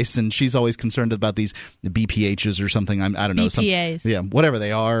device, and she's always concerned about these BPHs or something. I don't know. BPAs. Whatever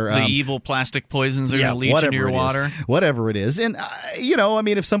they are. The evil plastic poisons are going to leach into your water. Whatever it is. And,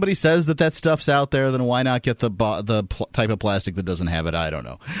 if somebody says that stuff's out there, then why not get the type of plastic that doesn't have it? I don't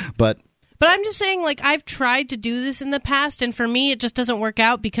know. But I'm just saying, I've tried to do this in the past, and for me, it just doesn't work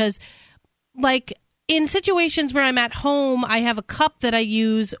out because, in situations where I'm at home, I have a cup that I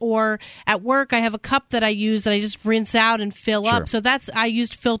use, or at work, I have a cup that I use that I just rinse out and fill up. So I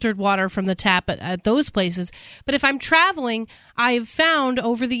used filtered water from the tap at those places. But if I'm traveling, I've found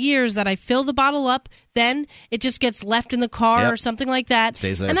over the years that I fill the bottle up, then it just gets left in the car or something like that.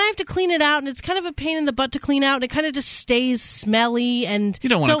 Stays there. And then I have to clean it out, and it's kind of a pain in the butt to clean out, and it kind of just stays smelly. And you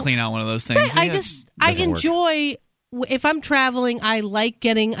don't want to clean out one of those things. Right, I enjoy... If I'm traveling, I like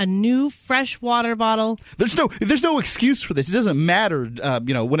getting a new fresh water bottle. There's no excuse for this. It doesn't matter.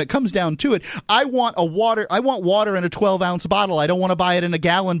 When it comes down to it, I want water in a 12-ounce bottle. I don't want to buy it in a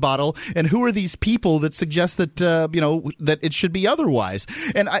gallon bottle. And who are these people that suggest that that it should be otherwise?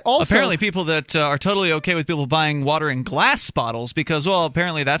 And I also apparently people that are totally okay with people buying water in glass bottles because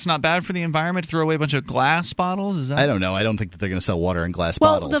apparently that's not bad for the environment to throw away a bunch of glass bottles. Is that? I don't know. I don't think that they're going to sell water in glass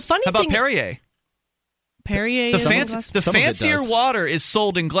bottles. The funny How about thing, Perrier? Perrier the fancier water is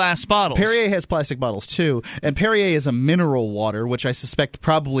sold in glass bottles. Perrier has plastic bottles too, and Perrier is a mineral water, which I suspect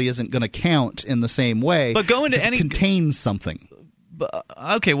probably isn't going to count in the same way. But go into it contains something.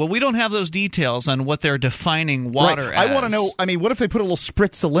 Okay, well, we don't have those details on what they're defining water as. I want to know. What if they put a little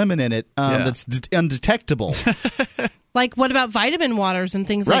spritz of lemon in it that's undetectable? What about vitamin waters and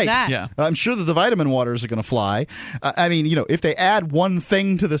things like that? Yeah. I'm sure that the vitamin waters are going to fly. If they add one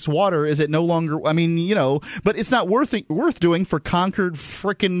thing to this water, is it no longer? But it's not worth doing for Concord,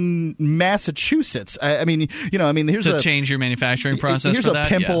 frickin' Massachusetts. Here's to change your manufacturing process. Here's for that? a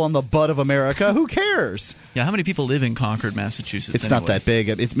pimple on the butt of America. Who cares? Yeah, how many people live in Concord, Massachusetts? It's not that big.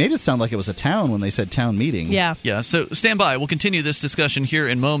 It made it sound like it was a town when they said town meeting. Yeah. Yeah. So stand by. We'll continue this discussion here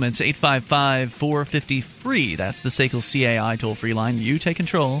in moments. 855-450-FREE. That's the SACL CAI toll-free line. You take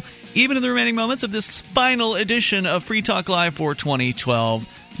control, even in the remaining moments of this final edition of Free Talk Live for 2012,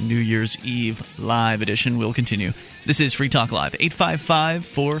 New Year's Eve live edition. We'll continue. This is Free Talk Live,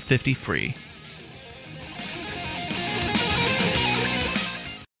 855-450-FREE.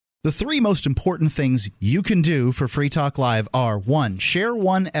 The three most important things you can do for Free Talk Live are: 1, share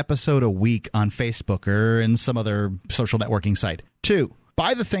one episode a week on Facebook or in some other social networking site. 2,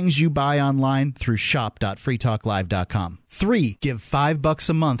 buy the things you buy online through shop.freetalklive.com. 3, give $5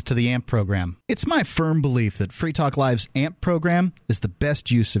 a month to the AMP program. It's my firm belief that Free Talk Live's AMP program is the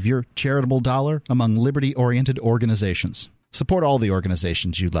best use of your charitable dollar among liberty-oriented organizations. Support all the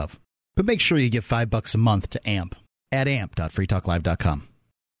organizations you love, but make sure you give $5 a month to AMP at amp.freetalklive.com.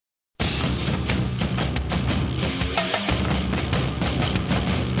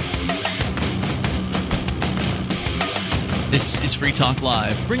 This is Free Talk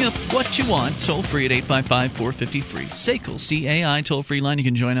Live. Bring up what you want, toll free at 855-450-FREE. SACL, CAI, toll free line. You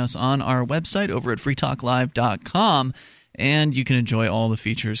can join us on our website over at freetalklive.com, and you can enjoy all the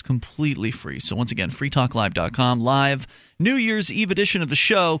features completely free. So once again, freetalklive.com, live New Year's Eve edition of the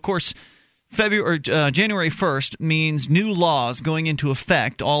show. Of course, January 1st means new laws going into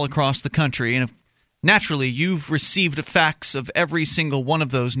effect all across the country, and naturally, you've received facts of every single one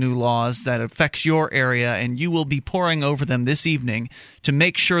of those new laws that affects your area, and you will be poring over them this evening to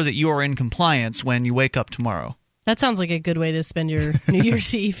make sure that you are in compliance when you wake up tomorrow. That sounds like a good way to spend your New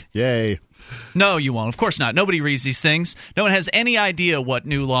Year's Eve. Yay. No, you won't. Of course not. Nobody reads these things. No one has any idea what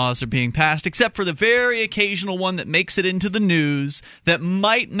new laws are being passed, except for the very occasional one that makes it into the news that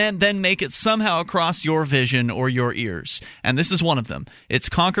might then make it somehow across your vision or your ears. And this is one of them. It's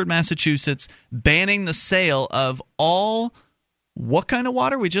Concord, Massachusetts, banning the sale of all... What kind of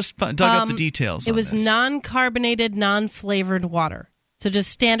water? We just dug up the details. It was non-carbonated, non-flavored water. So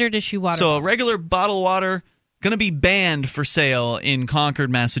just standard issue water. So a regular bottle of water... going to be banned for sale in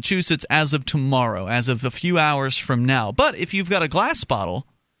Concord, Massachusetts as of tomorrow, as of a few hours from now. But if you've got a glass bottle,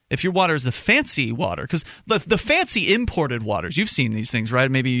 if your water is the fancy water, because the fancy imported waters, you've seen these things,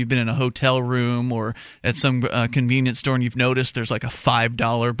 right? Maybe you've been in a hotel room or at some convenience store and you've noticed there's like a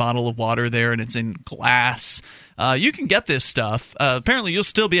 $5 bottle of water there and it's in glass. You can get this stuff. Apparently, you'll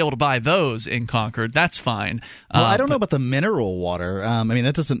still be able to buy those in Concord. That's fine. Well, I don't know about the mineral water. I mean,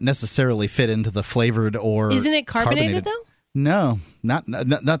 that doesn't necessarily fit into the flavored or Isn't it carbonated though? No, not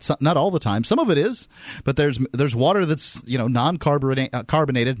all the time. Some of it is, but there's water that's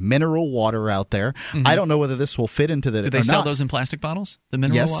non-carbonated mineral water out there. Mm-hmm. I don't know whether this will fit into the. Do they sell those in plastic bottles? The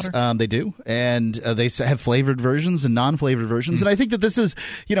mineral water? Yes, they do, and they have flavored versions and non-flavored versions. Mm-hmm. And I think that this is,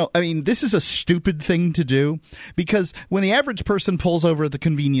 this is a stupid thing to do because when the average person pulls over at the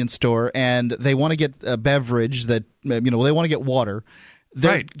convenience store and they want to get a beverage that they want to get water.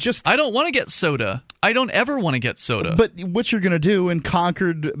 Right. I don't want to get soda. I don't ever want to get soda. But what you're going to do in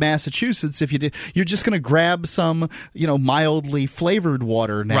Concord, Massachusetts, if you do, you're just going to grab some, mildly flavored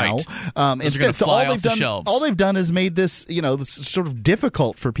water now. Right. Instead, so all they've done is made this, this sort of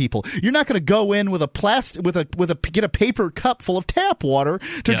difficult for people. You're not going to go in with a get a paper cup full of tap water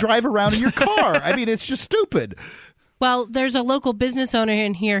to drive around in your car. I mean, it's just stupid. Well, there's a local business owner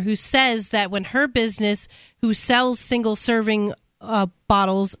in here who says that when her business, who sells single-serving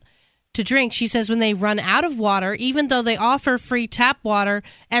bottles to drink, she says when they run out of water, even though they offer free tap water,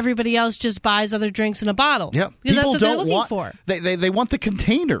 everybody else just buys other drinks in a bottle. Yeah, because people that's what don't they're looking for. They want the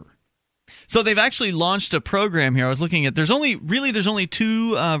container. So they've actually launched a program here. I was looking at there's only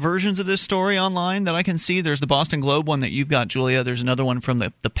two versions of this story online that I can see. There's the Boston Globe one that you've got, Julia. There's another one from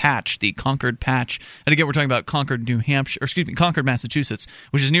the Patch, the Concord Patch. And again, we're talking about Concord, Concord, Massachusetts,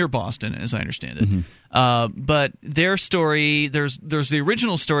 which is near Boston, as I understand it. Mm-hmm. But their story, there's the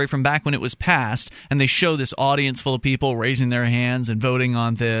original story from back when it was passed, and they show this audience full of people raising their hands and voting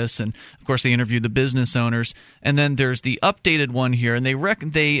on this, and of course they interview the business owners. And then there's the updated one here, and they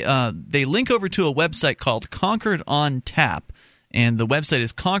link over to a website called Concord on Tap, and the website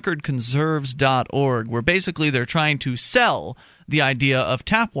is concordconserves.org, where basically they're trying to sell the idea of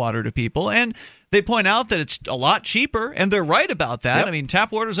tap water to people, and they point out that it's a lot cheaper, and they're right about that. Yep. I mean,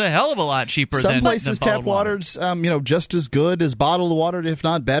 tap water's a hell of a lot cheaper than some places. Tap water's just as good as bottled water, if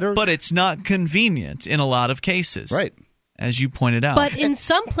not better. But it's not convenient in a lot of cases, right? As you pointed out. But in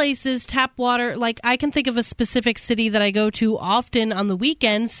some places, tap water, like I can think of a specific city that I go to often on the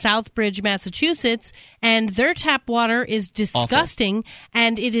weekends, Southbridge, Massachusetts, and their tap water is disgusting, awful,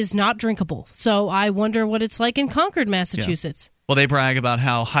 and it is not drinkable. So I wonder what it's like in Concord, Massachusetts. Yeah. Well, they brag about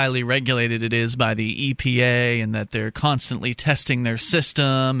how highly regulated it is by the EPA and that they're constantly testing their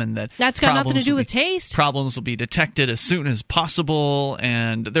system and that's got nothing to do with taste. Problems will be detected as soon as possible,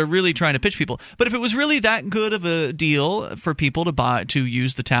 and they're really trying to pitch people. But if it was really that good of a deal for people to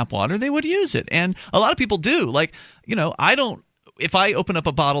use the tap water, they would use it. And a lot of people do. Like, if I open up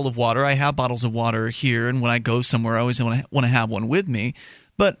a bottle of water, I have bottles of water here, and when I go somewhere, I always want to have one with me.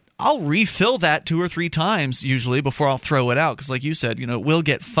 But I'll refill that 2 or 3 times usually before I'll throw it out because, like you said, it will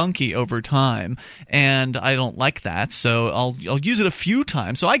get funky over time, and I don't like that. So I'll use it a few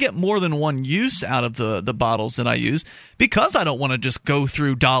times. So I get more than one use out of the bottles that I use because I don't want to just go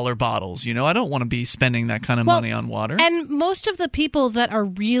through dollar bottles. I don't want to be spending that kind of money on water. And most of the people that are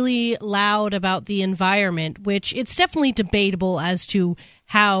really loud about the environment, which it's definitely debatable as to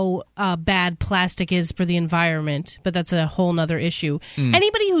how bad plastic is for the environment, but that's a whole nother issue.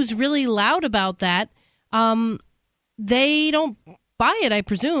 Anybody who's really loud about that, they don't buy it, I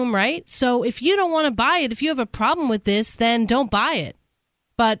presume, right? So if you don't want to buy it, if you have a problem with this, then don't buy it.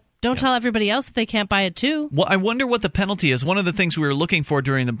 But Don't tell everybody else that they can't buy it too. Well, I wonder what the penalty is. One of the things we were looking for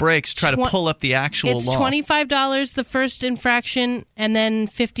during the breaks, try to pull up the actual It's law. $25 the first infraction, and then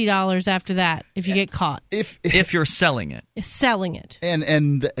 $50 after that if you get caught. If you're selling it. Selling it.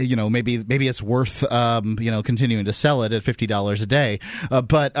 And maybe it's worth continuing to sell it at $50 a day.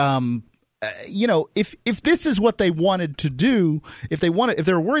 But if this is what they wanted to do, if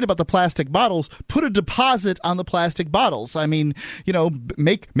they're worried about the plastic bottles, put a deposit on the plastic bottles. I mean,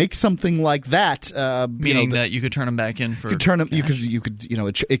 make something like that. Meaning that you could turn them back in for. You could turn them. You could.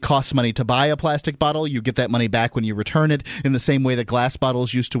 It costs money to buy a plastic bottle. You get that money back when you return it. In the same way that glass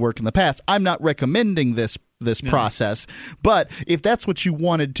bottles used to work in the past. I'm not recommending this process, but if that's what you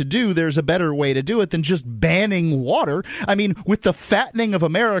wanted to do, there's a better way to do it than just banning water. I mean, with the fattening of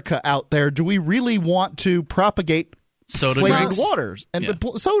America out there, do we really want to propagate flavored waters and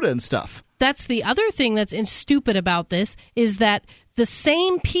soda and stuff? That's the other thing that's stupid about this is that the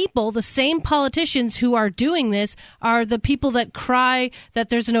same people, the same politicians who are doing this are the people that cry that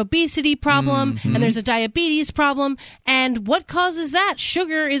there's an obesity problem and there's a diabetes problem. And what causes that?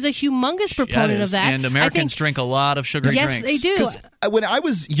 Sugar is a humongous proponent of that. And Americans drink a lot of sugary drinks. Yes, they do. When I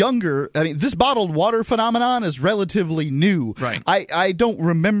was younger, I mean, this bottled water phenomenon is relatively new. Right. I don't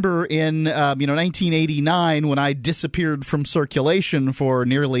remember in 1989 when I disappeared from circulation for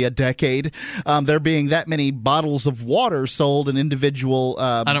nearly a decade, there being that many bottles of water sold in individual.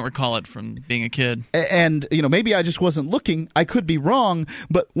 I don't recall it from being a kid. And maybe I just wasn't looking. I could be wrong.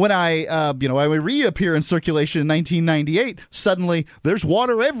 But when I would reappear in circulation in 1998, suddenly there's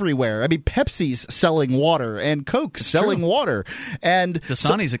water everywhere. I mean, Pepsi's selling water and Coke's selling water. And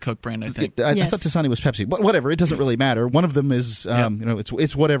Dasani's a Coke brand, I think. I thought Dasani was Pepsi, but whatever. It doesn't really matter. One of them is,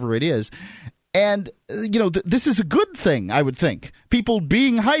 it's whatever it is. And this is a good thing, I would think. People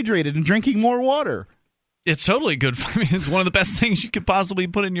being hydrated and drinking more water. It's totally good. I mean, it's one of the best things you could possibly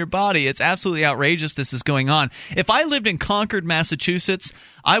put in your body. It's absolutely outrageous this is going on. If I lived in Concord, Massachusetts,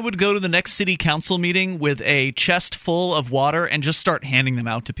 I would go to the next city council meeting with a chest full of water and just start handing them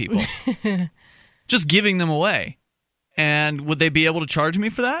out to people. Just giving them away. And would they be able to charge me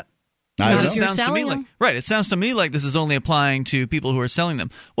for that? Because it sounds to me like it sounds to me like this is only applying to people who are selling them.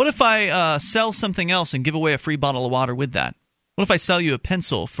 What if I sell something else and give away a free bottle of water with that? What if I sell you a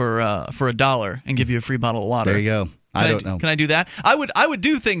pencil for $1 and give you a free bottle of water? There you go. I don't know. Can I do that? I would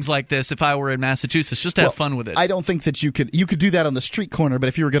do things like this if I were in Massachusetts, just to have fun with it. I don't think that you could do that on the street corner, but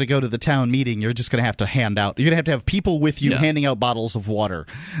if you were going to go to the town meeting, you're just going to have to hand out. You're going to have people with you handing out bottles of water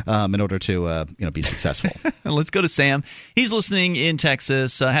in order to be successful. Let's go to Sam. He's listening in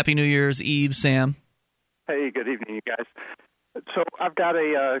Texas. Happy New Year's Eve, Sam. Hey, good evening, you guys. So I've got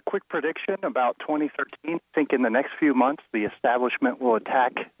a quick prediction about 2013. I think in the next few months, the establishment will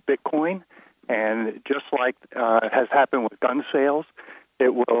attack Bitcoin. And just like has happened with gun sales,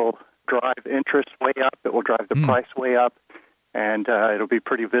 it will drive interest way up. It will drive the price way up. And it'll be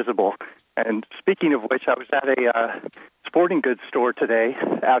pretty visible. And speaking of which, I was at a sporting goods store today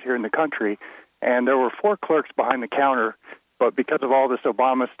out here in the country. And there were 4 clerks behind the counter. But because of all this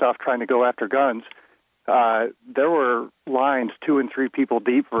Obama stuff trying to go after guns, there were lines 2 and 3 people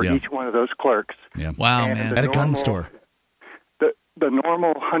deep for each one of those clerks. Yeah. Wow, and man. At a gun store. The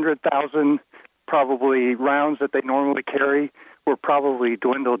normal 100,000 probably rounds that they normally carry were probably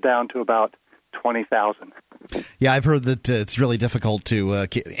dwindled down to about 20,000. Yeah, I've heard that it's really difficult to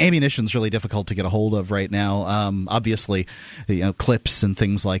ammunition's really difficult to get a hold of right now. Obviously, clips and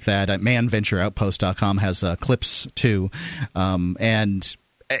things like that. ManVentureOutpost.com has clips too, and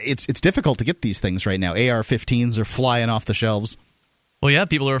it's difficult to get these things right now. AR-15s are flying off the shelves. Well, yeah,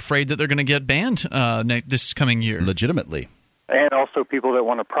 people are afraid that they're going to get banned this coming year. Legitimately. And also people that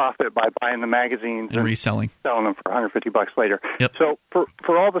want to profit by buying the magazines and reselling, selling them for $150 later. Yep. So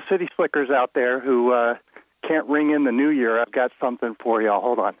for all the city slickers out there who can't ring in the new year, I've got something for y'all.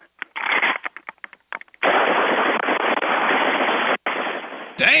 Hold on.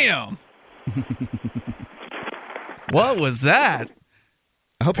 Damn. What was that?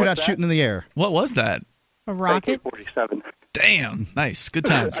 I hope you're not shooting in the air. What was that? A rocket? AK-47. Damn. Nice. Good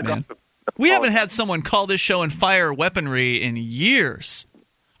times, man. We haven't had someone call this show and fire weaponry in years.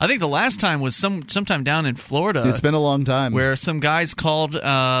 I think the last time was sometime down in Florida. It's been a long time. Where some guys called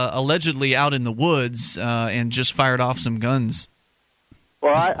allegedly out in the woods and just fired off some guns.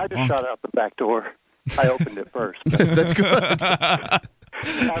 Well, I just shot out the back door. I opened it first. That's good. Have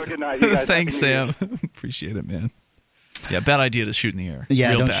a good night, you guys. Thanks, Sam. Appreciate it, man. Yeah, bad idea to shoot in the air. Yeah,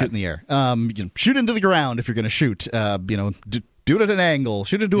 Real don't bad. shoot in the air. Shoot into the ground if you're going to shoot. Do it at an angle.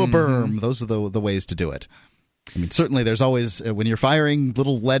 Shoot into a berm. Those are the ways to do it. I mean, certainly there's always, when you're firing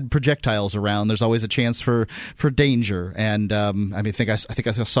little lead projectiles around, there's always a chance for danger. And I think I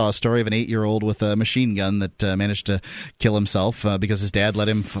saw a story of an 8-year-old with a machine gun that managed to kill himself because his dad let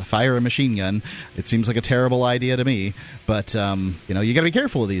him fire a machine gun. It seems like a terrible idea to me, but you got to be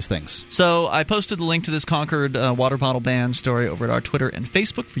careful of these things. So I posted the link to this Concord water bottle ban story over at our Twitter and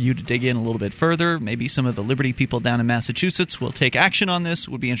Facebook for you to dig in a little bit further. Maybe some of the Liberty people down in Massachusetts will take action on this. It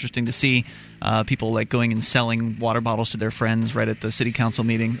would be interesting to see people like going and selling water bottles to their friends right at the city council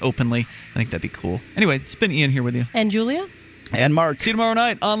meeting openly. I think that'd be cool. Anyway, it's been Ian here with you. And Julia. And Mark. See you tomorrow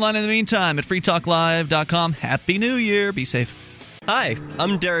night online in the meantime at freetalklive.com. Happy New Year. Be safe. Hi,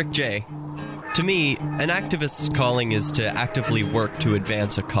 I'm Derek J. To me, an activist's calling is to actively work to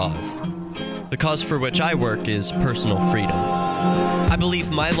advance a cause. The cause for which I work is personal freedom. I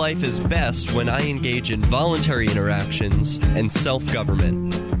believe my life is best when I engage in voluntary interactions and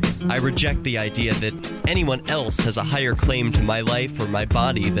self-government. I reject the idea that anyone else has a higher claim to my life or my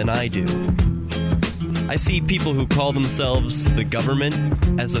body than I do. I see people who call themselves the government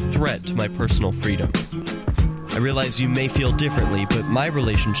as a threat to my personal freedom. I realize you may feel differently, but my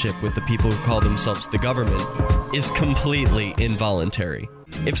relationship with the people who call themselves the government is completely involuntary.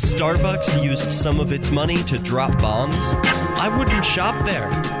 If Starbucks used some of its money to drop bombs, I wouldn't shop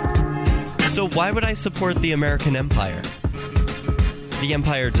there. So why would I support the American empire? The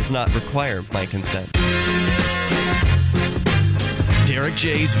empire does not require my consent. Derek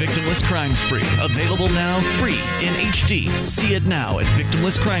J's Victimless Crime Spree. Available now free in HD. See it now at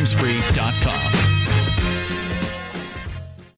victimlesscrimespree.com.